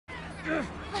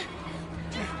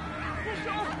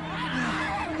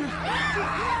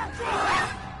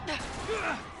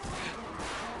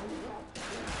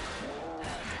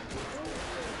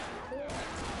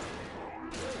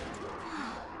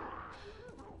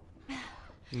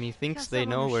Methinks they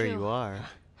know where you are.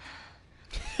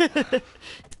 Gross.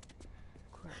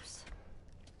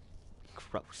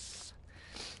 Gross.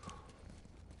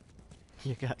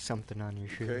 You got something on your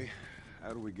shoe. Okay,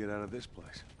 how do we get out of this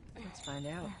place? Let's find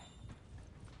out.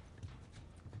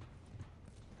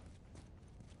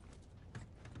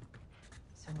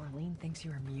 So Marlene thinks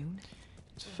you're immune?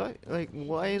 It's like,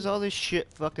 why is all this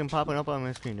shit fucking popping up on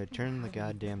my screen to turn the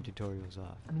goddamn tutorials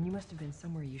off? I mean, you must have been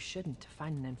somewhere you shouldn't to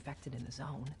find an infected in the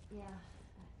zone. Yeah.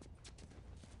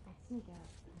 I sneak out.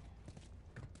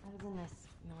 I was in this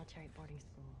military boarding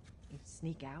school. You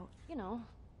sneak out? You know,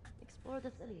 explore the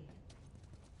city.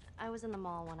 I was in the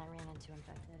mall when I ran into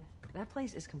infected. That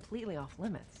place is completely off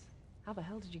limits. How the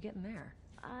hell did you get in there?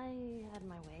 I had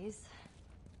my ways.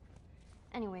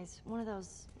 Anyways, one of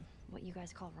those, what you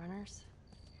guys call runners,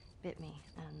 bit me,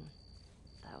 and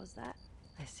that was that.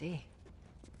 I see.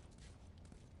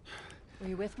 Were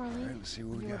you with Marlene? All right, let's see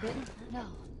what we You were got. bitten? No.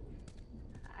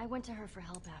 I went to her for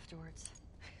help afterwards.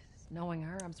 Knowing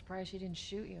her, I'm surprised she didn't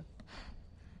shoot you.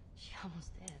 She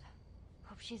almost did.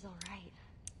 Hope she's all right.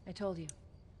 I told you.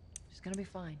 She's gonna be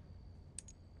fine.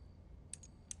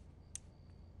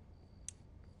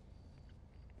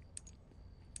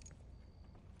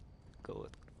 Go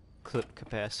with clip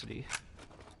capacity.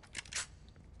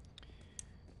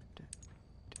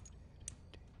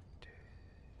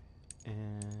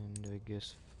 And I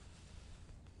guess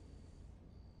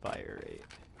fire rate.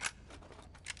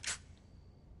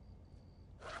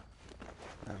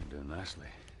 That'll do nicely.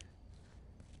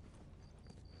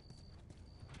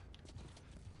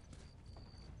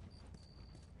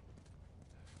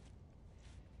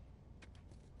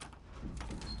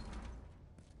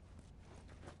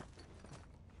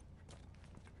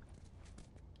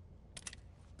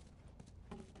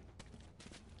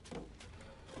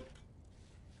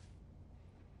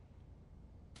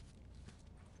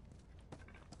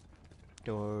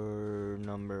 Door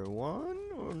number 1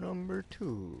 or number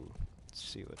 2? Let's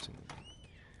see what's in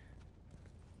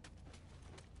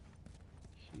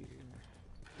here.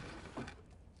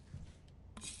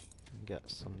 Got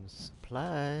some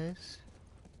supplies.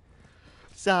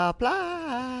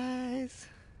 Supplies!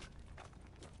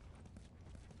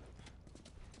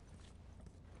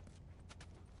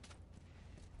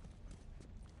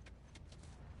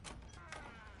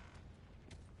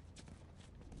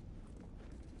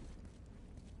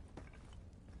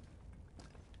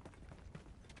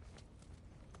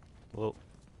 Whoa.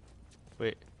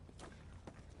 Wait.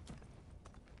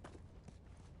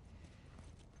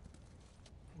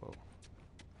 Whoa.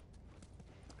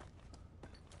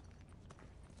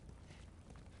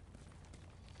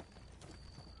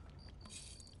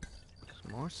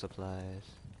 Some more supplies.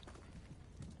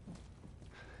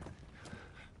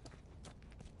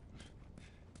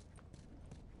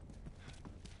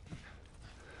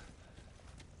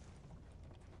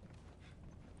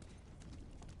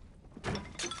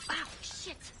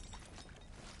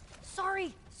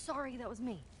 Sorry, that was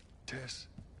me. Tess.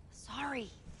 Sorry.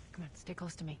 Come on, stay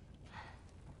close to me.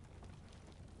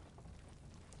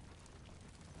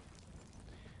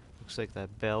 Looks like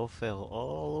that bell fell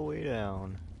all the way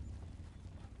down.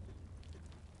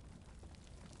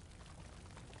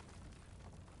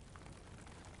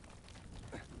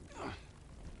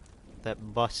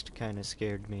 That bust kind of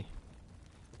scared me.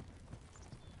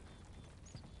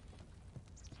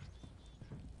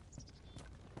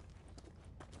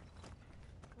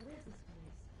 What is this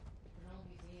place? An old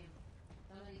museum.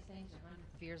 Some of these things are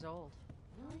hundreds of years old.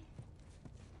 Really?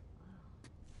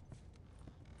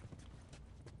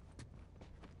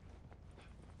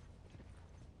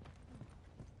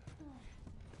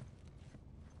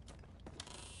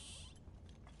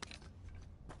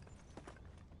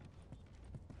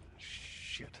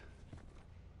 Shit.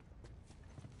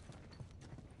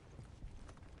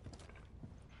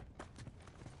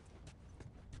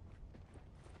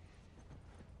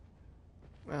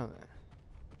 Well then,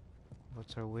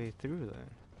 what's our way through then?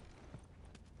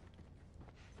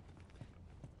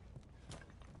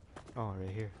 Oh, right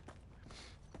here.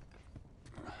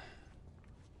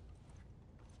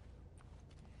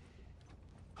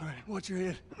 All right, watch your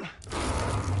head.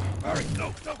 All right,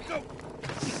 go, go, go.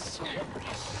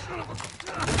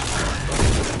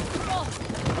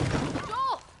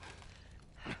 Joel!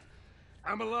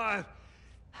 I'm alive.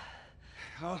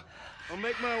 I'll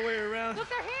make my way around. Look,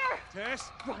 they're here! Tess?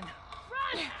 Run! Run!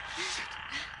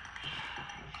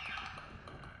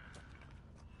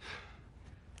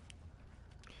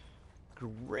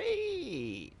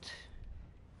 Great!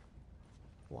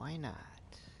 Why not?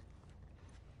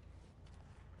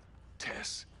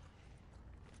 Tess.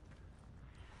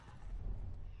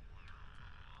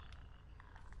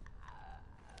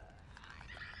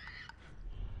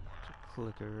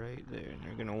 Clicker right there, and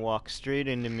they're gonna walk straight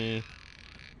into me.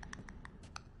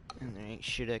 And there ain't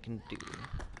shit I can do.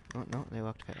 Oh, no, they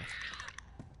walked past.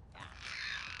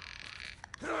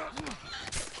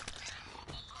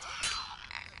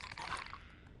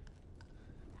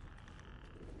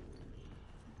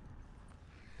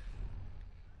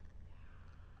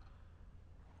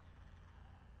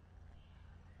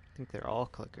 I think they're all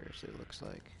clickers, it looks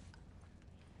like.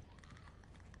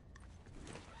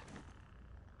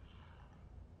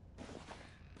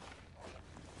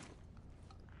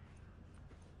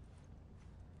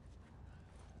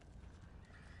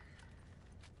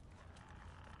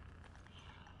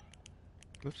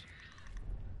 Oops.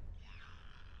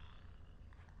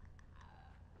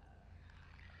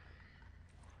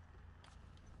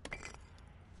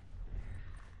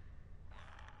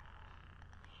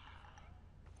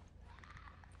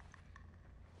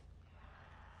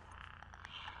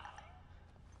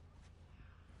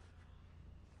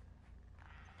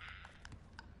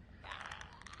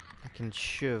 I can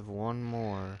shiv one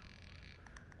more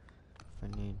if I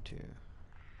need to.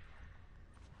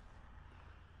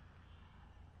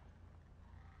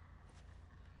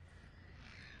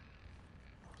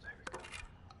 There we go.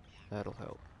 That'll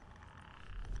help.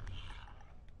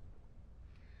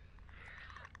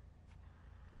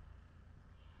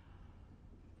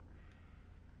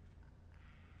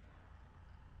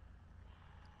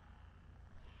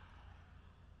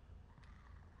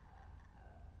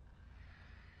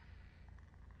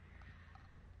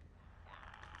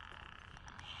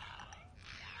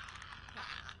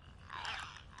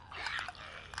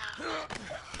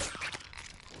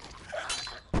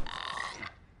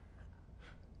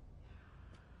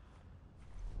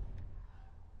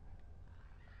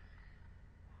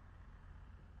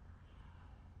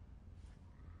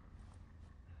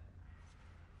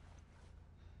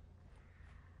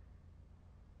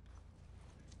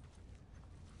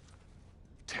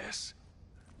 Tess.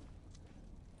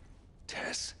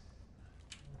 Tess.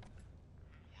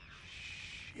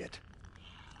 Shit.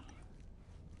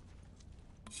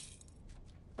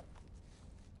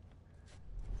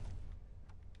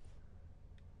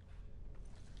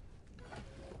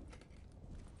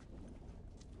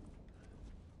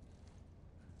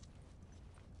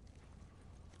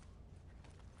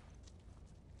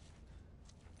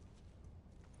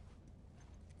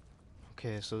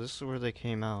 Okay, so this is where they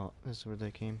came out. This is where they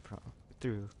came from.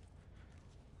 Through.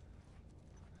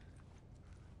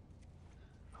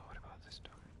 Oh, what about this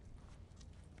door?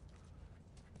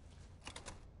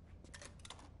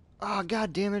 Ah,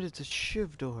 god damn it, it's a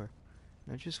shiv door.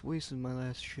 I just wasted my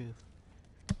last shiv.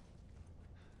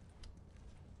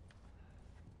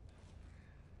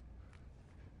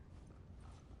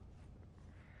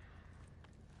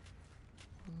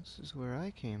 This is where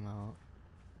I came out.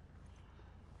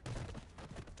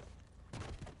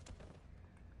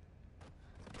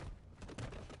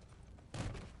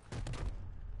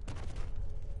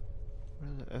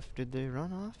 Where the F did they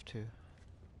run off to?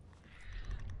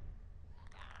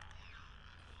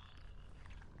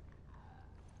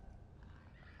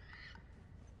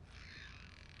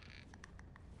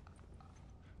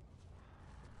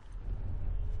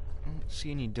 I don't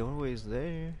see any doorways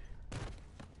there.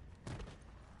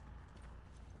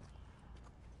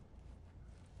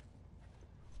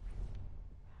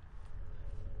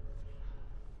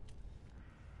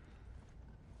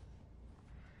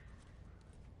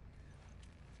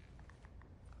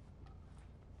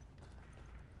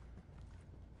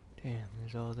 Damn,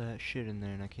 there's all that shit in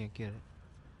there and I can't get it.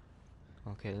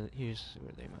 Okay, here's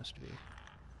where they must be.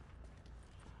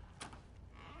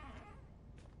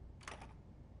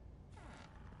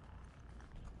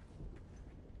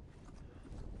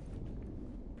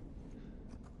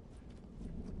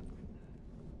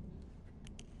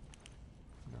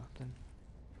 Nothing.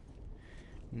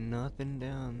 Nothing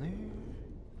down there.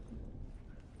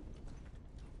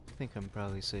 I think I'm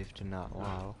probably safe to not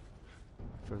wow.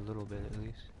 For a little bit at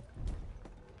least.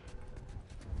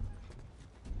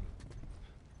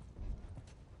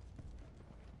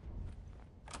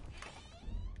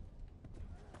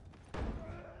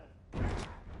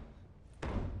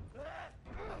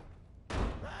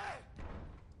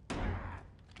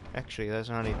 Actually, that's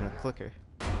not even a clicker.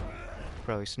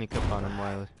 Probably sneak up on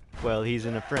him while he's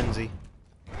in a frenzy.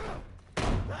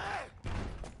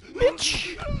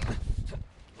 Bitch!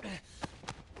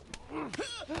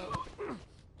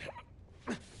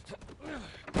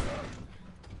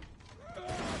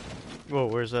 Whoa,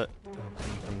 where's that?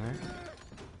 From there?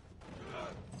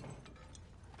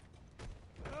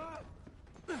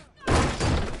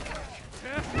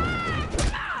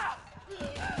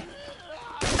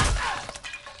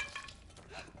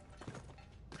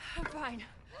 I'm fine.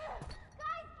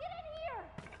 Guys, get in here!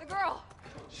 The girl!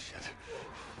 Shit.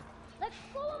 Let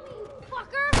go of me, you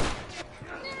fucker!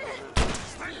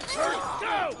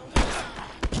 Go!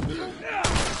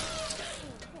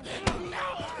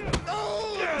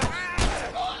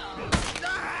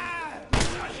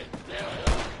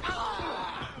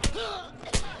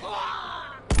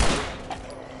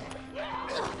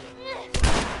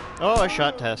 Oh, I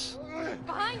shot Tess.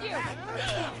 Behind you!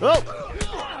 Oh!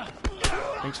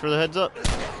 Thanks for the heads up.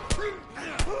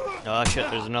 Oh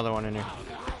shit, there's another one in here.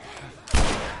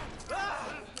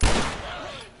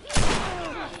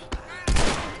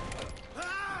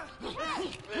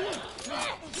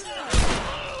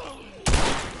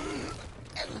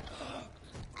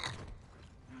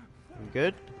 You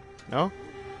good? No?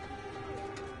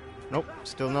 Nope,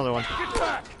 still another one. Get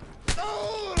back!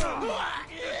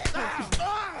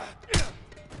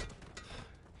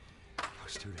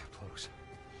 It's too damn close.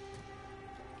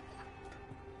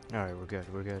 Alright, we're good,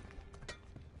 we're good.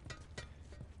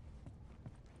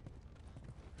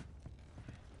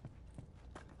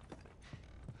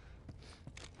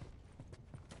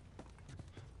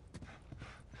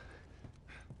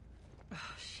 Oh,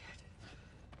 shit.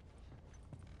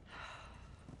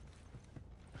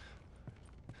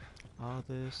 All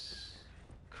this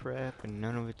crap and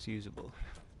none of it's usable.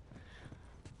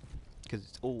 Because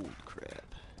it's old crap.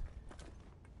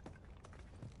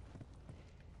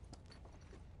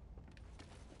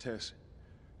 Tess,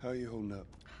 how are you holding up?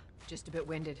 Just a bit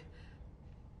winded.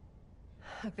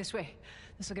 Look this way.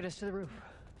 This will get us to the roof.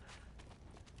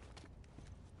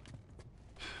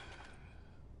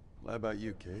 How about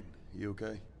you, Kate? You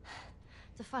okay?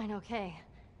 Define okay.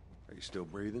 Are you still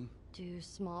breathing? Do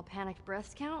small panicked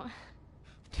breaths count?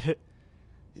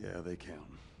 Yeah, they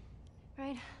count.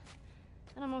 Right?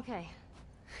 Then I'm okay.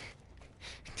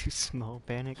 Do small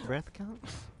panic breath count?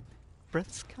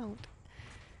 Breaths count?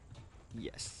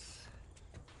 Yes.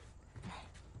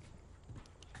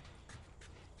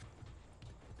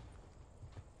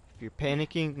 If you're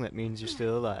panicking, that means you're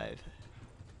still alive.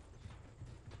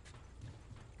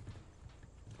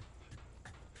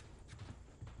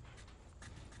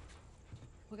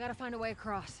 We gotta find a way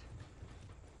across.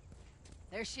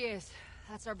 There she is.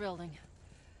 That's our building.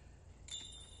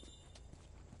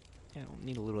 I don't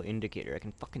need a little indicator, I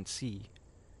can fucking see.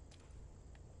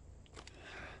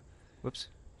 Whoops,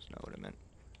 that's not what I meant.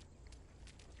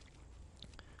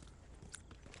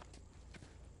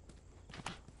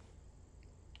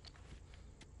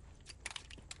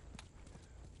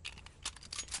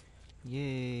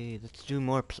 Yay, let's do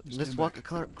more let's walk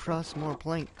across more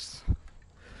planks.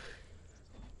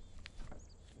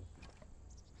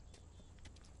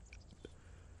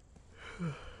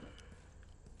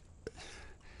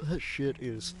 That shit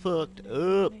is fucked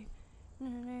up.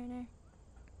 Now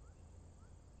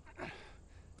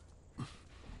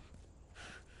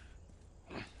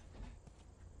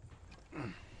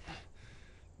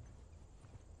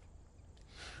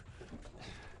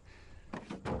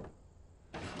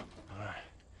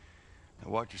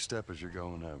watch your step as you're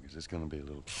going out, because it's going to be a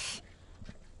little...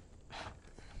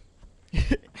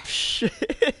 Shit.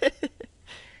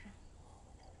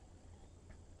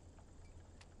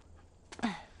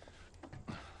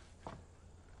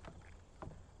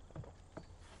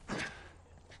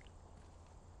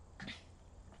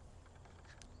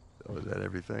 So is that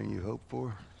everything you hoped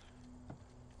for?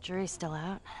 Jury's still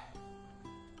out.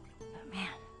 But man,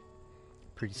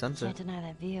 Pretty can't sunset. deny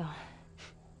that view.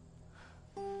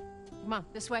 Come on,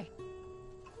 this way.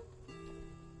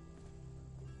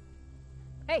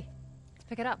 Hey,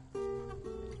 pick it up.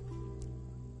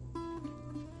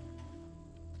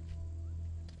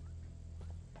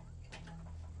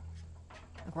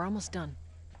 Look, we're almost done.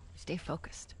 Stay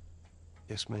focused.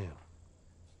 Yes, ma'am.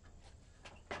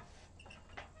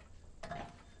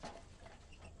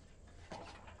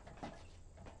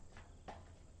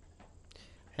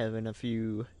 Having a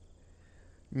few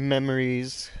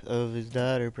memories of his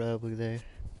daughter probably there.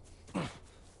 It's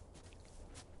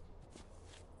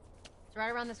right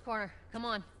around this corner. Come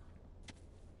on.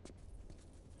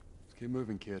 Let's keep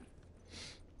moving, kid.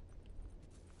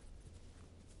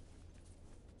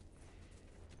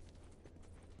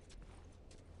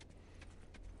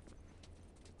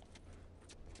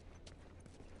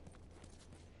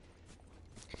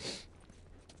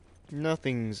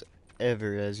 Nothing's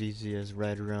ever as easy as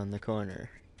right around the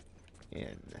corner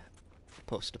in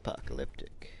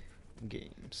post-apocalyptic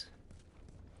games.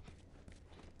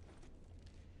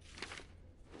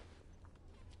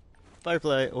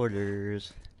 Firefly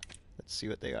orders. Let's see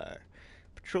what they are.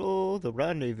 Patrol the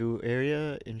rendezvous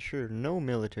area. Ensure no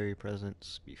military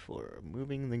presence before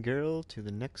moving the girl to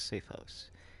the next safe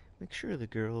house. Make sure the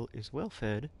girl is well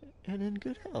fed and in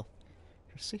good health.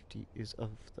 Her safety is of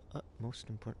the utmost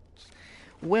importance.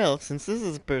 Well, since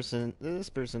this person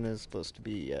is supposed to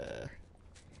be,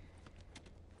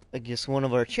 I guess one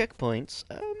of our checkpoints,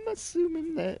 I'm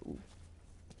assuming that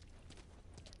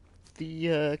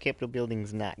the Capitol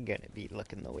building's not gonna be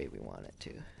looking the way we want it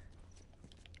to.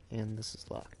 And this is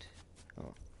locked.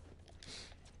 Oh.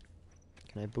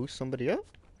 Can I boost somebody up?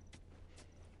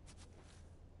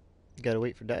 Gotta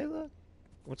wait for dialogue?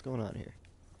 What's going on here?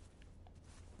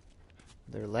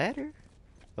 Their ladder?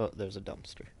 Oh, there's a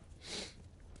dumpster.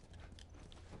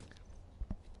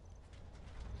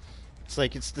 It's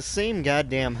like it's the same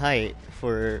goddamn height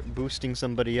for boosting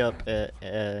somebody up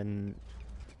and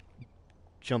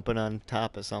jumping on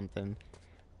top of something.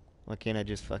 Why can't I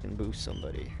just fucking boost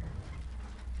somebody?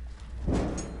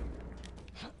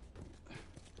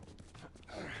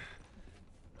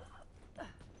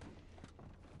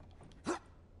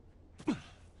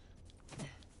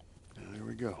 There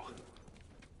we go.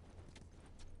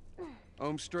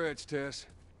 Home stretch, Tess.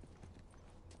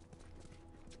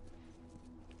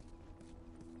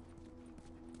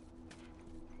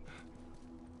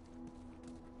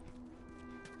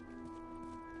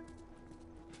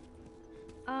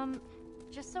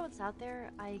 Just so it's out there,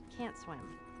 I can't swim.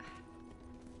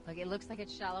 Look, it looks like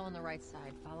it's shallow on the right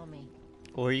side. Follow me.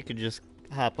 Or you could just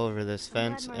hop over this I'm glad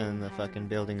fence my and the hired fucking me.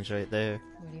 building's right there.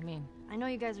 What do you mean? I know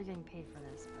you guys are getting paid for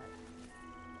this,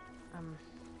 but I'm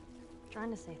trying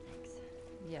to say thanks.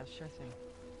 Yeah, sure thing.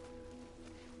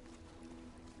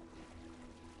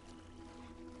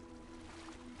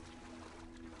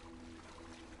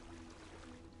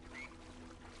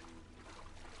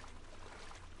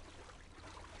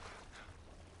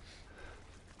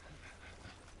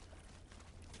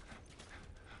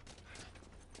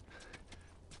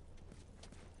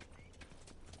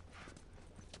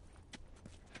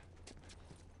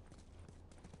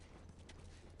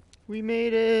 We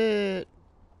made it!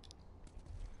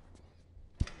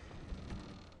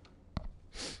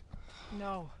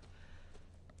 No.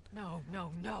 No,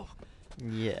 no, no.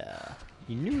 Yeah.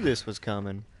 You knew this was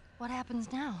coming. What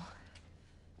happens now?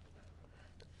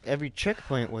 Every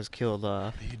checkpoint was killed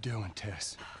off. What are you doing,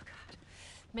 Tess?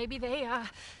 Maybe they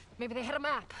had a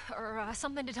map or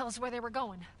something to tell us where they were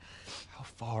going. How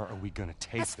far are we gonna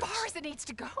take As this? far as it needs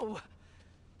to go.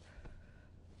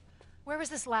 Where was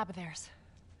this lab of theirs?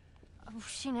 Oh,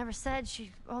 she never said.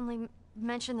 She only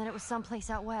mentioned that it was someplace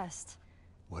out west.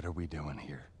 What are we doing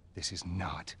here? This is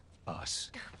not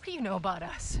us. What do you know about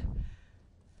us?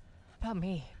 About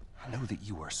me? I know that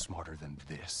you are smarter than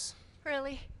this.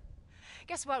 Really?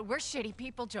 Guess what? We're shitty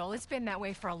people, Joel. It's been that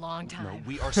way for a long time. No,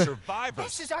 we are survivors.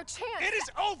 This is our chance. It is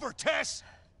over, Tess!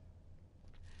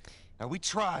 Now, we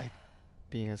tried.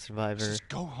 Being a survivor, Just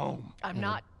go home. I'm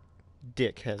not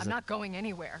Dick has I'm a not going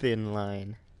anywhere. thin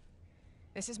line.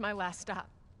 This is my last stop.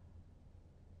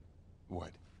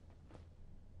 What?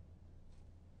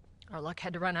 Our luck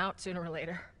had to run out sooner or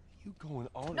later. You going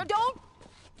on? No, don't!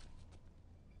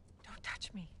 Don't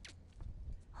touch me.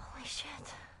 Holy shit.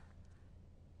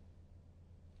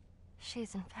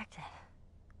 She's infected.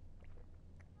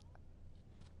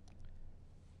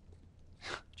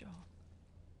 Joel,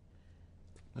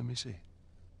 Let me see.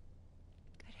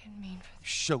 I didn't mean for this.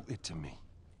 Show it to me.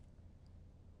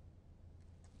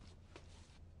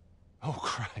 Oh,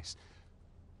 Christ.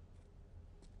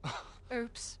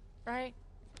 Oops, right?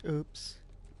 Oops.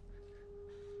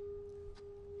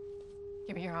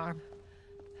 Give me your arm.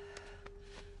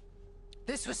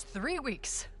 This was 3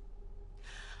 weeks.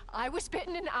 I was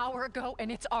bitten an hour ago,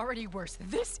 and it's already worse.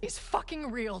 This is fucking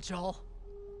real, Joel.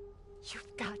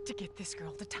 You've got to get this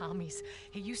girl to Tommy's.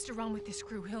 He used to run with this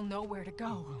crew. He'll know where to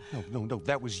go. No.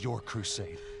 That was your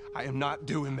crusade. I am not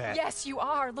doing that. Yes, you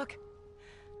are. Look.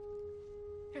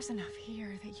 There's enough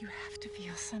here that you have to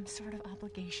feel some sort of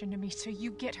obligation to me, so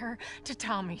you get her to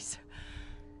Tommy's.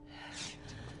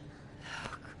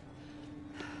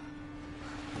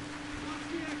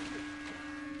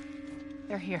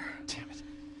 They're here. Damn it.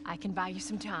 I can buy you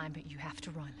some time, but you have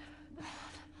to run.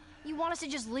 You want us to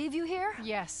just leave you here?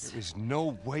 Yes. There is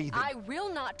no way that... I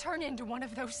will not turn into one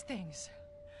of those things.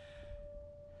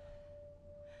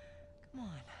 Come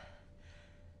on.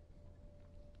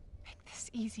 Make this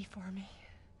easy for me.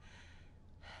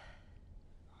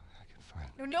 I can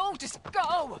find... No, just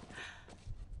go!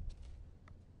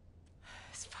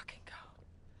 Just fucking go.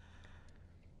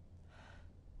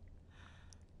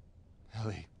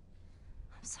 Ellie,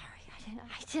 I'm sorry.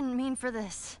 I didn't mean for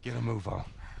this. get a move on.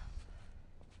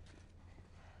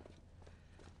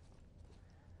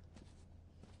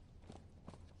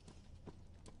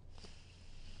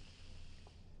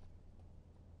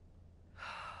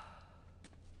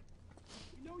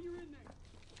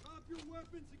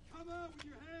 weapons and come out with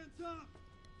your hands up!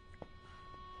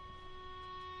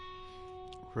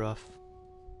 Rough.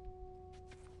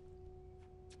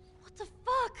 What the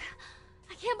fuck?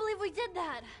 I can't believe we did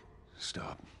that.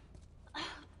 Stop.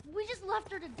 We just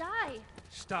left her to die.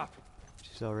 Stop.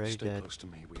 She's already Stay dead. close to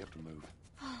me. We have to move.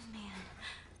 Oh, man.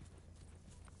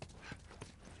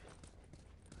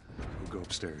 We'll go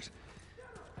upstairs.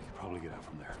 We can probably get out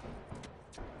from there.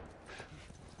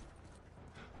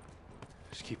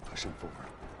 Just keep pushing forward.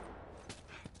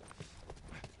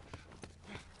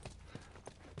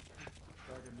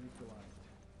 Target neutralized.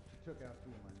 Took out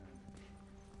 2 of my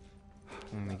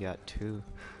men. Only got 2. You,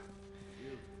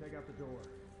 take out the door.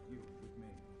 You, with me.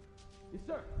 Yes,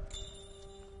 sir!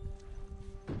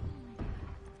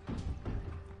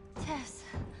 Tess.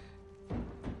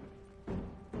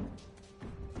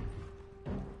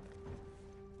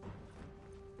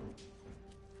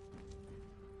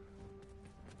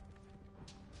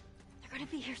 They're gonna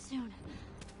be here soon.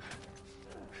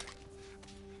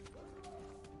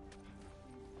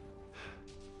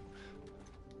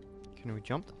 Can we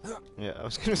jump? Yeah, I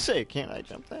was gonna say, can't I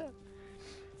jump that?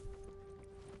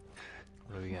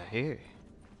 What do we got here?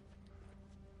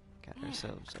 Got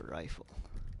ourselves a rifle.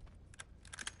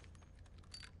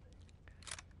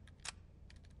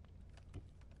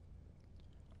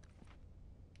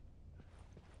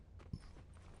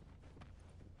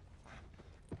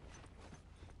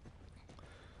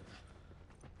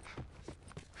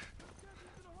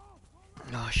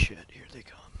 Oh shit, here they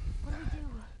come. What do we do?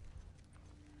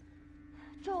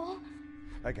 Joel?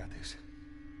 I got this.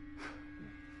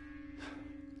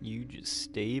 You just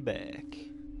stay back.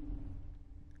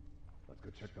 Let's go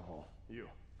check the hall. You,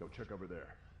 go check over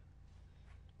there.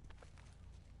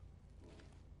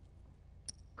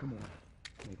 Come on.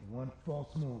 Make one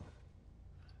false move.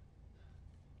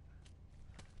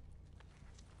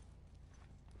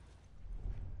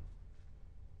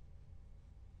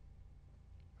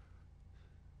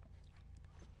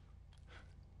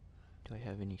 Do I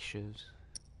have any shivs?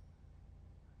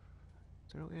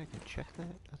 Is there a way I can check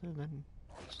that other than...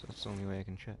 That's the only way I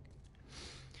can check.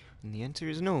 And the answer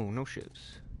is no, no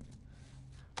shivs.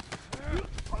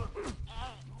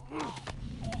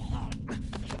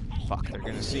 Fuck, they're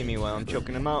gonna see me while I'm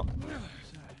choking them out.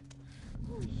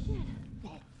 Holy shit.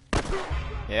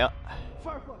 Yeah.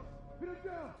 Fireflies! Hit him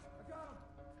down! I got him!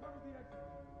 Cover the exit.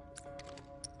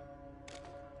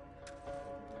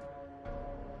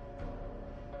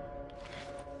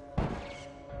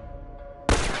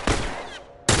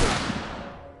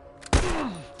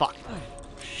 Fuck.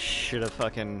 Should have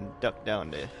fucking ducked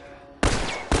down there.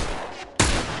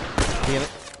 Damn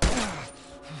it.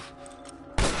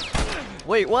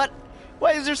 Wait, what?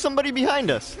 Why is there somebody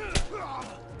behind us?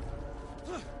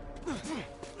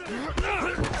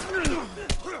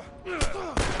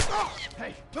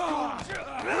 Hey!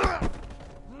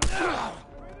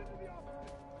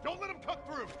 Don't let him cut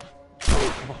through!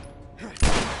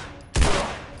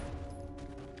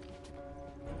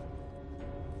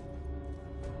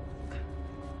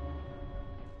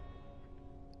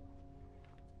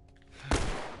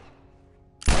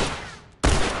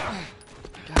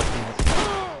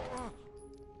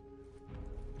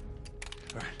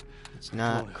 It's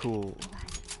not cool.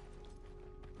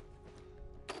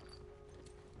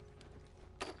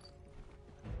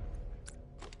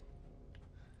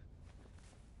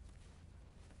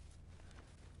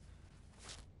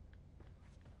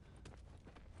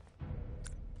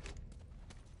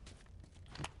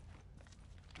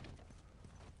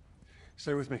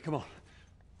 Stay with me, come on.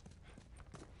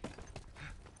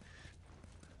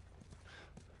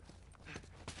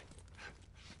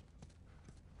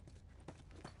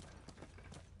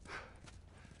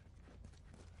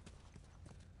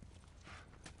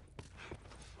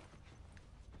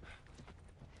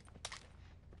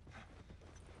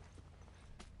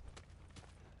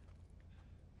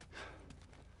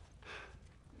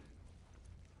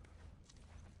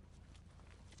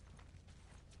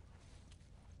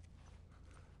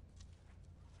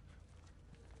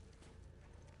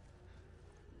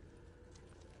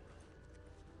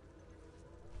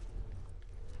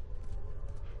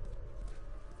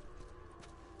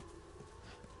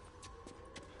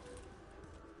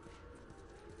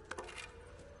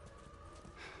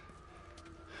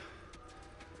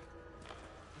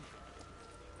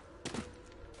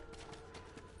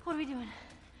 What are we doing?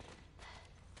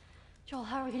 Joel,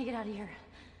 how are we gonna get out of here?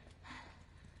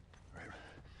 All right,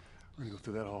 we're gonna go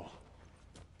through that hall.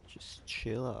 Just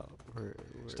chill out.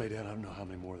 Stay down, I don't know how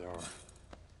many more there are.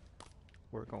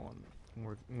 We're going.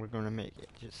 We're gonna make it.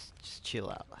 Just chill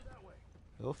out.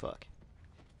 Oh fuck.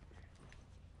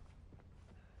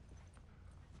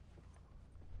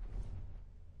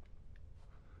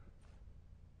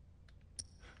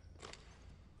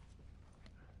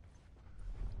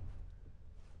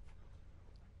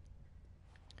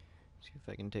 See if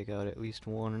I can take out at least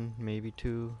one, maybe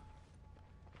two,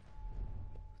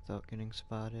 without getting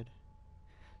spotted.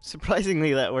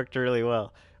 Surprisingly, that worked really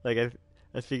well. Like,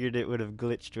 I figured it would have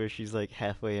glitched where she's like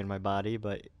halfway in my body,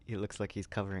 but it looks like he's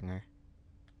covering her.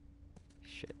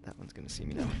 Shit, that one's gonna see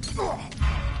me now.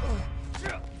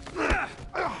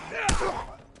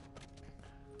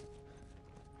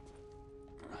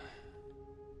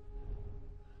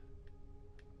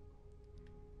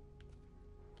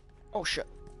 Oh shit.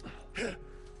 They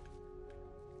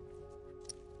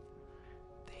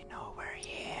know we're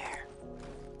here.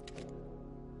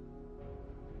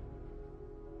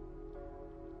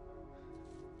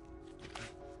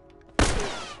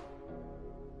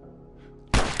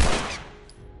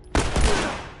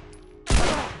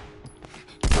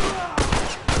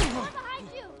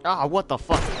 Ah, what the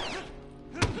fuck?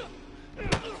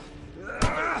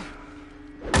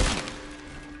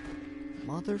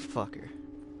 Motherfucker.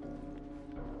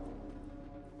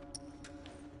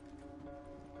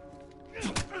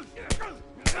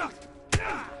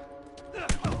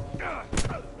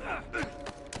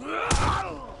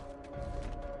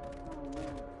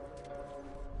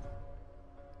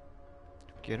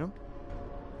 Get him?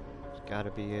 There's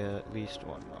gotta be at least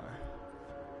one more.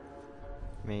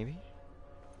 Maybe?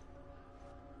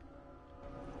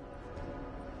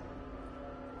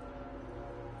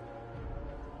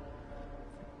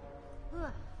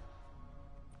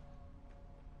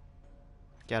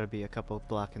 Gotta be a couple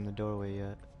blocking the doorway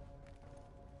yet.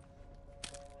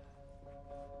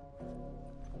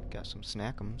 Got some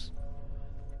snackums.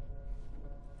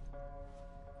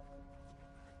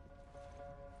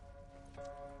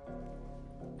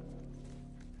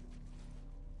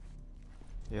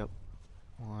 Yep.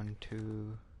 1,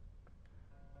 2.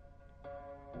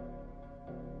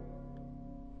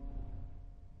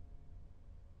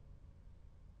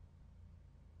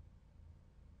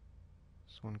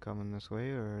 Is one coming this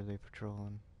way, or are they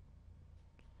patrolling?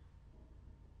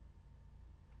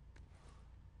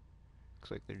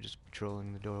 Looks like they're just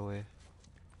patrolling the doorway.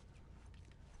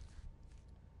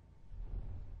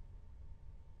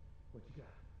 What you got?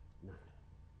 Nothing.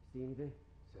 See anything?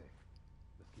 Safe.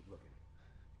 Let's keep looking.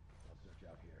 I'll search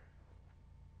out here.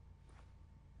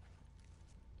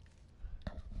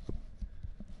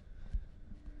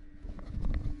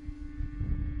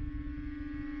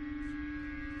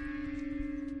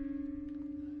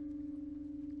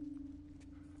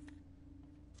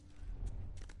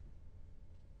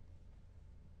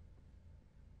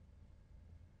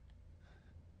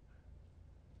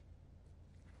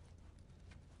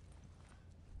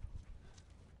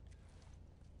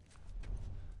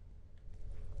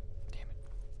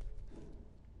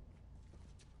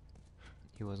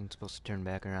 He wasn't supposed to turn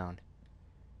back around.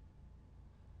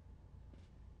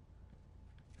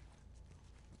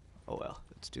 Oh well,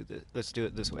 let's do this. Let's do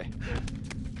it this way.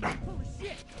 Holy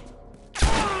shit!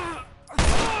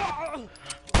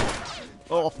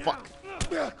 Oh fuck!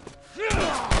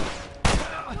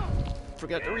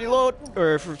 Forgot to reload,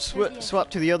 or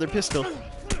swap to the other pistol.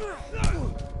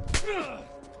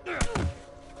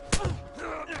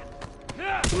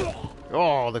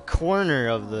 Oh, the corner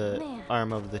of the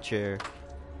arm of the chair.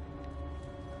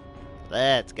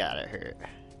 That's gotta hurt. I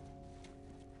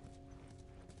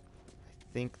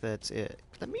think that's it.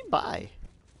 Let me buy.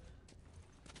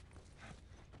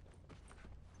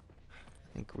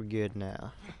 I think we're good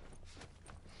now.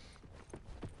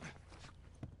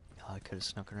 Oh, I could have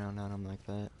snuck around on him like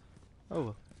that.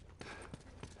 Oh.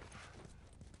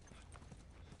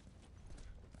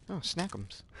 Oh,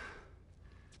 snackums.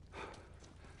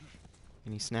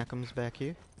 Any snackums back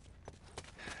here?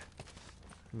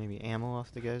 Maybe ammo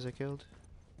off the guys I killed?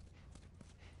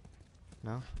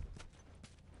 No?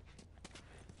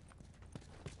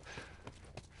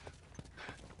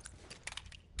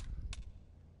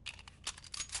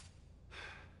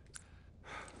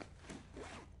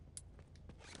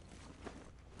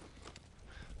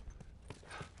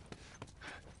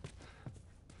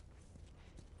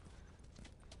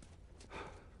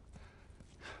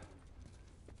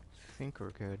 I think we're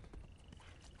good.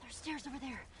 There's stairs over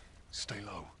there. Stay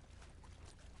low.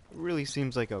 It really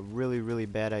seems like a really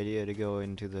bad idea to go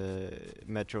into the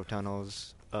metro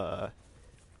tunnels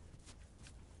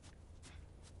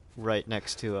right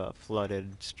next to a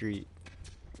flooded street.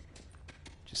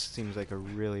 Just seems like a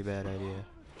really bad idea.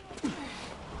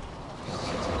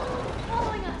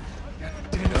 Following us.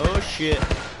 Oh shit.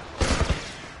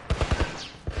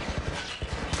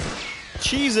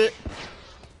 Cheese it!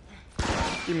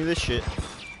 Give me this shit.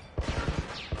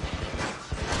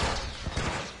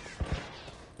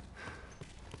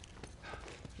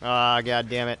 Ah, god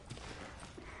damn it.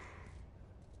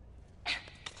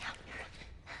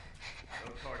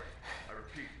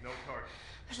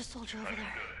 a soldier over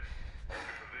there.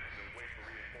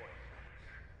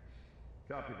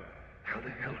 Copy that. How the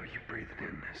hell are you breathing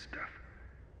in this stuff?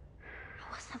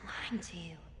 I wasn't lying to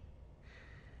you.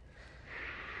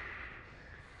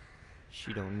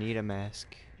 She don't need a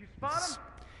mask. You spot him?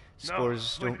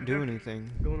 Spores No, don't do anything.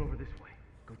 Going over this way.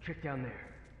 Go check down there.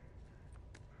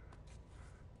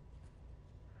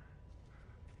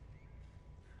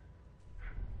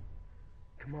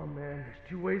 Come on, man. There's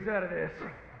 2 ways out of this.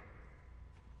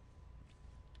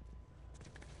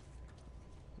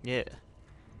 Yeah.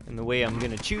 And the way I'm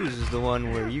gonna choose is the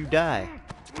one where you die.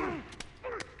 Man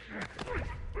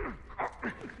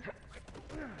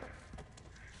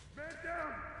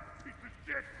down! Piece of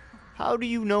shit! How do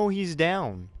you know he's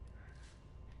down?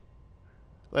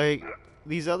 Like,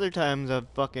 these other times I've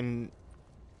fucking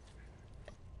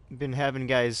been having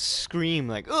guys scream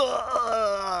like,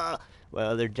 "Ugh!"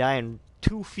 Well, they're dying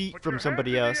 2 feet Put from your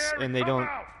somebody hands in else, the air and and come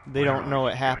out. they don't know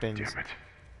it God happens. damn it.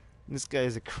 This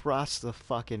guy's across the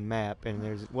fucking map, and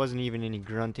there wasn't even any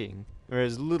grunting, or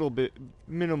as little bit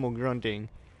minimal grunting,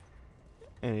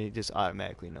 and he just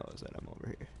automatically knows that I'm over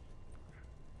here.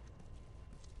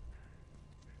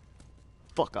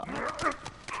 Fuck off.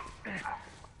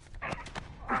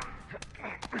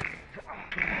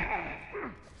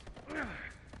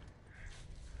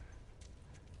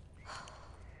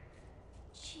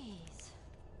 Jeez.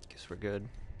 Guess we're good.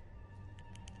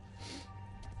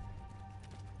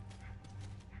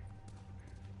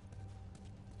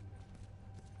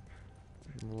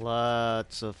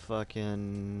 Lots of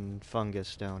fucking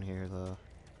fungus down here, though.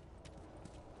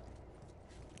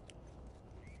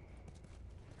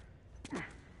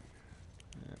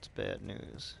 That's bad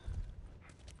news.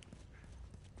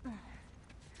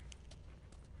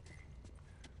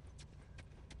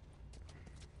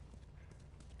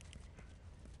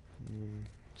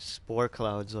 Spore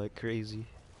clouds like crazy.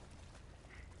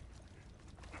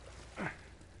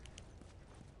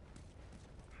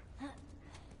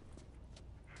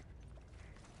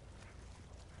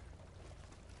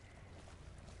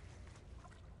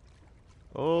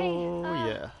 Oh,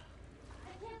 yeah. I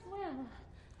can't swim.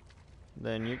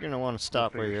 Then you're gonna want to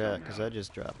stop where figure you're at, something because out. I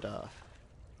just dropped off.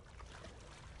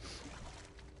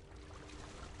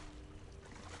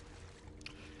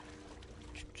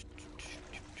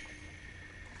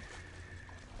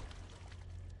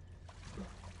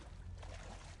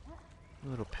 A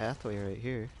little pathway right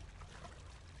here.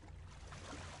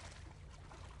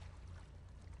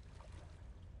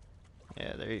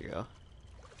 Yeah, there you go.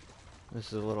 This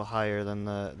is a little higher than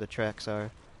the tracks are.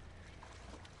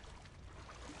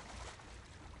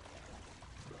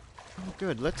 Oh,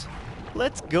 good.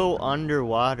 Let's go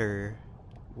underwater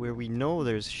where we know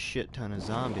there's a shit ton of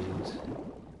zombies.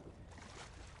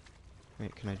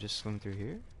 Wait, can I just swim through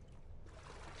here?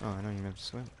 Oh, I don't even have to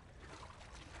swim.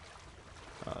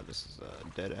 Oh, this is a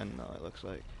dead end now, it looks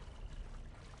like.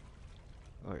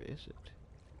 Or is it?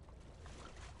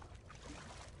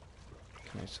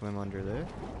 Can I swim under there?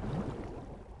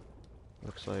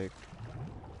 Looks like...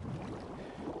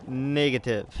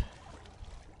 Negative.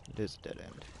 It is a dead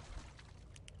end.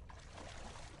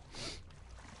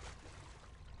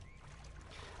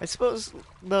 I suppose,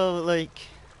 though, like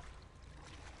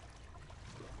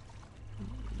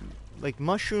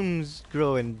mushrooms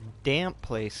grow in damp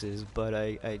places, but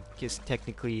I guess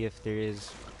technically if there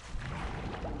is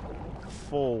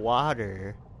full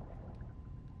water,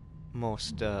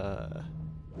 most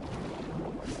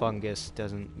fungus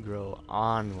doesn't grow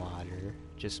on water,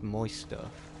 just moist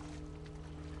stuff.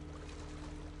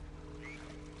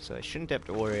 So I shouldn't have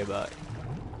to worry about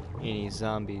any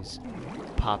zombies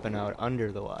popping out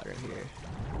under the water here.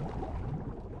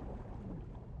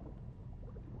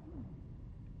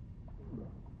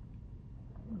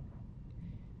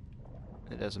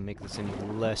 It doesn't make this any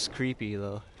less creepy,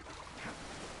 though.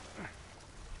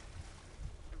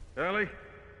 Ellie?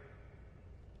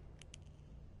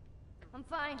 I'm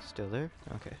fine. Still there?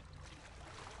 Okay.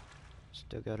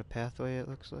 Still got a pathway, it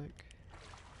looks like.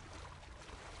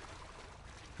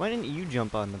 Why didn't you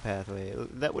jump on the pathway?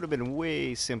 That would have been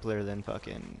way simpler than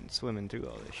fucking swimming through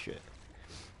all this shit.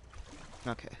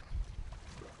 Okay.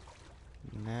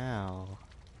 Now...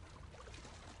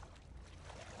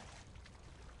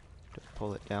 to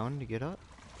pull it down to get up?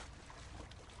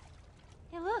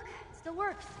 Hey, look, it still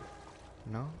works.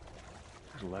 No?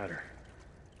 There's a ladder.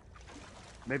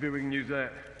 Maybe we can use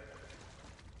that.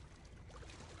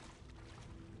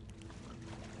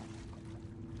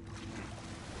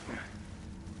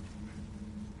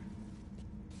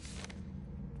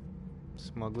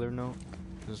 Smuggler note?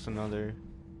 Just another...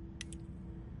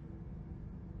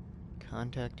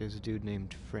 Contact is a dude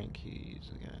named Frank. He's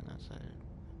the guy on that side.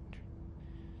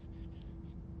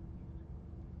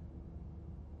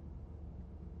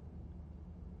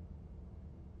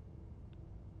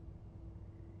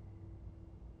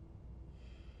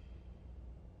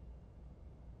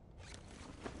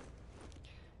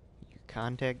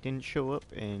 contact didn't show up,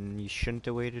 and you shouldn't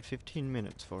have waited 15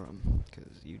 minutes for him,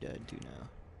 because you died too now.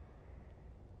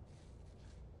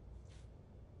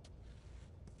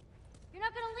 You're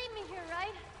not gonna leave me here,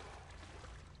 right?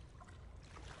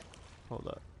 Hold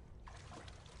up.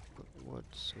 But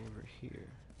what's over here?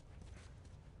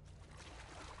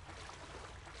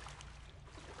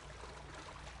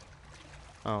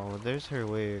 Oh, well, there's her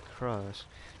way across.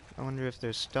 I wonder if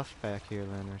there's stuff back here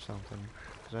then or something.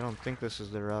 Because I don't think this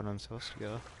is the route I'm supposed to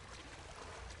go.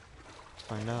 Let's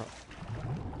find out.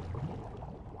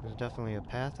 There's definitely a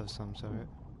path of some sort.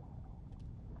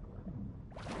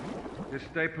 Just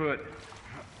stay put.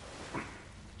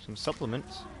 Some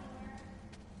supplements.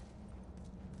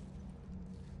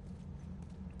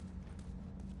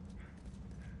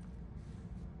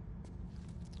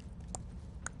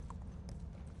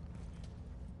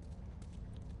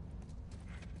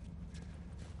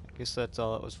 I guess that's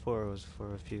all it was for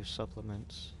a few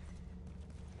supplements.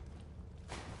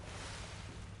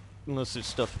 Unless there's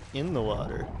stuff in the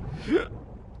water.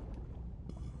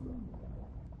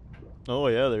 Oh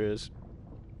yeah, there is.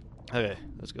 Okay,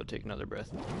 let's go take another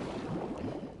breath.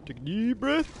 Take a deep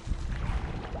breath.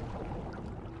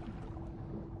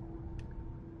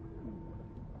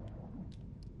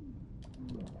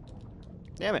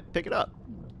 Damn it, pick it up.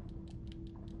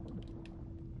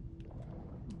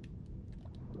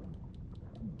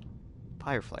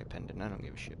 Firefly pendant, I don't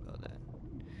give a shit about that.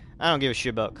 I don't give a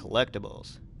shit about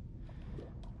collectibles.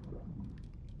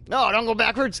 No, don't go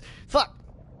backwards! Fuck!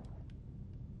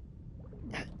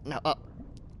 No, up.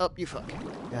 Up, you fuck.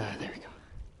 Ah, there we go.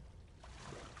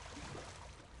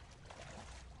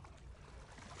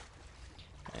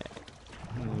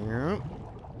 Yep.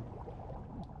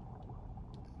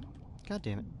 God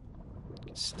damn it.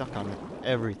 Get stuck on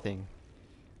everything.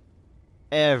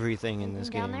 Everything in this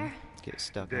game. Down there? Get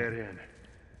stuck Dead on. end.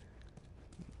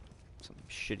 Some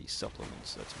shitty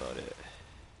supplements, that's about it.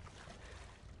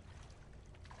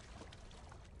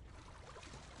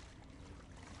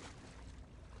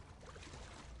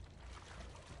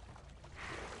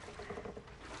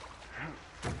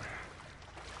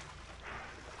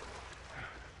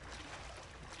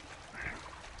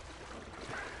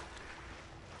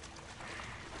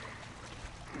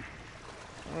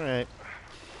 Alright.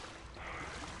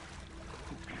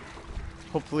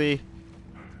 Hopefully,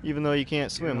 even though you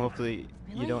can't swim, hopefully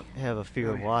you Really? don't have a fear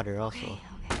of water also. Okay.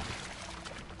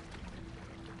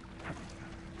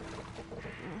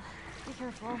 Be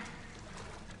careful.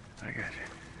 I got you.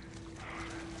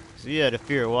 So you had a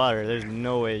fear of water, there's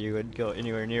no way you would go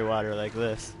anywhere near water like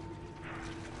this.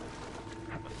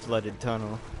 A flooded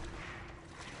tunnel.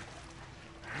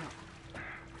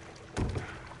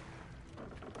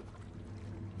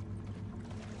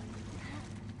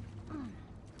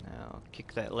 Now,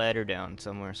 kick that ladder down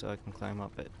somewhere so I can climb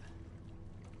up it.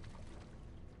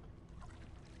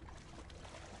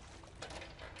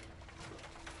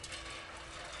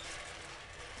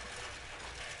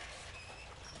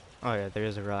 Oh yeah, there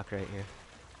is a rock right here.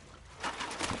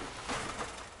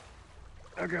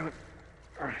 I got it.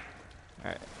 Alright.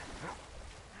 Alright.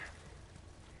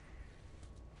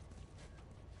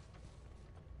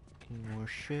 Any more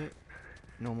shit?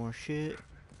 No more shit?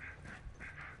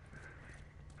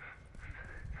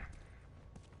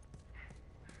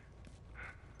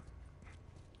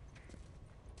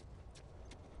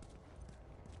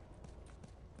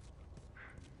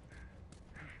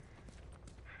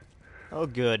 Oh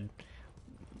good.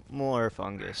 More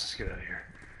fungus. Let's get out of here.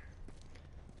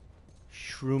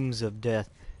 Shrooms of death.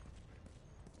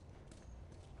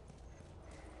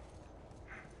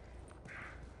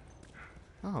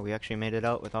 Oh, we actually made it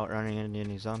out without running into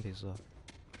any zombies though.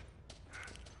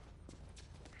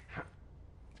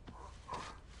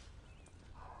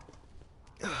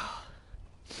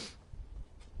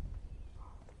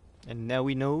 And now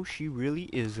we know she really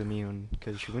is immune,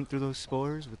 because she went through those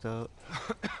spores without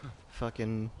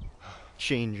fucking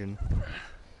changing.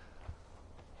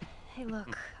 Hey,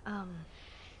 look, about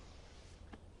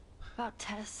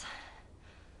Tess.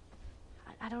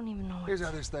 I don't even know what Here's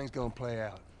how this thing's gonna play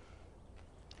out.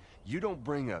 You don't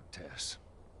bring up Tess.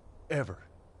 Ever.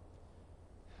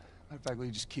 Matter of fact, we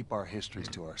just keep our histories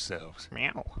to ourselves.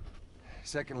 Meow.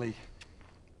 Secondly,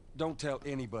 don't tell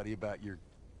anybody about your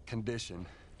condition.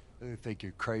 They think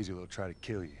you're crazy, they'll try to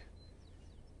kill you.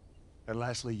 And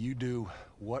lastly, you do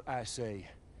what I say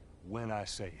when I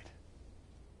say it.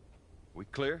 We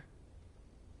clear?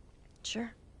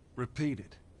 Sure. Repeat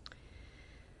it.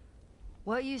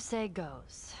 What you say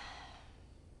goes.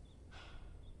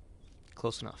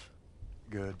 Close enough.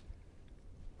 Good.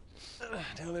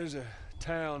 Now there's a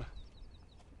town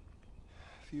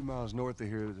few miles north of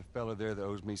here, there's a fella there that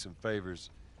owes me some favors.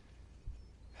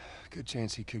 Good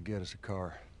chance he could get us a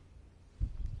car.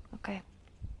 Okay.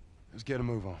 Let's get a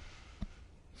move on.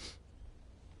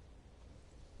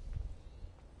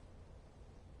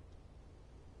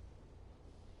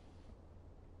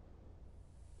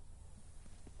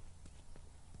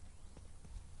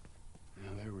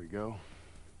 Now, there we go.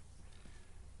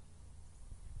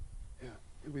 Yeah,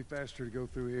 it'll be faster to go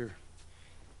through here.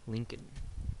 Lincoln.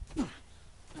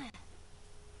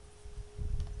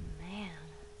 Man.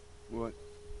 What?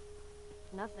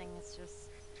 Nothing. It's just...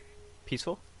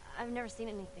 Peaceful? I've never seen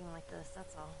anything like this,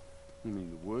 that's all. You mean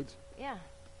the woods? Yeah.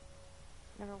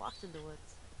 Never walked in the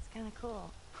woods. It's kind of cool.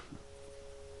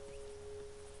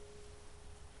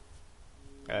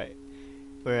 Alright.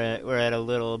 We're at a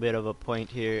little bit of a point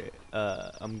here.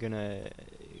 I'm gonna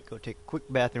go take a quick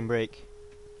bathroom break.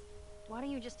 Why don't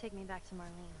you just take me back to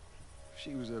Marlene?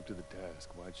 She was up to the task.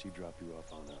 Why'd she drop you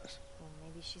off on us? Well,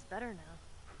 maybe she's better now.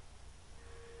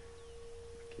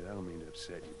 Kid, I don't mean to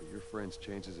upset you, but your friend's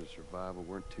chances of survival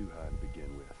weren't too high to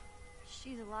begin with.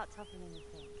 She's a lot tougher than you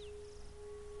think.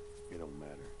 It don't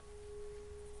matter.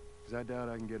 Because I doubt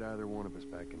I can get either one of us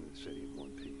back into the city in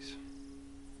one piece.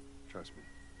 Trust me.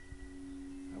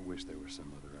 I wish there was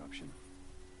some other option.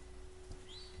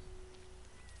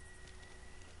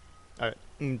 Alright,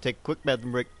 I'm gonna take a quick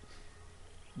bathroom break.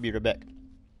 Be right back.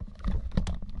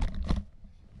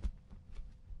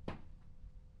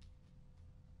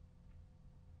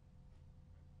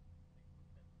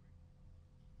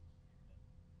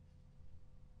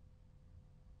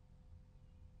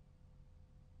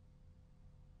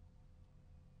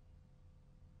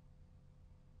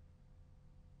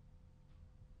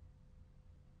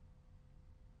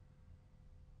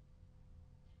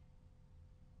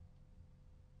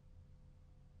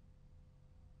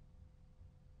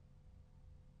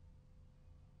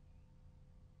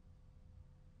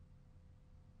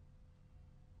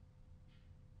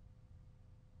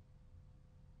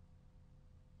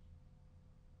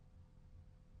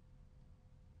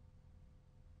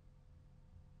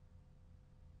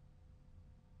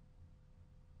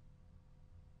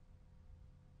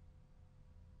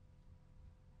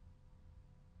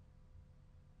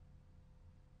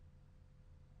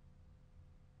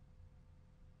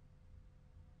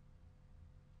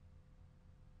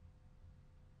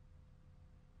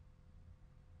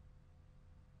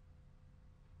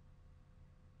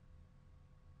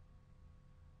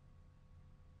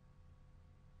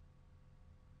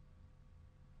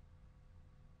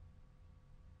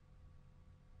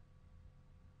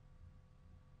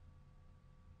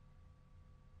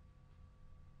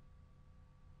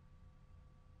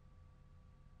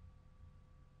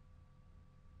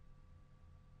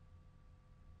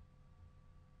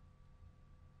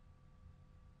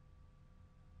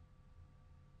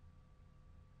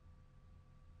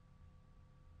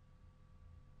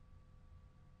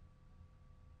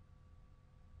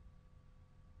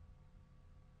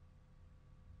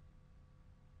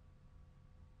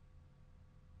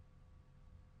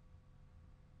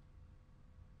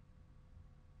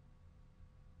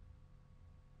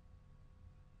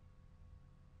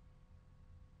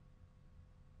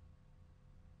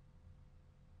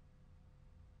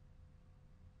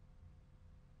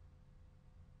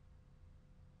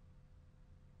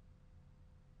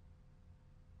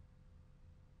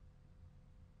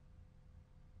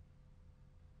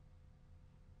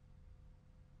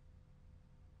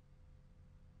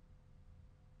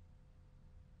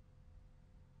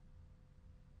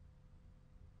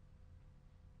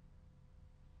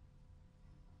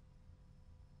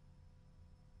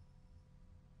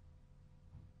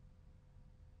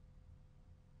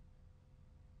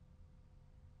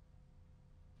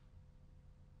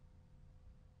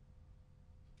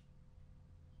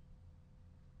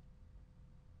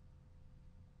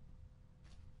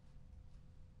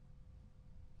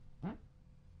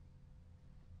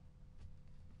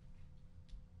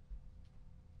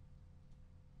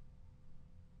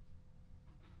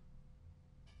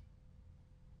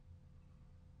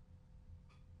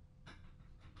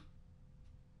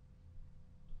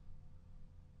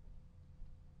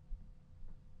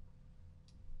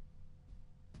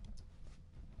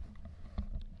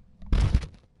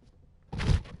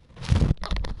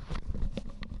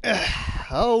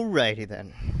 Alrighty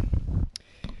then.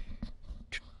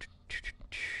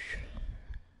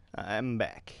 I'm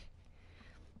back.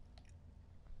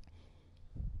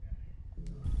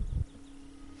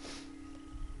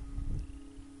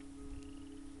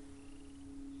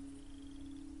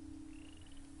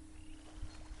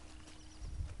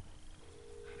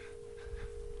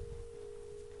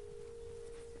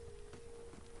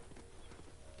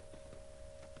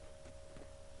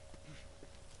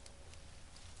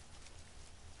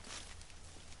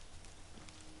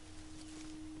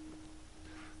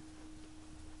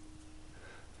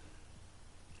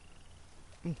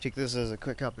 Take this as a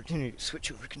quick opportunity to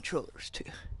switch over controllers too.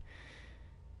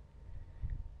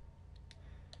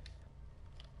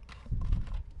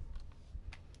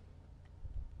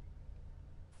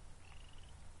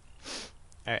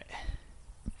 Alright.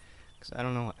 Because I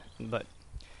don't know what, but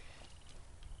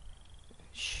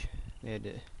they had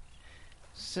to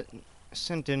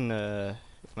sent in I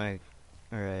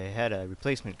had a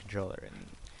replacement controller, and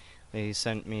they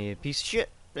sent me a piece of shit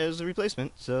as a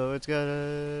replacement, so it's got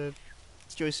a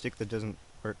joystick that doesn't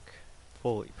work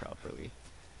fully properly.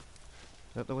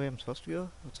 Is that the way I'm supposed to go?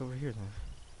 What's over here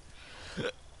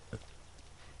then?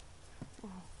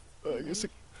 I guess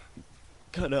it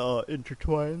kind of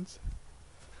intertwines.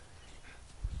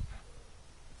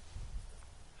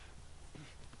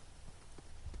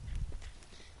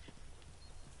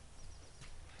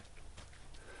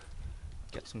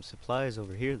 Got some supplies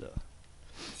over here though.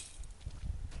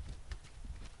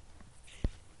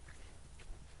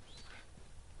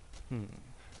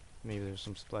 Maybe there's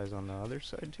some supplies on the other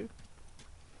side too.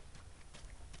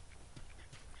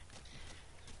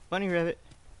 Bunny rabbit.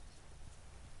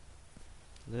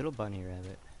 Little bunny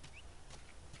rabbit.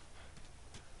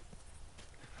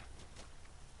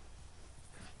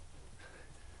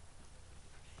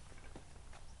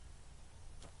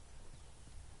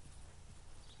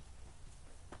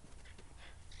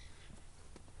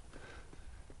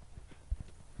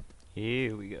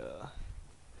 Here we go.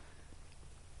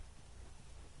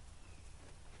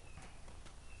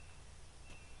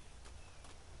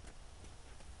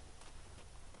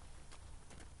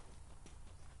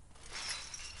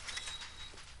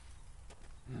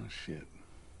 Oh, shit.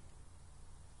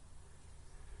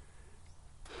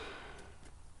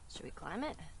 Should we climb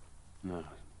it? No.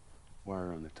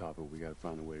 Wire on the top, but we gotta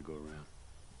find a way to go around.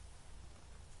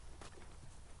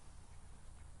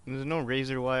 There's no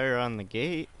razor wire on the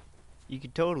gate. You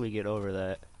could totally get over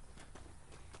that.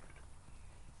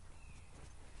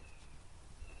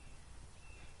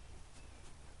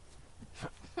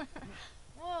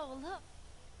 Whoa, look!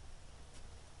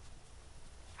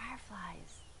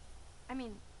 Fireflies. I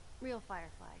mean, real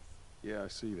fireflies. Yeah, I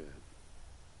see that.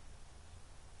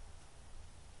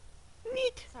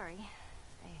 Neat. Sorry.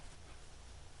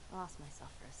 I lost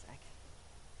myself for a sec.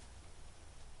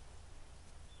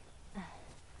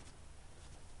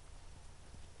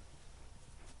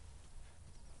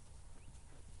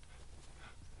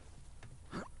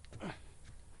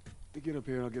 You get up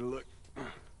here and I'll get a look. Yeah.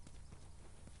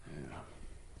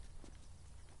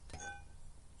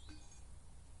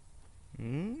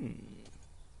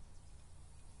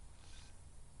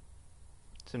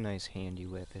 It's a nice handy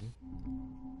weapon.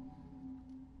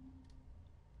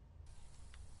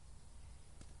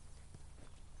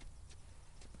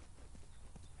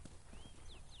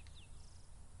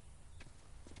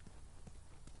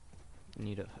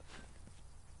 Need a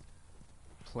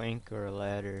plank or a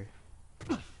ladder.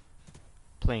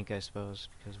 Plank, I suppose,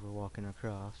 because we're walking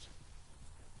across.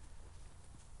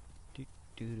 Do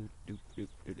do do do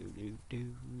do do do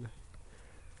do.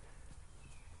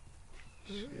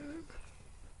 Shit.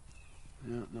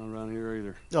 Yeah, not around here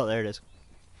either. Oh, there it is.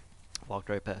 Walked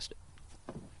right past it.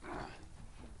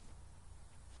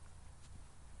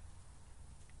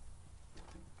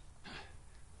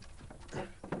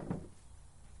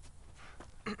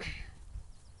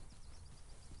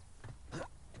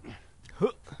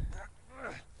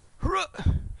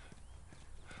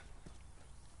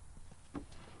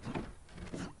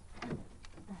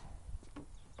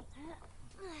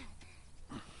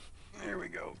 There we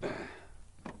go.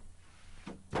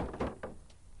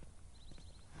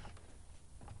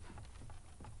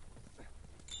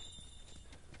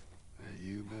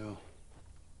 You, Bill?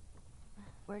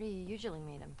 Where do you usually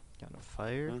meet him? Got a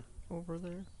fire Huh? over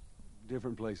there?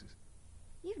 Different places.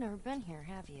 You've never been here,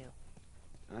 have you?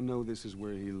 I know this is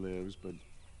where he lives, but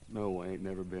no, I ain't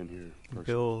never been here personally.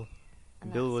 Bill.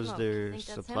 And Bill that was smoke, their think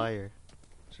that's him? supplier.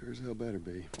 Sure as hell better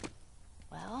be.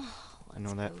 Well, I know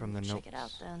let's that go from the check it out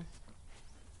notes. then.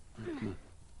 Come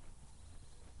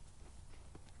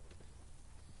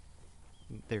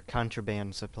on. Their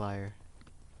contraband supplier.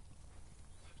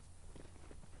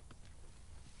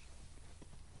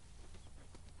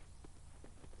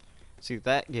 See,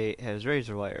 that gate has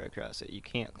razor wire across it. You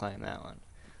can't climb that one.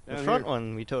 The Down front here.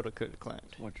 one, we totally could have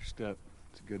climbed. Watch your step.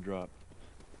 It's a good drop.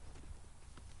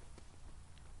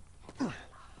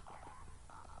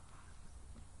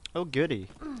 Oh, goody.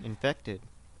 Infected.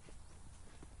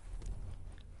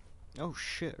 Oh,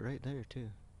 shit, right there, too.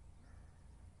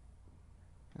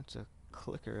 That's a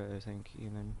clicker, I think,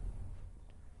 even.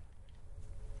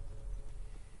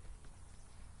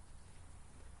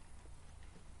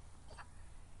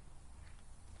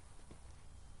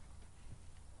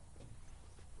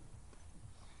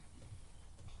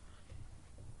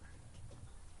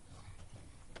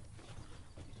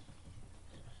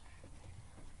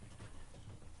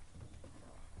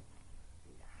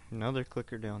 another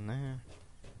clicker down there.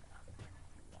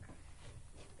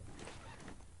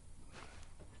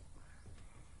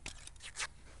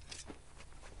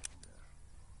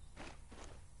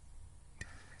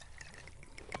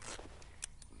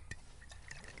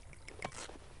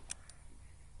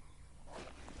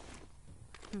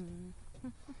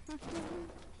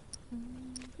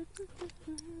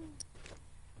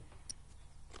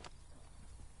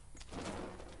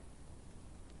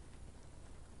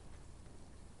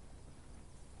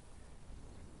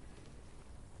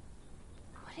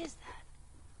 What is that?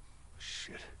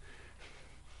 Shit.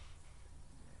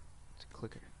 It's a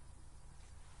clicker.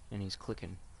 And he's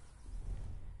clicking.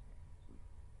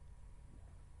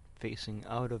 Facing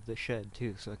out of the shed,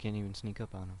 too, so I can't even sneak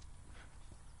up on him.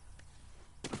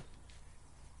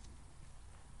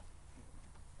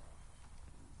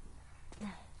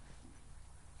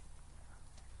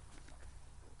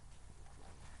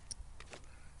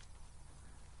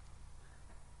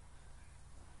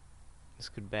 This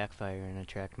could backfire and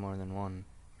attract more than one.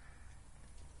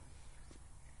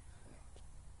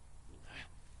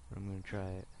 But I'm gonna try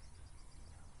it.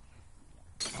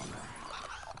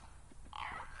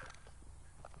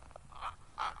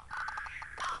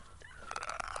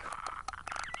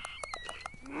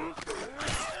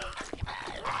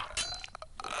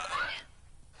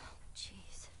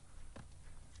 Jeez.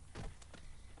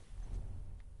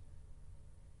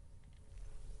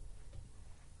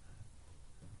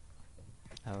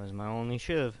 That was my only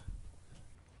shiv.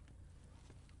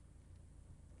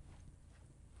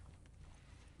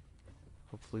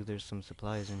 Hopefully there's some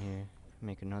supplies in here.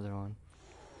 Make another one.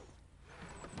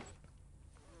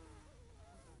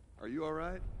 Are you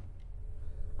alright?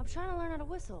 I'm trying to learn how to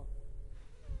whistle.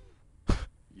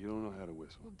 You don't know how to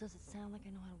whistle. Well, does it sound like I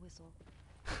know how to whistle?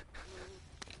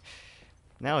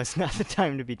 Now it's not the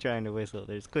time to be trying to whistle.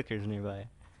 There's clickers nearby.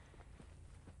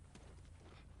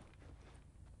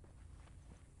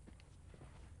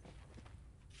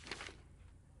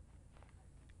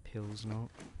 Pills note.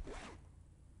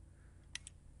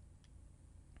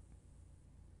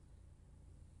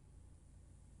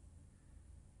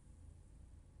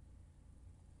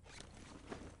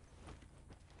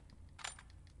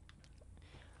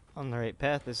 On the right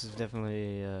path. This is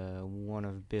definitely one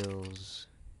of Bill's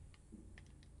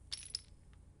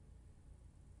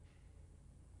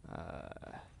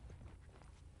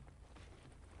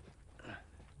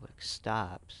like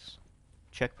stops,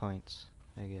 checkpoints,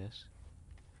 I guess.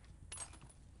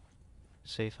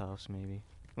 Safe house, maybe.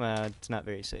 Well, it's not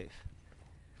very safe.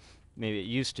 Maybe it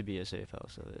used to be a safe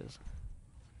house, so it is.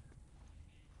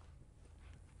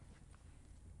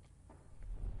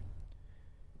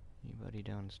 Anybody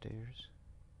downstairs?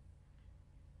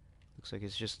 Looks like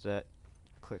it's just that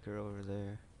clicker over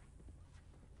there.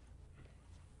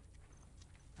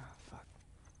 Oh, fuck.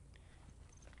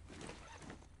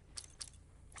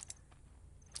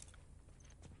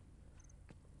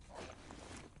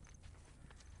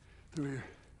 Through here.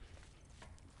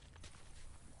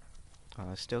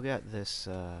 I still got this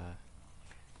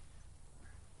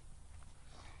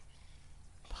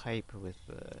pipe with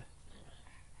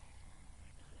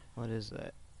what is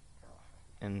that?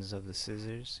 Ends of the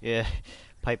scissors? Yeah,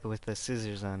 pipe with the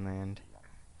scissors on the end.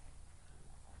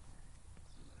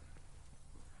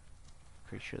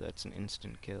 Pretty sure that's an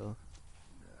instant kill.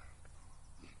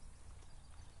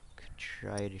 Could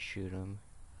try to shoot him.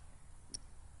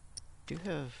 Do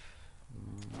have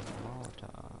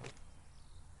Molotov.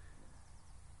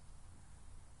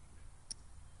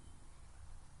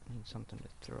 Need something to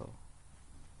throw.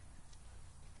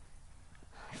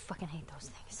 I fucking hate those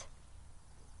things.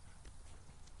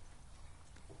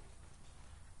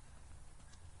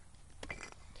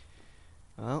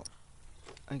 Well,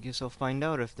 I guess I'll find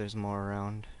out if there's more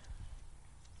around.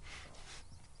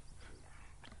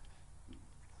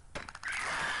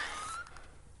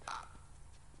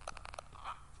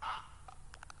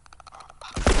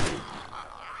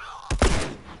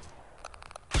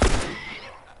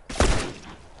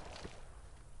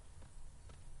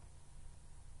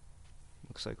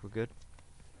 Looks like we're good.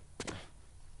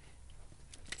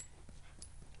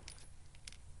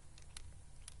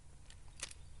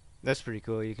 That's pretty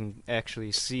cool. You can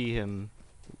actually see him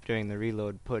during the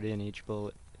reload put in each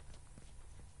bullet.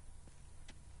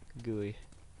 Gooey.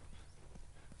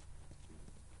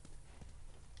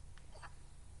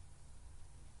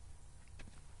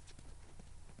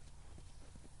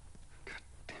 God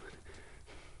damn it.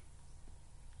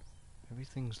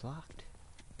 Everything's locked.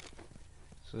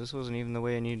 So this wasn't even the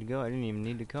way I needed to go. I didn't even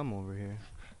need to come over here.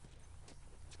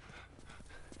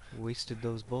 Wasted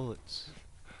those bullets.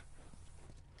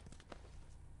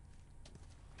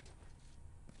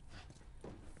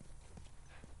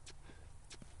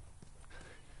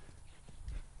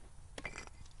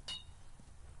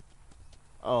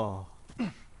 Oh,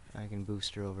 I can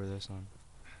boost her over this one.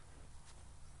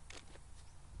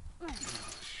 Oh,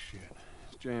 shit.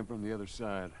 It's jammed from the other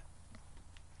side.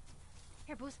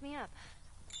 Here, boost me up.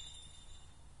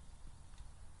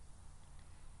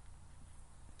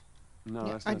 No,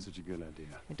 Yeah, that's not such a good idea.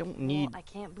 I don't need Well, I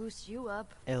can't boost you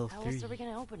up. L3. How else are we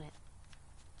gonna open it?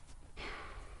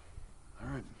 All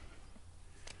right.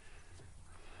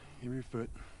 Give me your foot.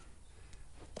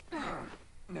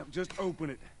 Now, just open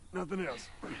it. Nothing else.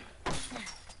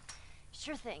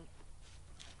 Sure thing.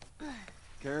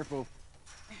 Careful.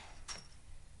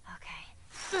 Okay.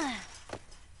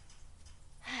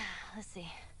 Let's see.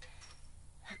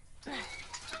 Okay.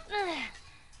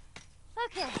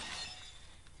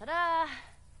 Ta-da!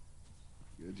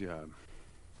 Good job.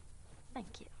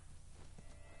 Thank you.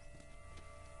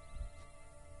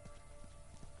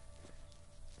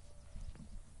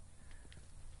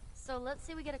 So let's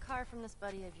say we get a car from this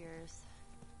buddy of yours.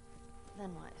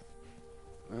 Then what?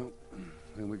 Well,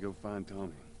 then we go find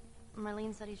Tommy.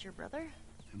 Marlene said he's your brother?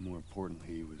 And more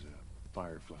importantly, he was a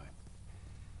firefly.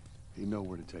 He'd know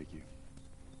where to take you.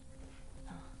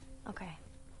 Oh, okay.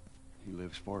 He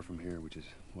lives far from here, which is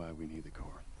why we need the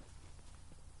car.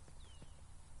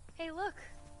 Hey, look!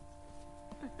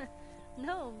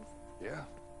 Gnomes. Yeah,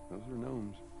 those are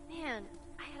gnomes. Man,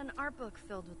 I had an art book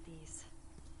filled with these.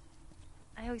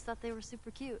 I always thought they were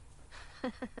super cute.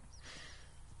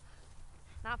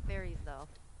 Not fairies, though.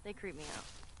 They creep me out.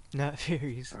 Not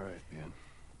fairies. All right, man.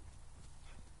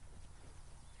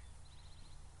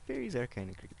 Fairies are kind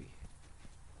of creepy.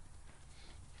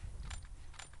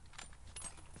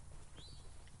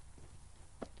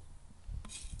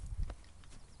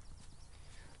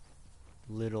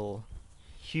 Little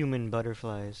human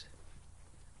butterflies.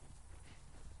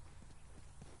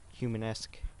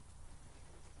 Human-esque.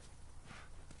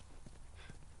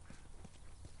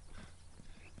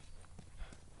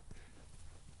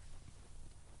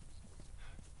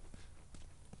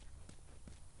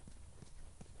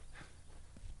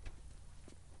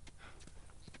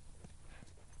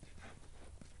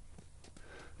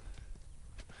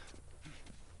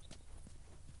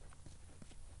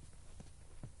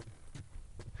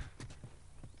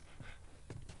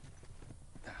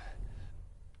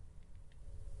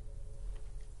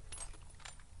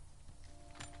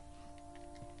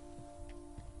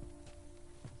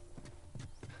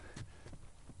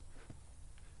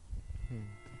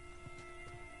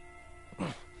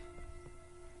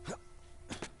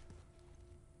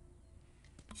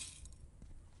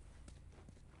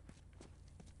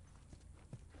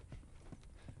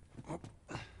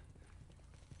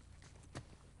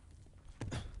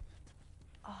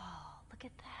 Oh, look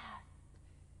at that.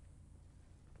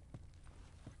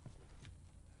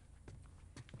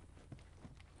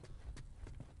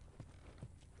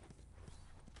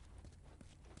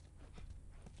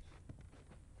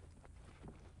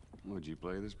 Would you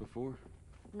play this before?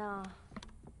 No,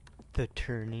 The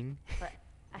Turning. but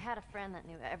I had a friend that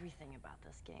knew everything about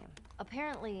this game.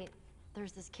 Apparently,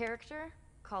 there's this character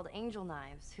called Angel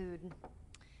Knives who'd...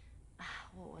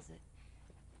 what was it?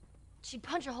 She'd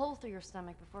punch a hole through your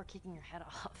stomach before kicking your head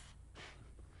off.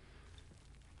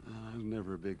 I was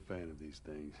never a big fan of these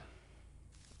things.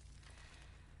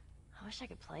 I wish I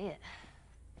could play it.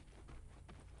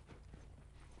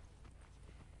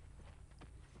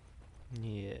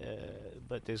 Yeah,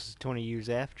 but this is 20 years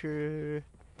after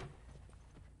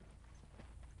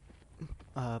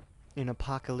an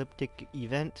apocalyptic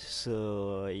event,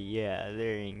 so yeah,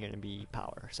 there ain't gonna be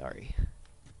power, sorry.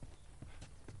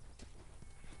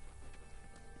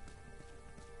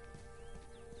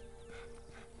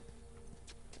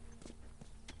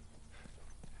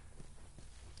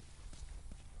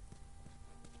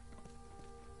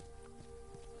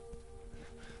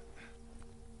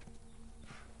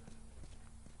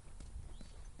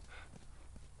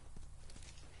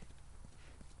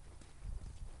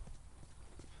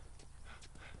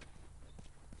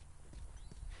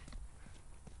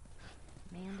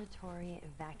 Mandatory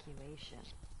evacuation.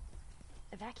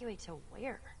 Evacuate to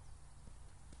where?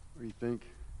 What do you think?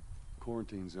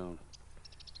 Quarantine zone.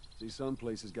 See, some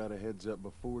places got a heads up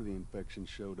before the infection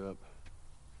showed up.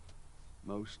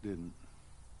 Most didn't.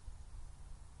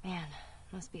 Man,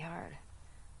 must be hard.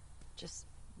 Just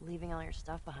leaving all your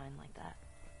stuff behind like that.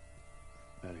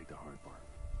 That ain't the hard part.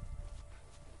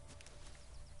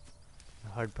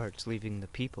 The hard part's leaving the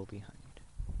people behind.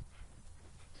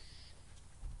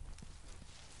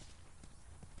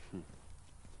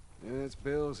 Yeah, it's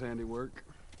Bill's handiwork.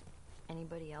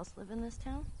 Anybody else live in this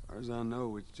town? As far as I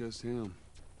know, it's just him.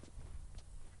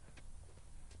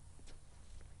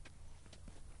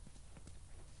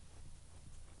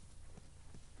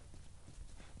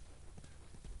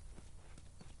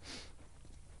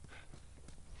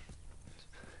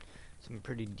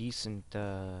 pretty decent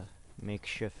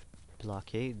makeshift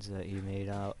blockades that he made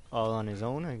out all on his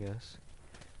own, I guess.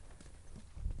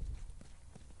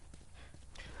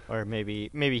 Or maybe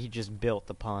he just built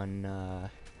upon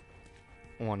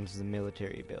ones the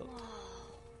military built.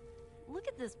 Whoa. Look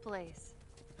at this place.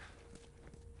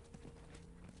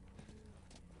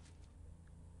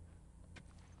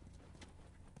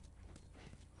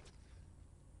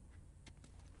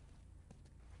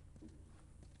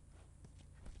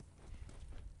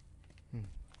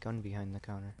 Gun behind the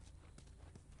counter.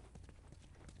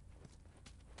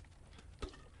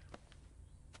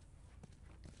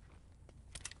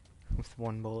 With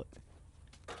one bullet.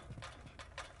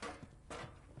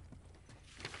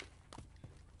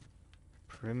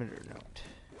 Perimeter note.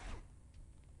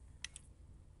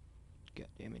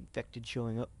 Goddamn infected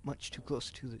showing up much too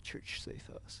close to the church safe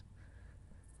house.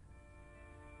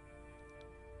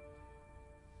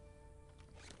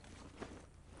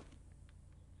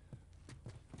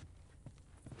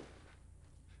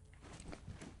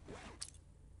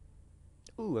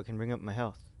 Ooh, I can bring up my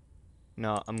health.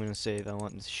 No, I'm gonna save. I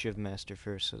want the Shiv Master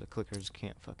first so the clickers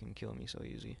can't fucking kill me so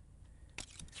easy.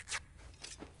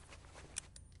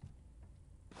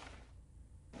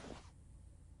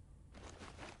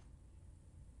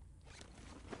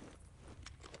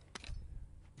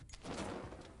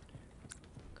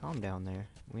 Calm down there.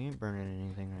 We ain't burning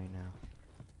anything right now.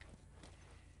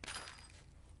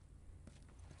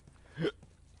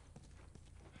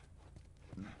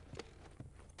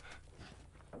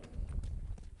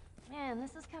 Man,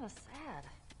 this is kind of sad.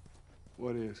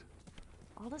 What is?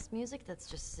 All this music that's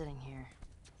just sitting here.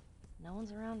 No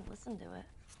one's around to listen to it.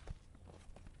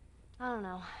 I don't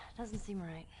know. Doesn't seem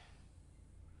right.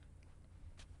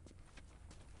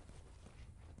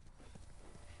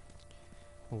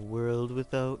 A world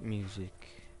without music.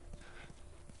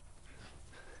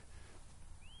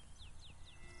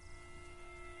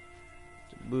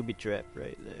 It's a booby trap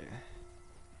right there.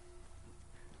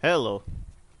 Hello.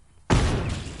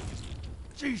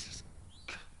 Jesus!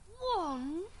 Whoa,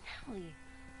 Nelly.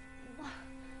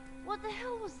 What the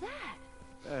hell was that?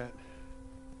 That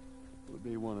would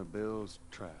be one of Bill's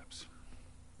traps.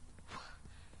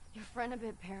 Your friend a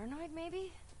bit paranoid,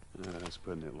 maybe? That's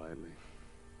putting it lightly.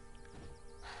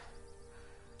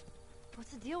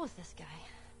 What's the deal with this guy?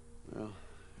 Well,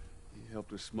 he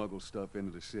helped us smuggle stuff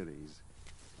into the cities.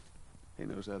 He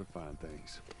knows how to find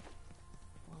things.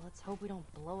 Well, let's hope we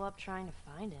don't blow up trying to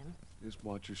find him. Just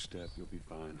watch your step, you'll be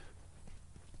fine.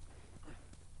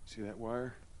 See that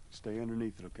wire? Stay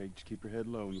underneath it, okay? Just keep your head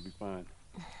low and you'll be fine.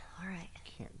 All right.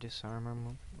 Can't disarm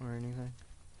him or anything.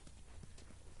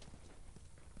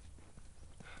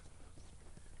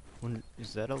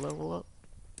 Is that a level up?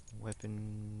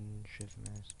 Weapon, shift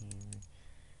master.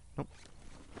 Nope.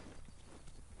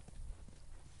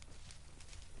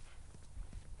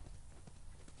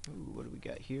 Ooh, what do we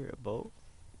got here? A bow?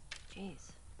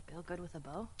 Jeez, Bill good with a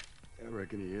bow? I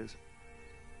reckon he is.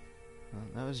 Well,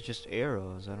 that was just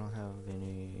arrows. I don't have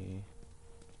any.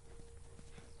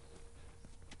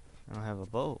 I don't have a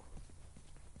bow.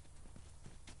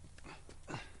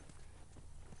 Did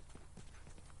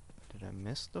I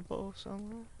miss the bow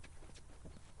somewhere?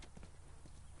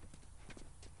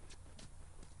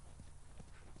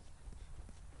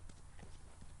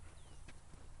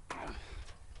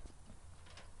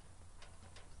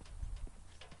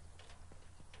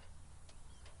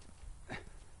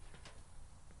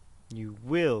 You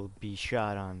will be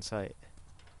shot on sight.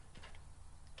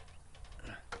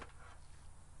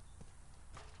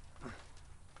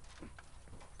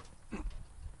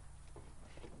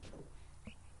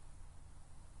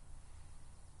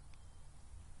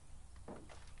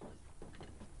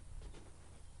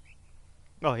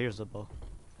 Oh, here's the bow.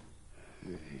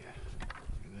 Yeah, look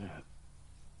at that.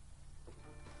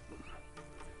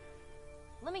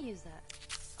 Let me use that.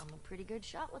 I'm a pretty good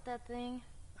shot with that thing.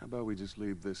 How about we just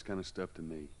leave this kind of stuff to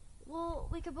me? Well,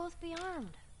 we could both be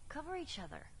armed. Cover each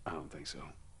other. I don't think so.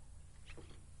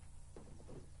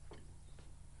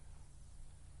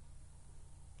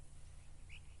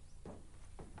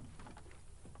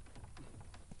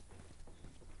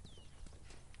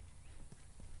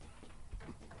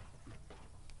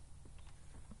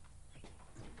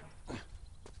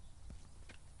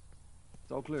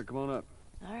 It's all clear. Come on up.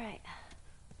 All right.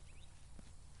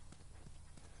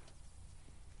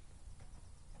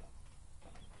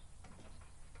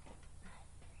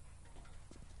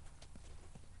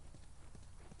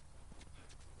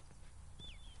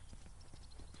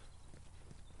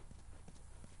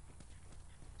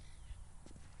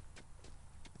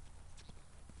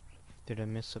 Did I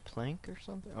miss a plank or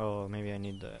something? Oh, maybe I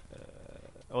need the...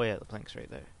 oh yeah, the plank's right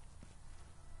there.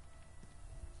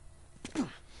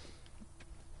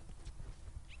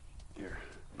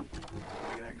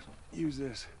 use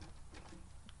this.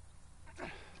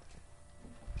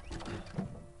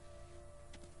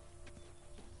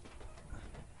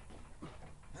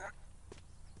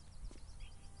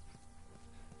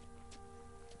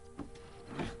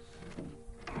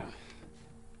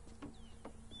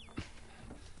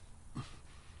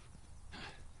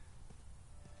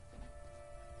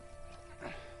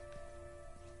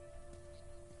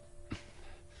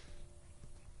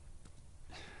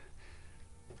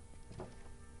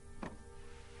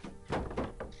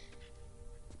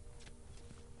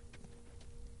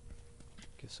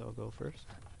 Guess I'll go first.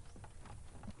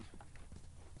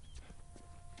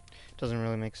 Doesn't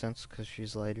really make sense because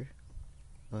she's lighter,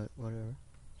 but whatever.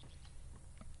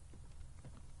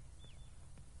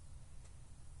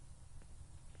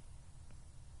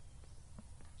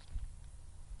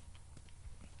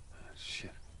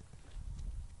 Shit.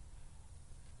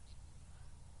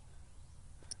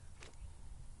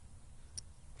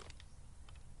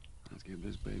 Let's give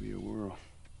this baby a whirl.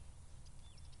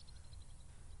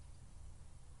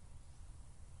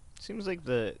 Seems like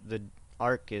the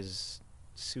arc is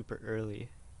super early.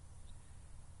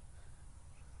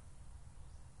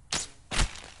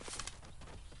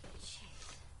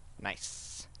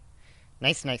 Nice.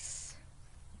 Nice.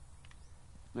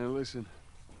 Now listen.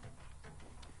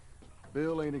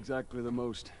 Bill ain't exactly the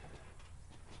most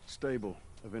stable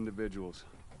of individuals.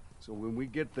 So when we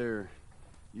get there,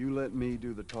 you let me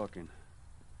do the talking.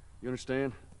 You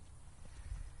understand?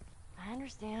 I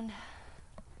understand.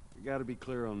 You gotta be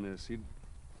clear on this. He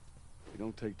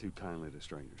don't take too kindly to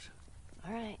strangers.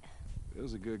 All right.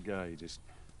 Bill's a good guy. He just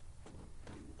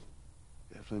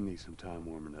definitely needs some time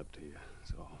warming up to you.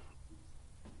 That's all.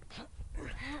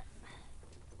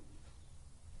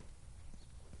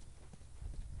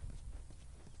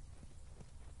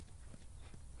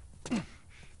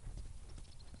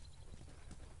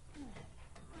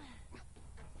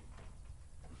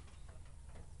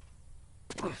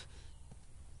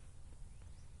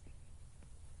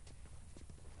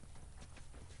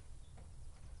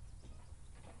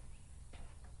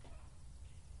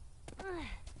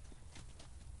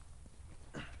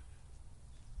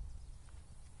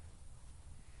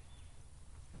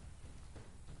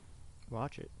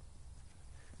 Watch it.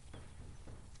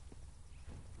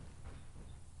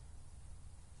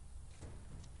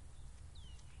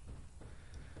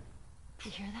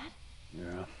 You hear that?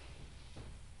 Yeah.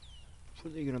 Are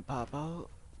they gonna pop out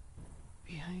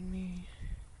behind me?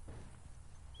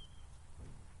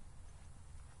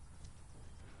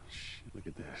 Shh, look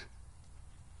at this.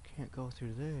 Can't go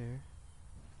through there.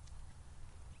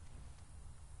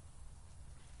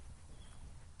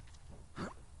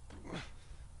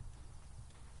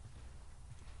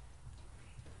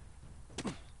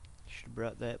 Should've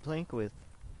brought that plank with.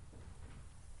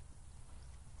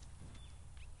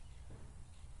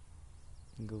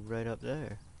 And go right up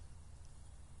there.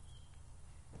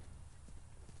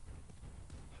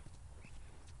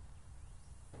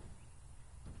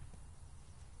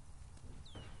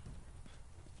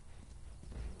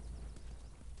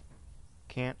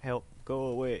 Can't help. Go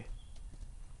away.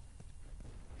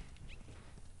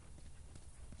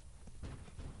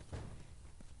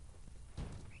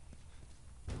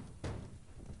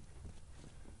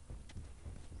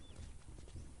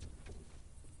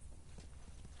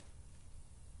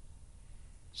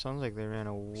 Sounds like they ran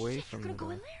away Shit, from you're the gonna go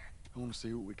in door. there? I want to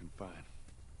see what we can find.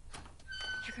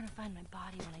 You're gonna find my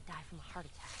body when I die from a heart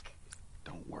attack.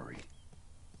 Don't worry.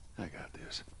 I got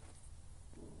this.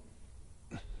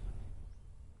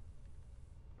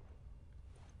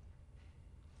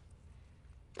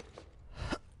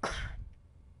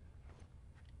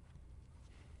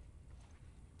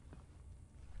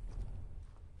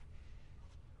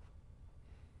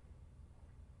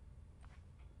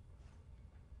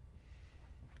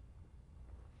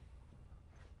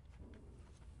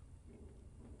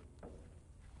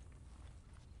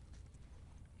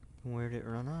 Where'd it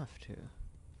run off to?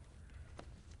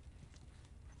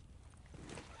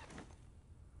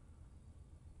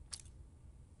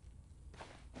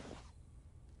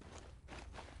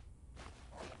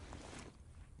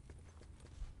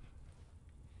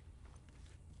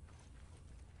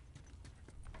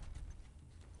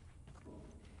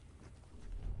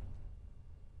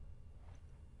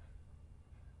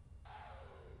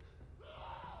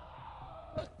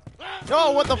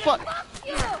 Oh, what the fuck?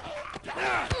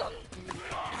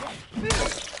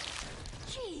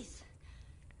 Jeez.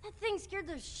 That thing scared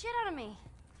the shit out of me.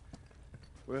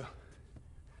 Well,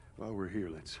 while we're here,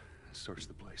 let's search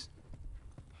the place.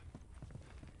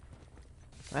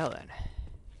 Well then.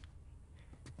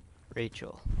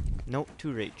 Rachel. Note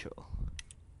to Rachel.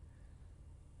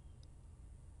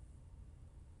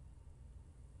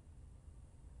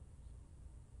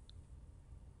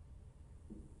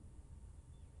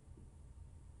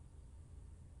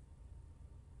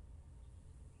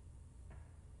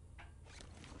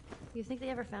 You think they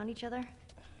ever found each other? How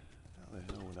the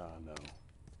hell would I know?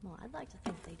 Well, I'd like to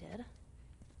think they did.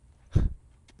 How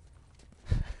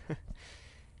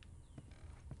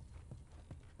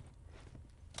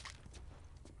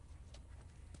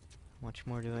much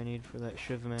more do I need for that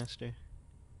Shiv Master?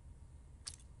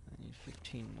 I need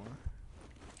 15 more.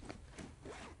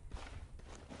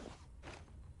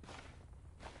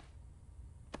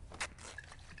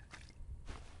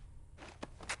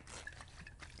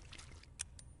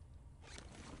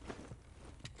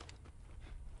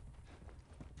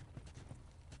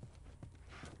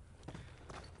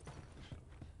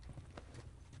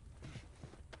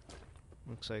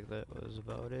 Looks like that was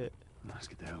about it. Let's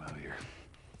get the hell out of here.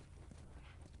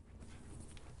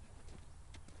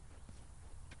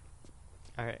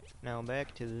 Alright, now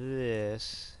back to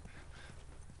this.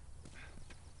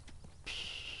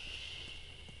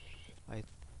 I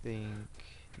think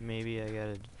maybe I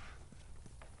gotta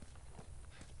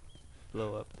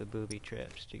blow up the booby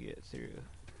traps to get through.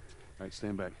 Alright,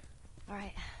 stand back. All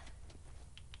right.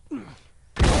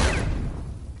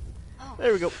 Oh,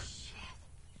 There we go. shit.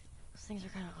 Those things are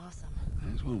kind of awesome.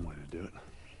 There's one way to do it.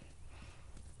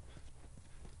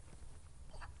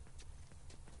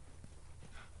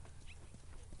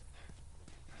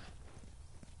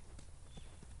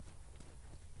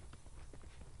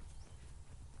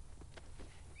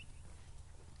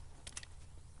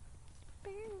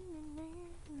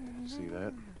 See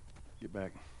that? Get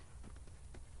back.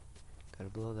 Gotta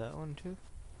blow that one too?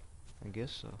 I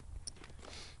guess so.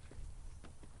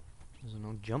 There's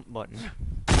no jump button.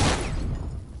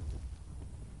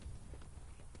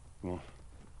 Come on.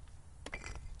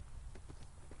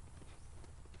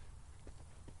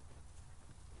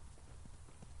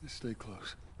 Just stay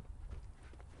close.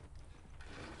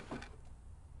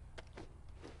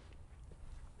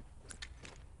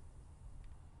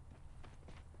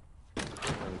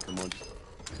 Come on.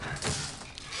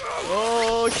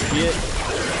 Oh shit!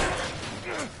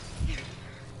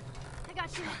 I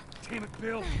got you. Damn it,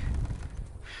 Bill!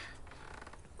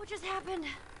 What just happened?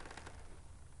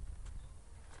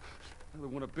 Another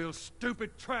one of Bill's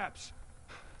stupid traps.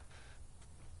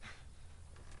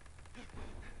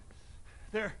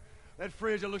 There, that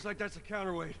fridge, it looks like that's a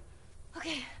counterweight.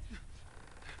 Okay.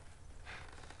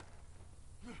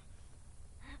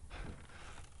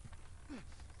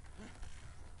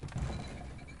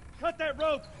 Cut that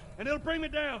rope, and it'll bring me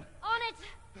down. On it.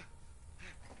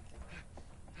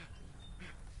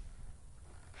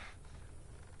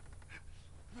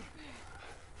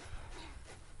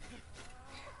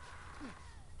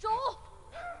 Joel?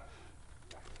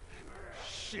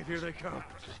 Shit, here they come.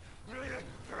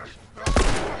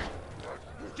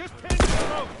 Just pin the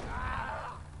rope.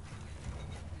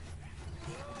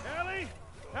 Ellie,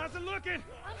 how's it looking?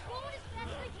 I'm going as fast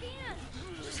as I can.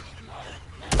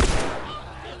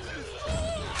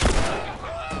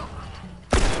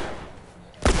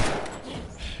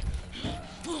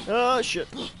 Oh shit!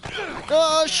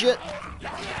 Oh shit!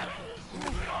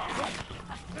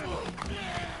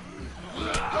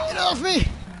 Get off me!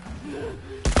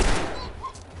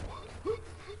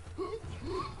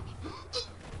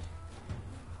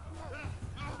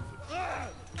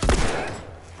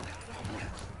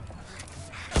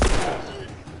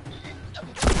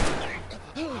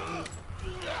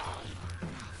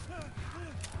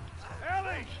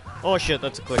 Ellie! Oh shit,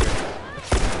 that's a clicker.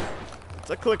 It's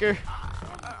a clicker.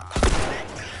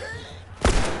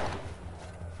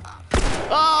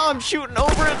 Oh, I'm shooting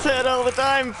over its head all the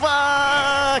time.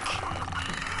 Fuck!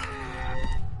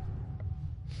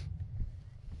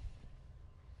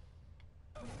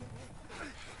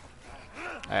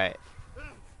 Alright.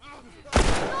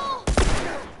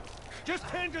 Just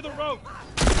tend to the rope.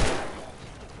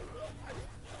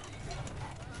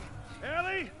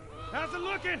 Ellie, how's it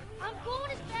looking? I'm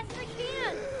going as fast as I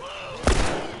can.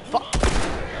 Fuck.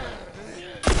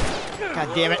 God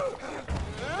damn it.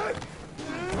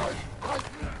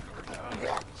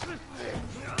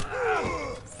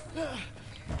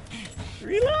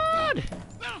 Reload!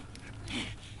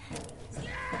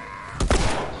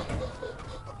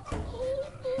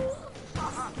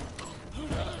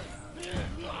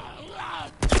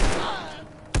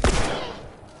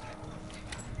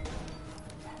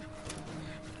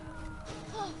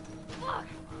 Oh, fuck.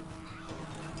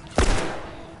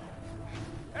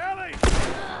 Ellie!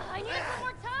 I need it one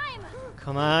more time.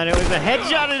 Come on, it was a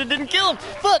headshot and it didn't kill him.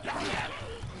 Fuck!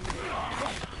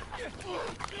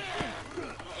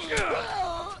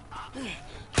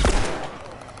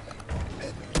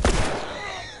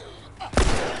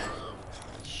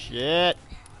 Shit.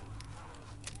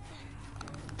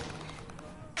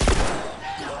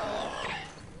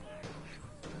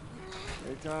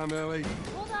 They're Time, Ellie.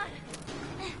 Hold on.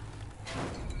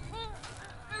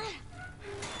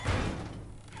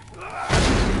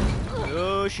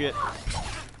 Oh shit.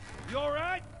 You all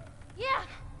right? Yeah.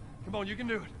 Come on, you can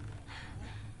do it.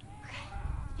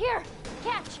 Here,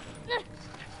 catch.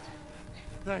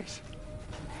 Thanks.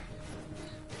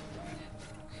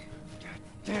 God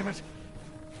damn it.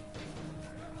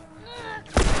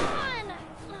 Come on.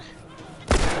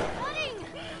 Cutting.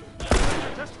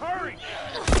 Just hurry.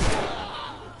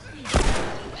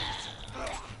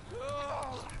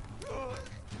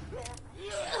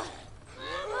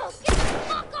 Oh, get the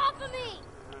fuck off of me.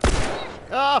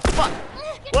 Ah, fuck!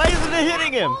 Why isn't it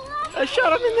hitting him? I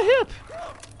shot him in the hip!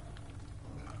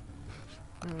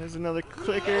 Oh, there's another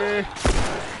clicker. Use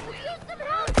some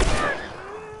help here.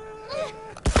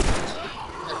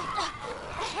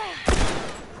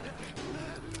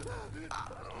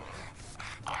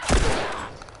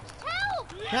 Help!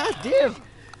 God damn!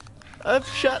 I've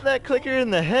shot that clicker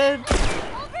in the head.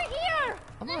 Over here.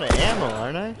 I'm out of ammo,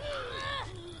 aren't I?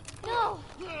 No.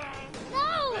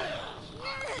 No.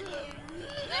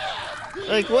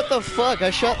 Like, what the fuck? I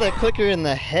shot that clicker in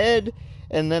the head,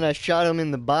 and then I shot him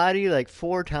in the body like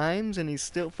 4 times, and he's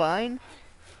still fine?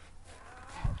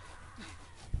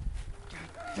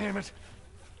 Damn it.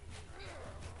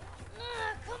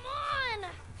 Come on.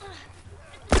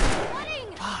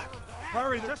 Cutting.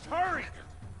 Hurry, just hurry.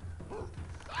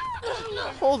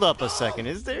 Hold up a second.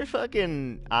 Is there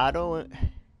fucking auto?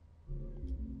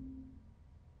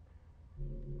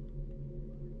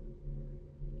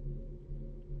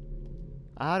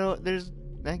 Auto? There's.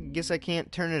 I guess I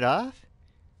can't turn it off?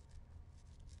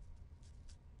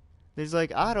 There's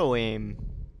like auto aim.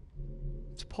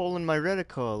 It's pulling my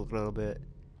reticle a little bit.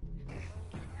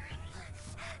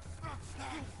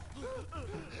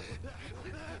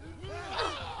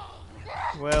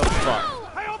 Well,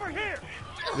 fuck. Hey, over here.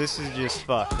 This is just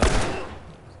fucked now.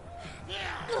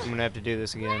 I'm gonna have to do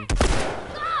this again.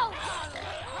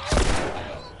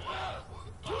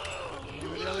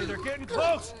 Ellie, they're getting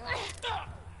close.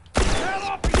 Hell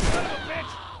off, you son of a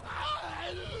bitch.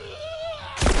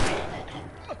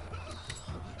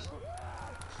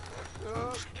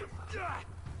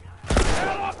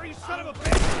 Hell off, you son of a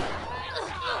bitch.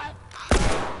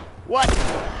 What?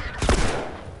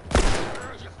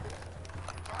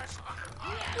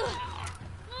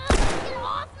 Get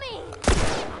off me.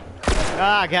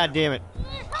 Ah, god damn it.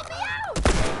 Help me out.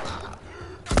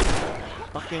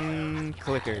 Fucking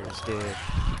clickers, dude.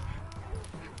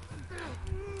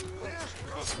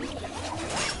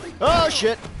 Oh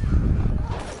shit!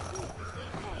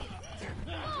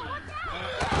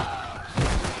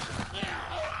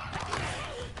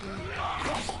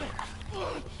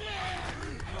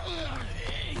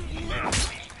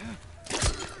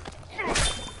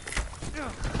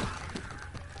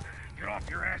 Get off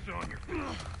your ass on your feet.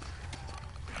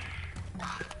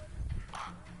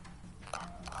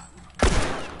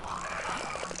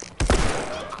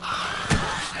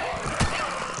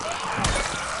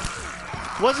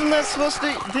 Wasn't that supposed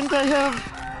to... Didn't I have...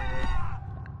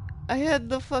 I had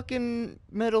the fucking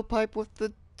metal pipe with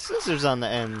the scissors on the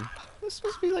end. It was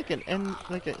supposed to be like an end...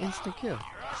 like an instant kill.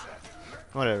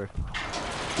 Whatever.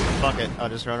 Fuck it. I'll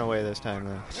just run away this time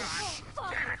then.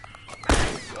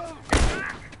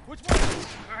 Which way?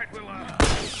 All right, we'll,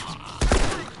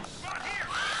 spot here.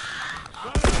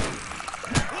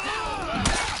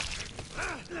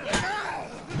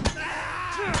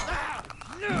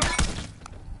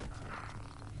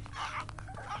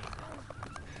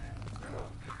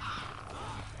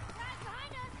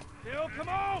 Bill, come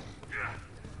on!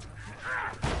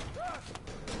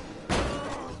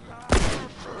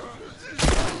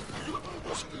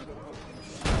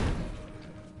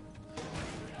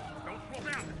 Don't slow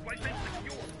down. This place ain't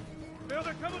secure. Bill,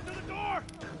 they're coming to the door!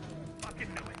 Fucking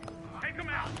do it. Take them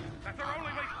out. That's our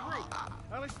only way through.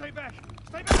 Ellie, stay back.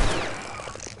 Stay back!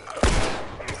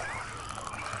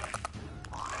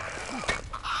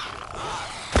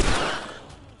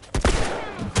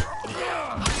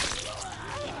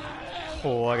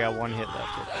 Oh, I got one hit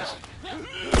left with this.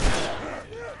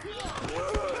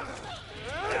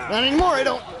 Not anymore, I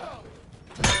don't.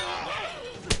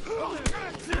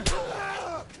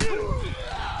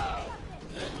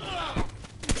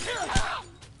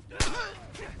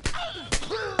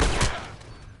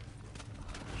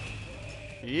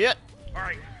 Shit. All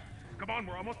right. Come on,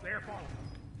 we're almost there. Follow.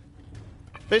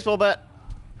 Baseball bat.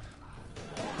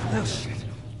 Oh, shit.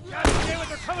 God damn it,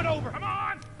 they're coming over. Come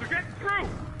on! They're getting through.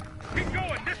 Keep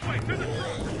going this way, through the truck.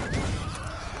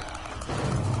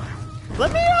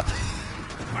 Let me up!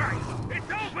 All right,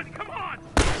 it's open. Come on.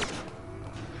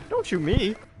 Don't shoot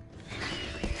me.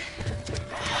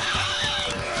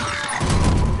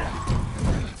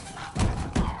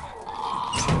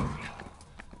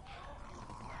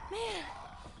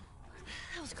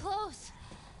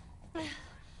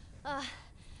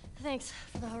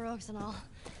 drugs and all.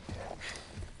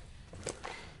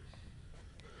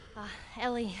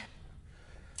 Ellie.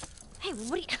 Hey,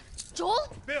 what are you...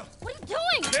 Joel? Bill! What are you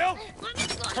doing? Bill! Let me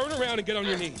go. Turn around and get on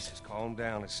your knees. Just calm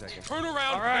down a second. Turn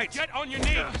around. All right. And get on your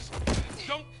knees.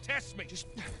 Don't test me. Just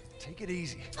take it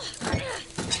easy.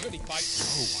 Really fight.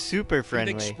 Super You think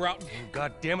friendly. sprouting? Oh,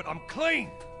 God damn it, I'm clean!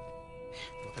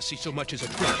 If I see so much as a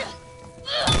drink.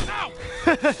 Ow!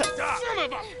 Son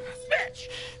of a bitch!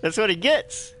 That's what he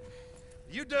gets.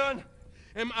 You done?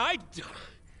 Am I done?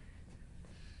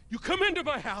 You come into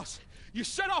my house, you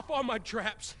set off all my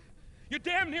traps, you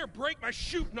damn near break my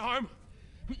shooting arm.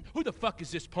 Who the fuck is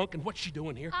this punk and what's she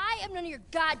doing here? I am none of your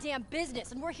goddamn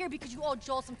business, and we're here because you owe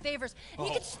Joel some favors. And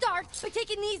you can start by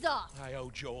taking these off. I owe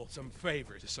Joel some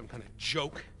favors. Is some kind of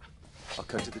joke? I'll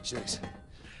cut to the chase.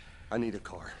 I need a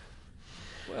car.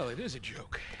 Well, it is a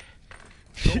joke.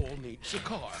 Joel needs a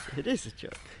car. It is a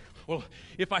joke. Well,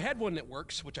 if I had one that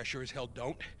works, which I sure as hell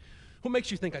don't, what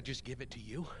makes you think I'd just give it to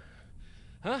you?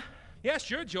 Huh? Yeah,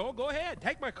 sure, Joel. Go ahead.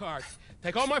 Take my car.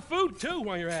 Take all my food, too,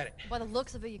 while you're at it. By the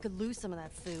looks of it, you could lose some of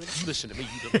that food. Listen to me,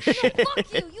 you little shit.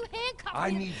 Fuck you! You handcuffed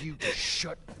I me. need you to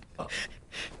shut up.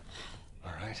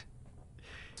 All right?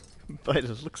 By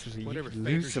the looks of it, you Whatever could lose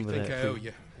favors you some of think that I owe food.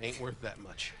 you ain't worth that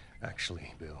much.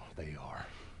 Actually, Bill, they are.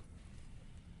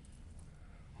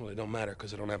 Well, it don't matter,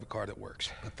 because I don't have a car that works.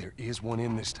 But there is one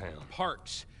in this town.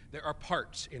 Parts. There are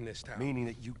parts in this town. Meaning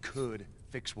that you could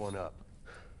fix one up.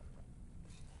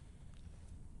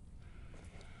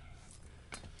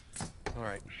 All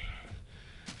right.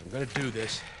 If I'm gonna do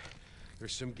this,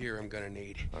 there's some gear I'm gonna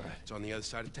need. All right. It's on the other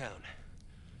side of town.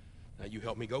 Now you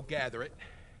help me go gather it,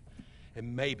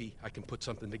 and maybe I can put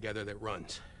something together that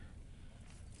runs.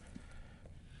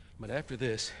 But after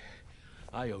this,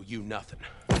 I owe you nothing.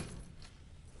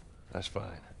 That's fine.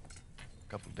 A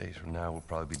couple days from now, we'll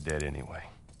probably be dead anyway.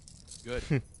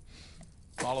 Good.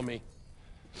 Follow me.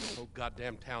 Oh,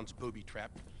 goddamn town's booby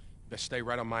trapped. Best stay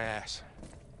right on my ass.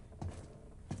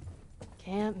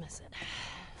 Can't miss it.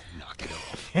 Knock it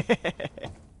off.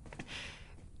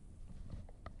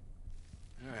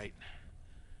 All right.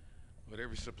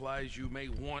 Whatever supplies you may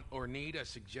want or need, I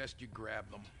suggest you grab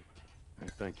them. Hey,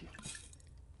 thank you.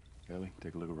 Ellie,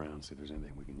 take a look around, see if there's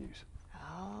anything we can use.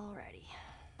 Alrighty.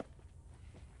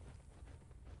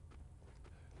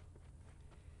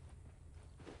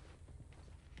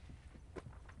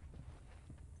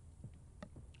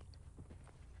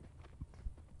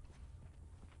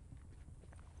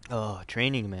 Oh,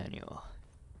 training manual.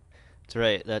 That's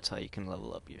right. That's how you can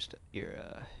level up your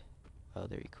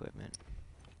other equipment.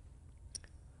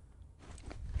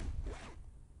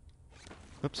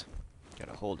 Oops.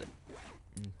 Gotta hold it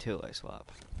until I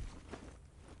swap.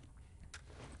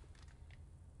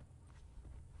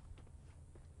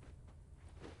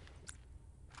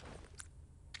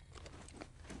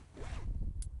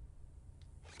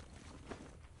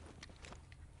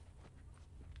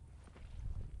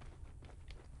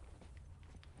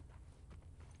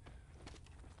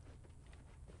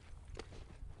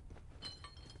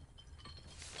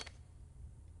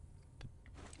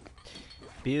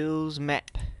 Bill's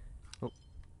map. Oh,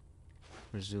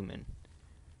 we're zooming.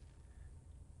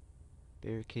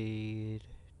 Barricade.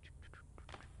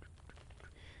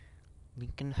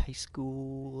 Lincoln High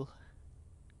School.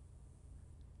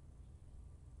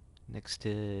 Next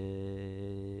to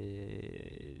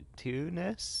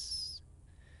Tunis.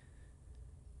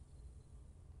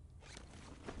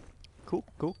 Cool,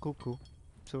 cool, cool, cool.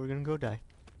 So we're gonna go die.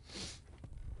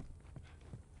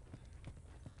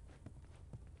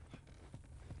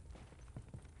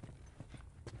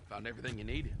 Found everything you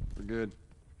need? We're good.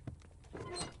 All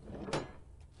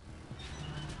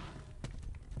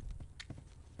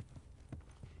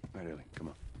right, Ellie, come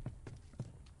on.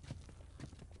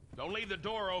 Don't leave the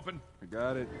door open. I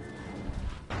got it.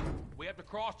 We have to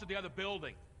cross to the other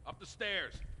building. Up the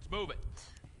stairs. Let's move it.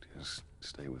 Just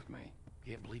stay with me.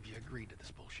 Can't believe you agreed to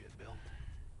this bullshit, Bill.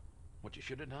 What you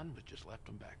should have done was just left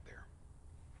him back there.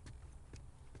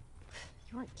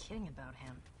 You weren't kidding about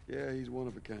him. Yeah, he's one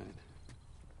of a kind.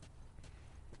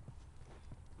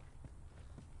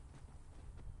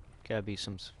 Gotta be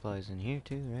some supplies in here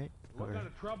too, right? What Or- kind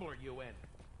of trouble are you in?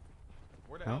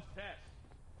 Where the Huh? hell's Tess?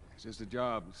 It's just a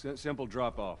job. Simple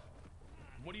drop-off.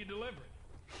 What are you delivering?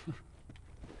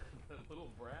 That little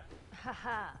brat?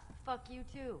 Haha. Fuck you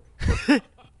too.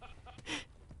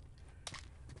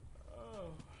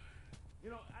 Oh. You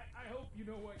know, I hope you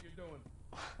know what you're doing.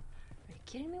 Are you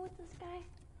kidding me with this guy?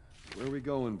 Where are we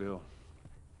going, Bill?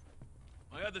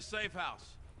 My other safe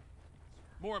house.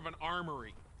 More of an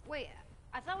armory. Wait,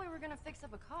 I thought we were gonna fix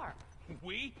up a car.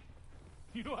 We?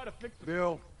 You know how to fix the...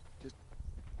 Bill, just...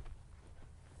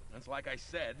 That's like I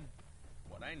said,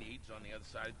 what I need's on the other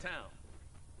side of town.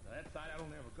 Now that side I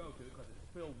don't ever go to because it's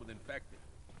filled with infected.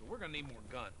 So we're gonna need more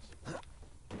guns.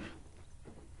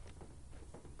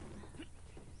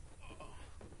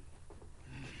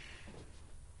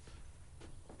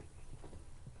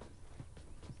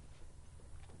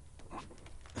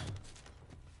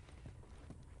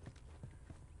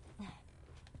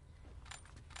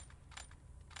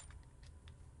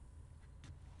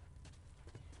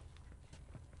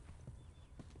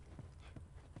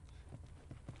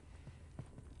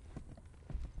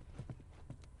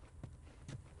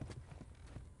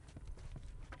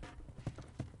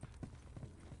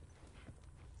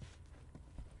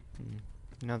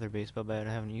 Another baseball bat.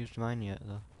 I haven't used mine yet,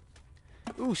 though.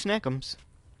 Ooh, snackums.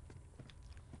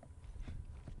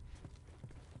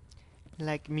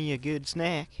 Like me a good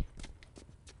snack.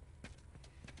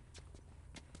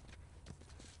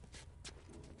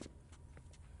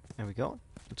 There we go.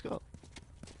 Let's go.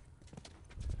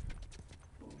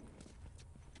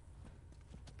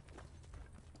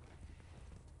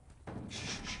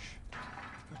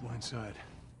 Go inside.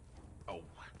 Oh,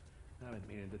 I've been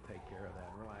meaning to take care of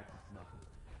that. Relax, it's nothing.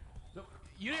 So,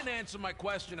 you didn't answer my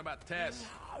question about Tess.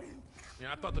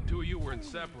 I thought the two of you were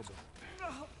inseparable.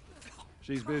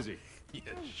 She's busy. Yeah,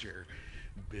 sure.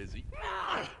 Busy.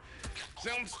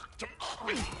 Sounds to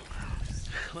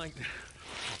like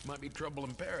might be trouble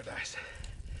in paradise.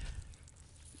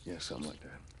 Yeah, something like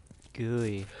that.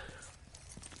 Gooey.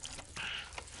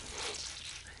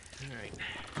 All right,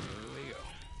 here we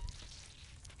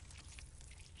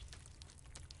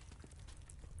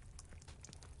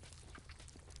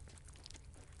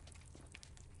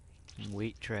go.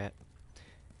 Weight trap.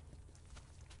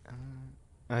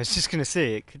 I was just gonna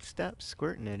say, it could stop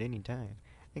squirting at any time.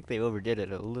 I think they overdid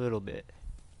it a little bit.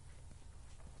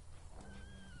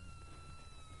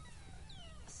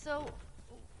 So,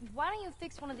 why don't you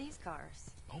fix one of these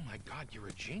cars? Oh my God, you're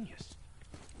a genius.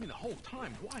 I mean, the whole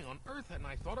time, why on earth hadn't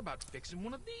I thought about fixing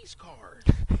one of these cars?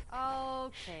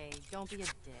 Okay, don't be a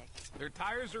dick. Their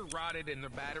tires are rotted and their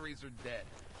batteries are dead.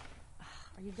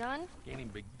 Are you done? Can't even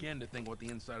begin to think what the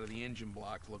inside of the engine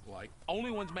blocks look like.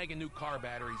 Only ones making new car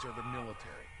batteries are the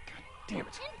military. God damn it.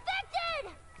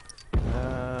 Infected!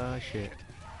 Shit.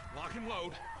 Lock and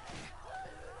load.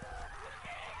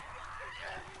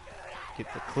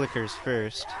 Get the clickers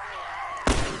first.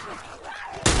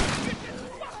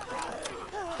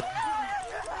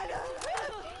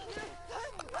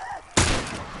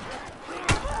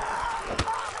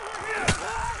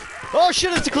 Oh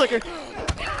shit, it's a clicker!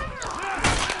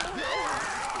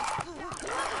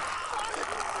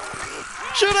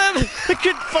 Shut up! I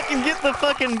couldn't fucking get the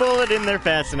fucking bullet in there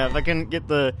fast enough. I couldn't get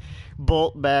the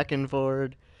bolt back and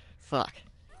forward. Fuck.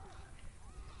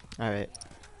 Alright.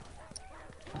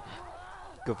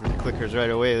 Go for the clickers right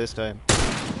away this time.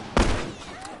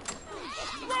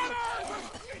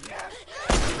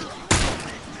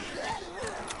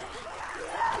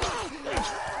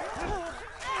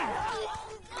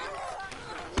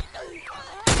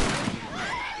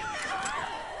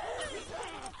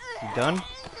 You done?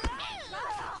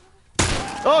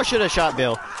 Oh shit, I shot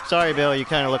Bill. Sorry Bill, you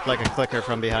kinda look like a clicker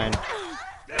from behind.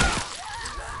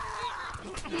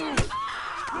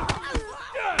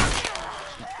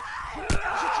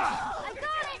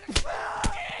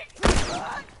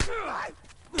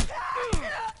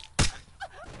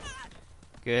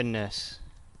 Goodness.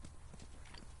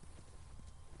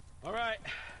 All right.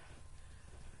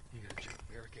 You gotta check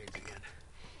the barricades again.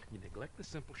 You neglect the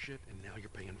simple shit, and now you're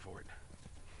paying for it.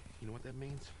 You know what that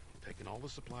means? Taking all the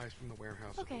supplies from the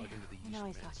warehouse and Okay, plug into the yeast now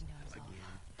he's vents talking to himself.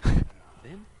 again.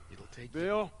 Then it'll take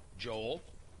Bill? you, Joel,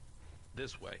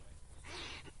 this way.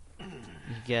 You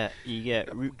get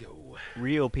Up we go.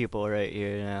 real people right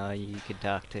here now you could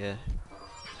talk to.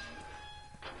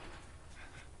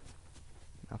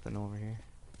 Nothing over here.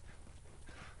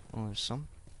 Oh, there's some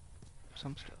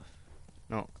stuff.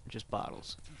 No, just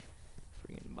bottles.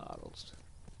 Freaking bottles.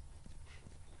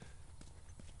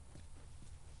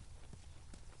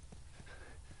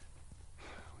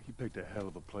 You picked a hell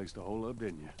of a place to hole up,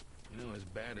 didn't you? You know, as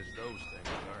bad as those things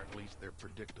are, at least they're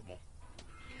predictable.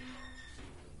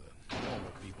 The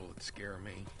normal people that scare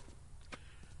me.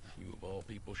 You of all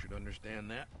people should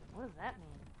understand that. What does that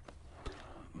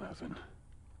mean? Nothing.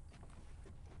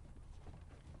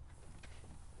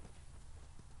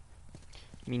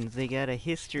 Means they got a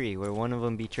history where one of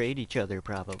them betrayed each other,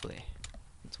 probably.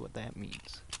 That's what that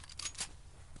means.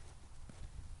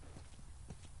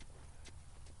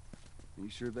 You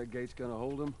sure that gate's gonna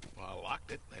hold them? Well, I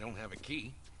locked it. They don't have a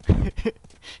key.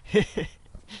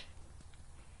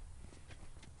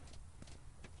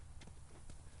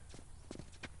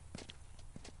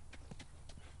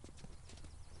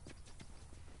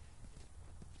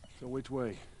 So which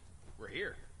way? We're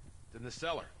here. It's in the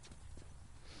cellar.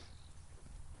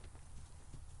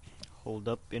 Hold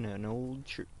up in an old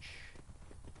church.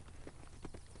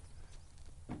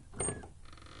 Right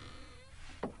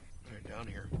down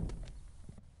here.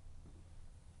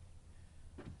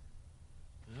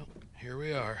 Well, here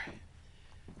we are.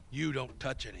 You don't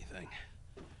touch anything.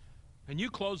 And you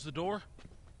close the door?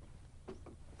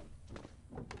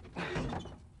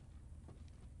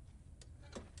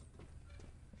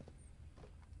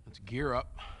 Let's gear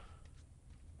up.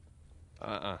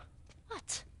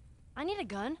 What? I need a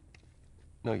gun.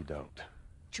 No, you don't.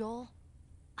 Joel,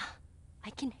 I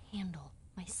can handle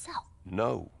myself.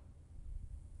 No.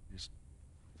 Just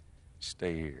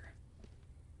stay here.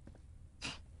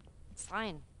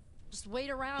 Fine. Just wait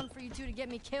around for you two to get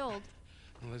me killed.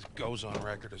 Well, this goes on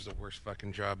record as the worst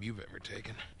fucking job you've ever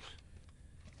taken.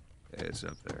 Hey, it's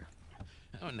up there.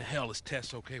 How in the hell is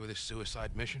Tess okay with this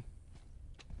suicide mission?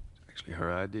 It's actually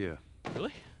her idea.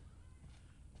 Really?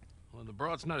 Well, the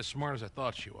broad's not as smart as I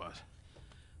thought she was.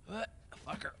 But,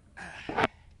 fuck her.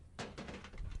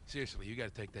 Seriously, you gotta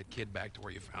take that kid back to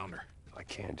where you found her. I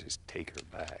can't just take her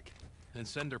back. Then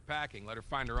send her packing, let her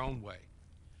find her own way.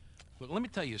 Look, let me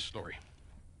tell you a story.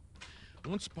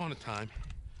 Once upon a time,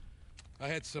 I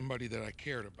had somebody that I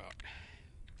cared about.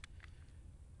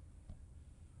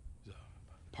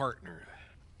 A partner.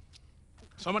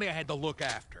 Somebody I had to look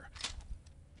after.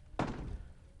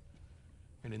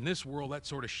 And in this world, that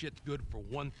sort of shit's good for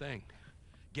one thing.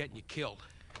 Getting you killed.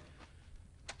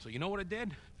 So you know what I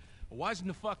did? I wisened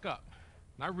the fuck up.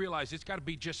 And I realized it's gotta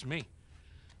be just me.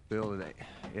 Bill, it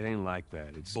ain't like that.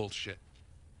 It's Bullshit.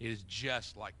 It is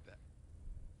just like that.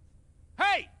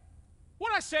 Hey!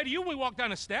 What'd I say to you when we walked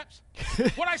down the steps?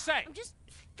 What'd I say? I'm just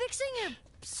fixing your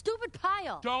stupid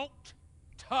pile. Don't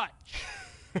touch.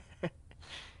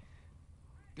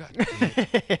 God damn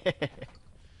it.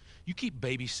 You keep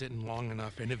babysitting long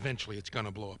enough, and eventually it's gonna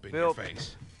blow up in your Bill.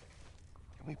 face.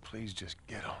 Can we please just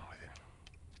get on with it?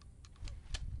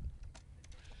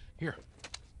 Here.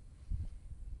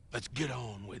 Let's get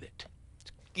on with it.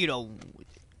 Get on with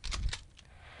it.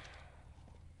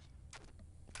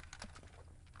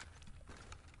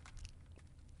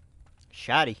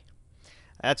 Shoddy.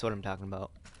 That's what I'm talking about.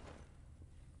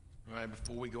 All right,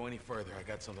 before we go any further, I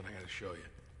got something I gotta show you.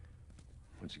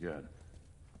 What you got?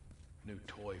 New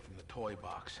toy from the toy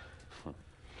box.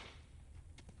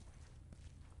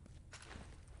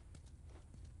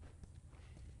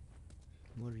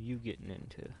 What are you getting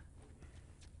into?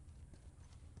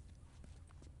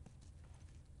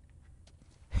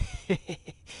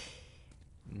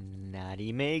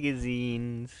 Naughty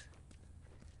magazines.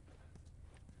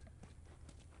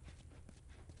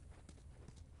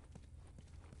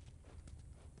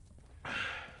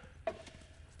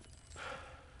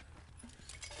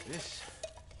 This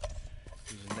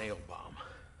is a nail bomb.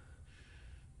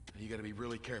 You gotta be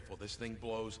really careful. This thing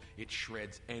blows, it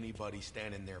shreds anybody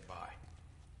standing nearby.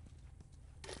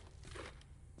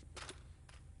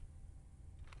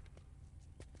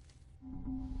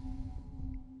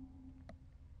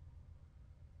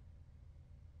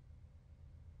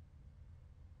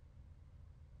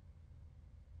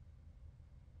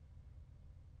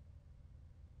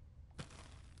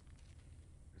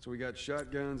 So we got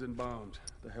shotguns and bombs.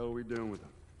 The hell are we doing with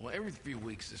them? Well, every few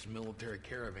weeks this military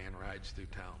caravan rides through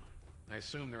town. I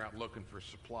assume they're out looking for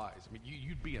supplies. I mean,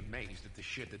 you'd be amazed at the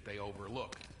shit that they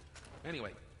overlook. Anyway,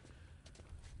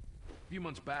 a few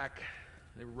months back,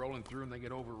 they were rolling through and they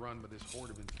get overrun by this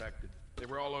horde of infected. They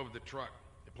were all over the truck.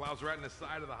 It plows right in the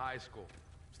side of the high school.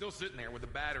 Still sitting there with a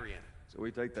battery in it. So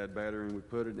we take that battery and we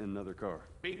put it in another car.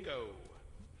 Bingo!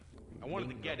 I wanted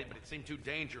to get it, but it seemed too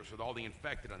dangerous with all the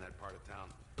infected on that part of town.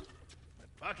 But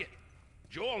fuck it.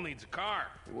 Joel needs a car.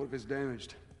 Hey, what if it's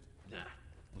damaged? Nah,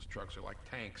 those trucks are like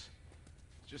tanks.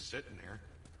 It's just sitting there.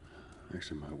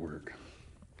 Actually might work.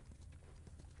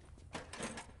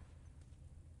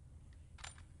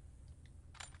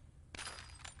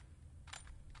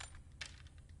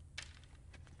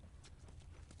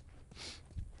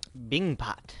 Bing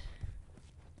pot.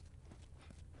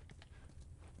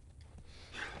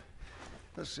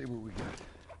 Let's see what we got.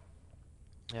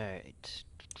 Alright.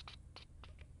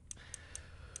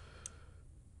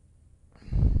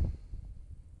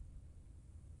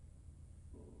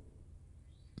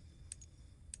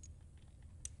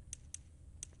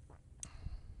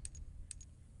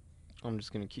 I'm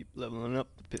just gonna keep leveling up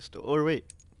the pistol. Or wait.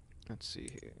 Let's see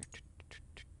here.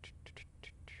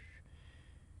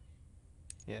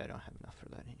 Yeah, I don't have enough for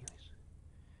that anyways.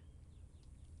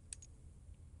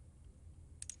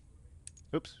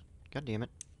 Oops. God damn it.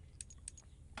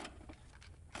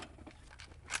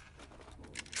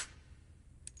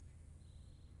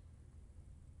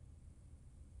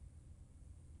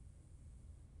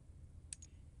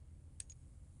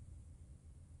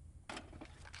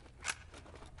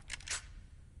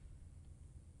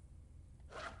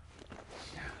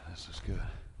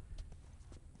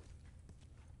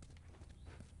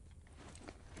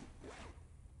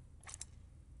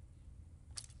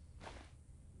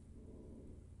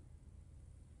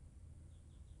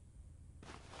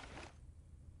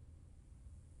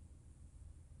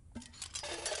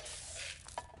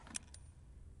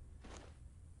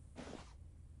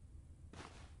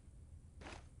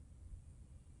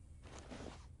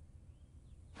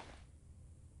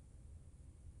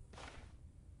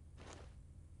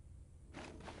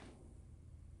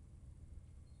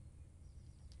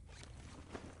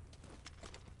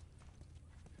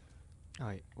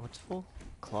 Alright, what's full?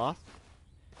 Cloth?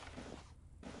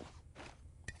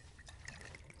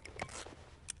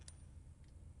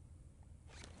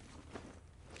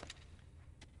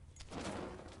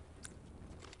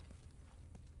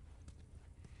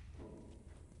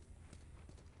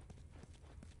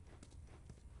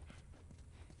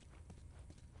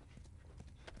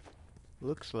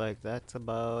 Looks like that's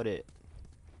about it.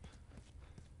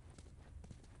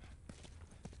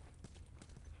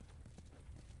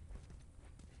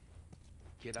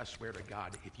 Kid, I swear to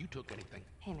God, if you took anything...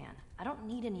 Hey, man, I don't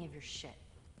need any of your shit.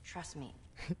 Trust me.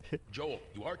 Joel,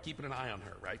 you are keeping an eye on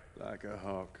her, right? Like a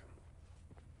hawk.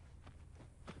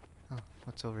 Oh,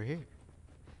 what's over here?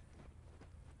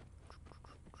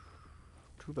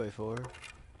 2x4.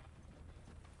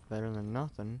 Better than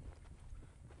nothing.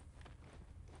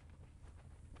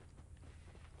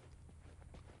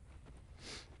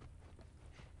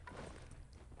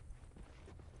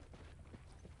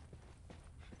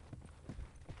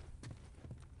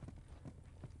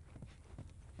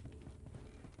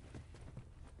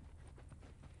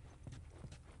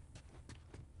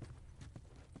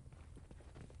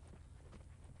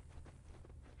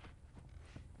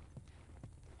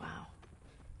 Wow.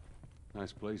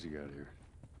 Nice place you got here.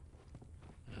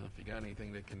 Well, if you got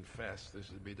anything to confess,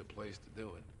 this would be the place to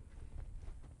do it.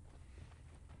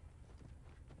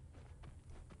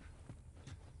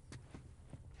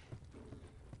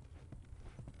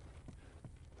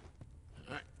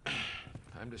 All right.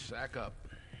 Time to sack up.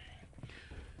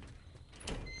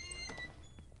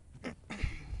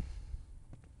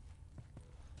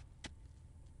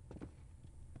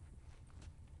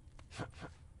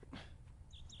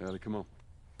 Ellie, come on.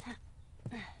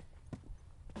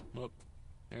 Look,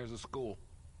 there's a school.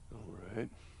 All right.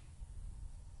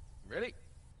 Ready?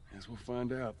 Guess we'll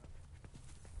find out.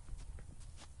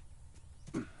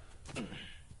 Oh,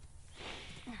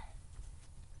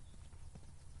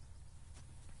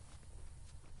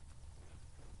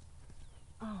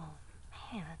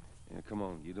 man. Yeah, come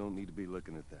on. You don't need to be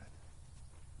looking at that.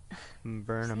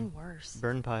 Burn Seen 'em. worse.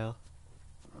 Burn pile.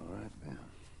 All right, then.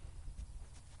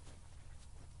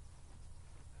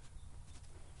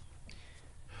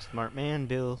 Smart man,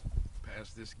 Bill.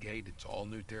 Past this gate, it's all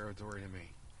new territory to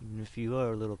me. Even if you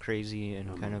are a little crazy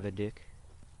and kind of a dick.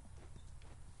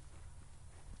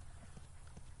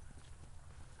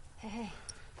 Hey, hey.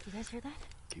 You guys hear that?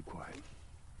 Keep quiet.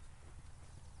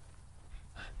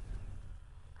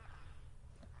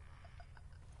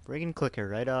 Breaking clicker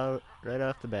right off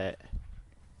the bat.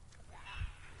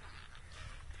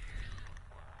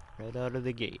 Right out of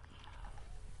the gate.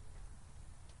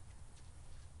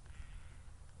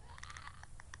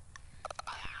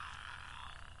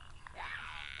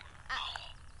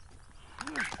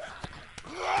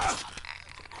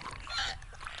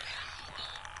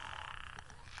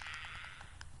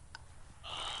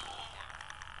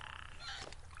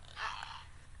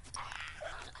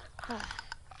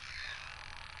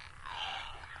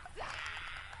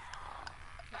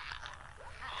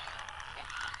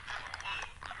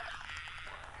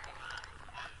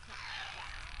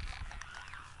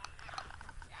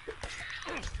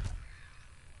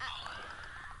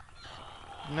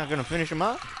 I'm not gonna finish him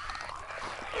up.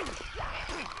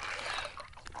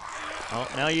 Oh,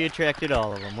 now you attracted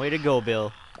all of them. Way to go,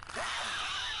 Bill.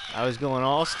 I was going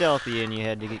all stealthy and you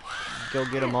had to go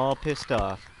get them all pissed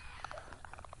off.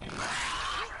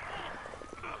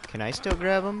 Can I still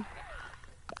grab them?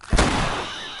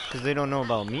 Because they don't know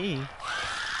about me.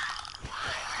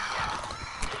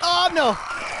 Oh, no!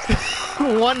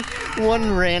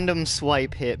 one random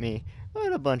swipe hit me.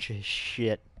 What a bunch of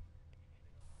shit.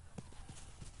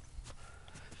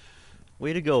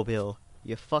 Way to go, Bill.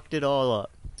 You fucked it all up.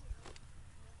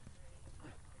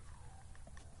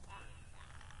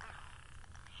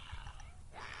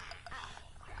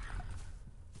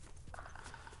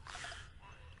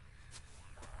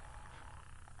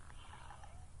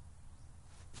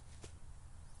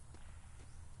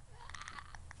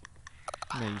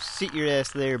 Now you sit your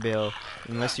ass there, Bill.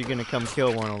 Unless you're gonna come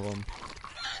kill one of them.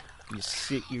 You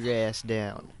sit your ass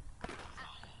down.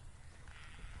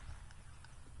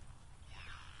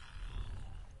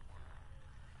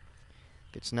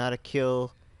 If it's not a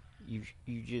kill, you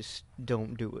just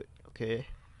don't do it, okay?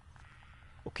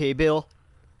 Okay, Bill?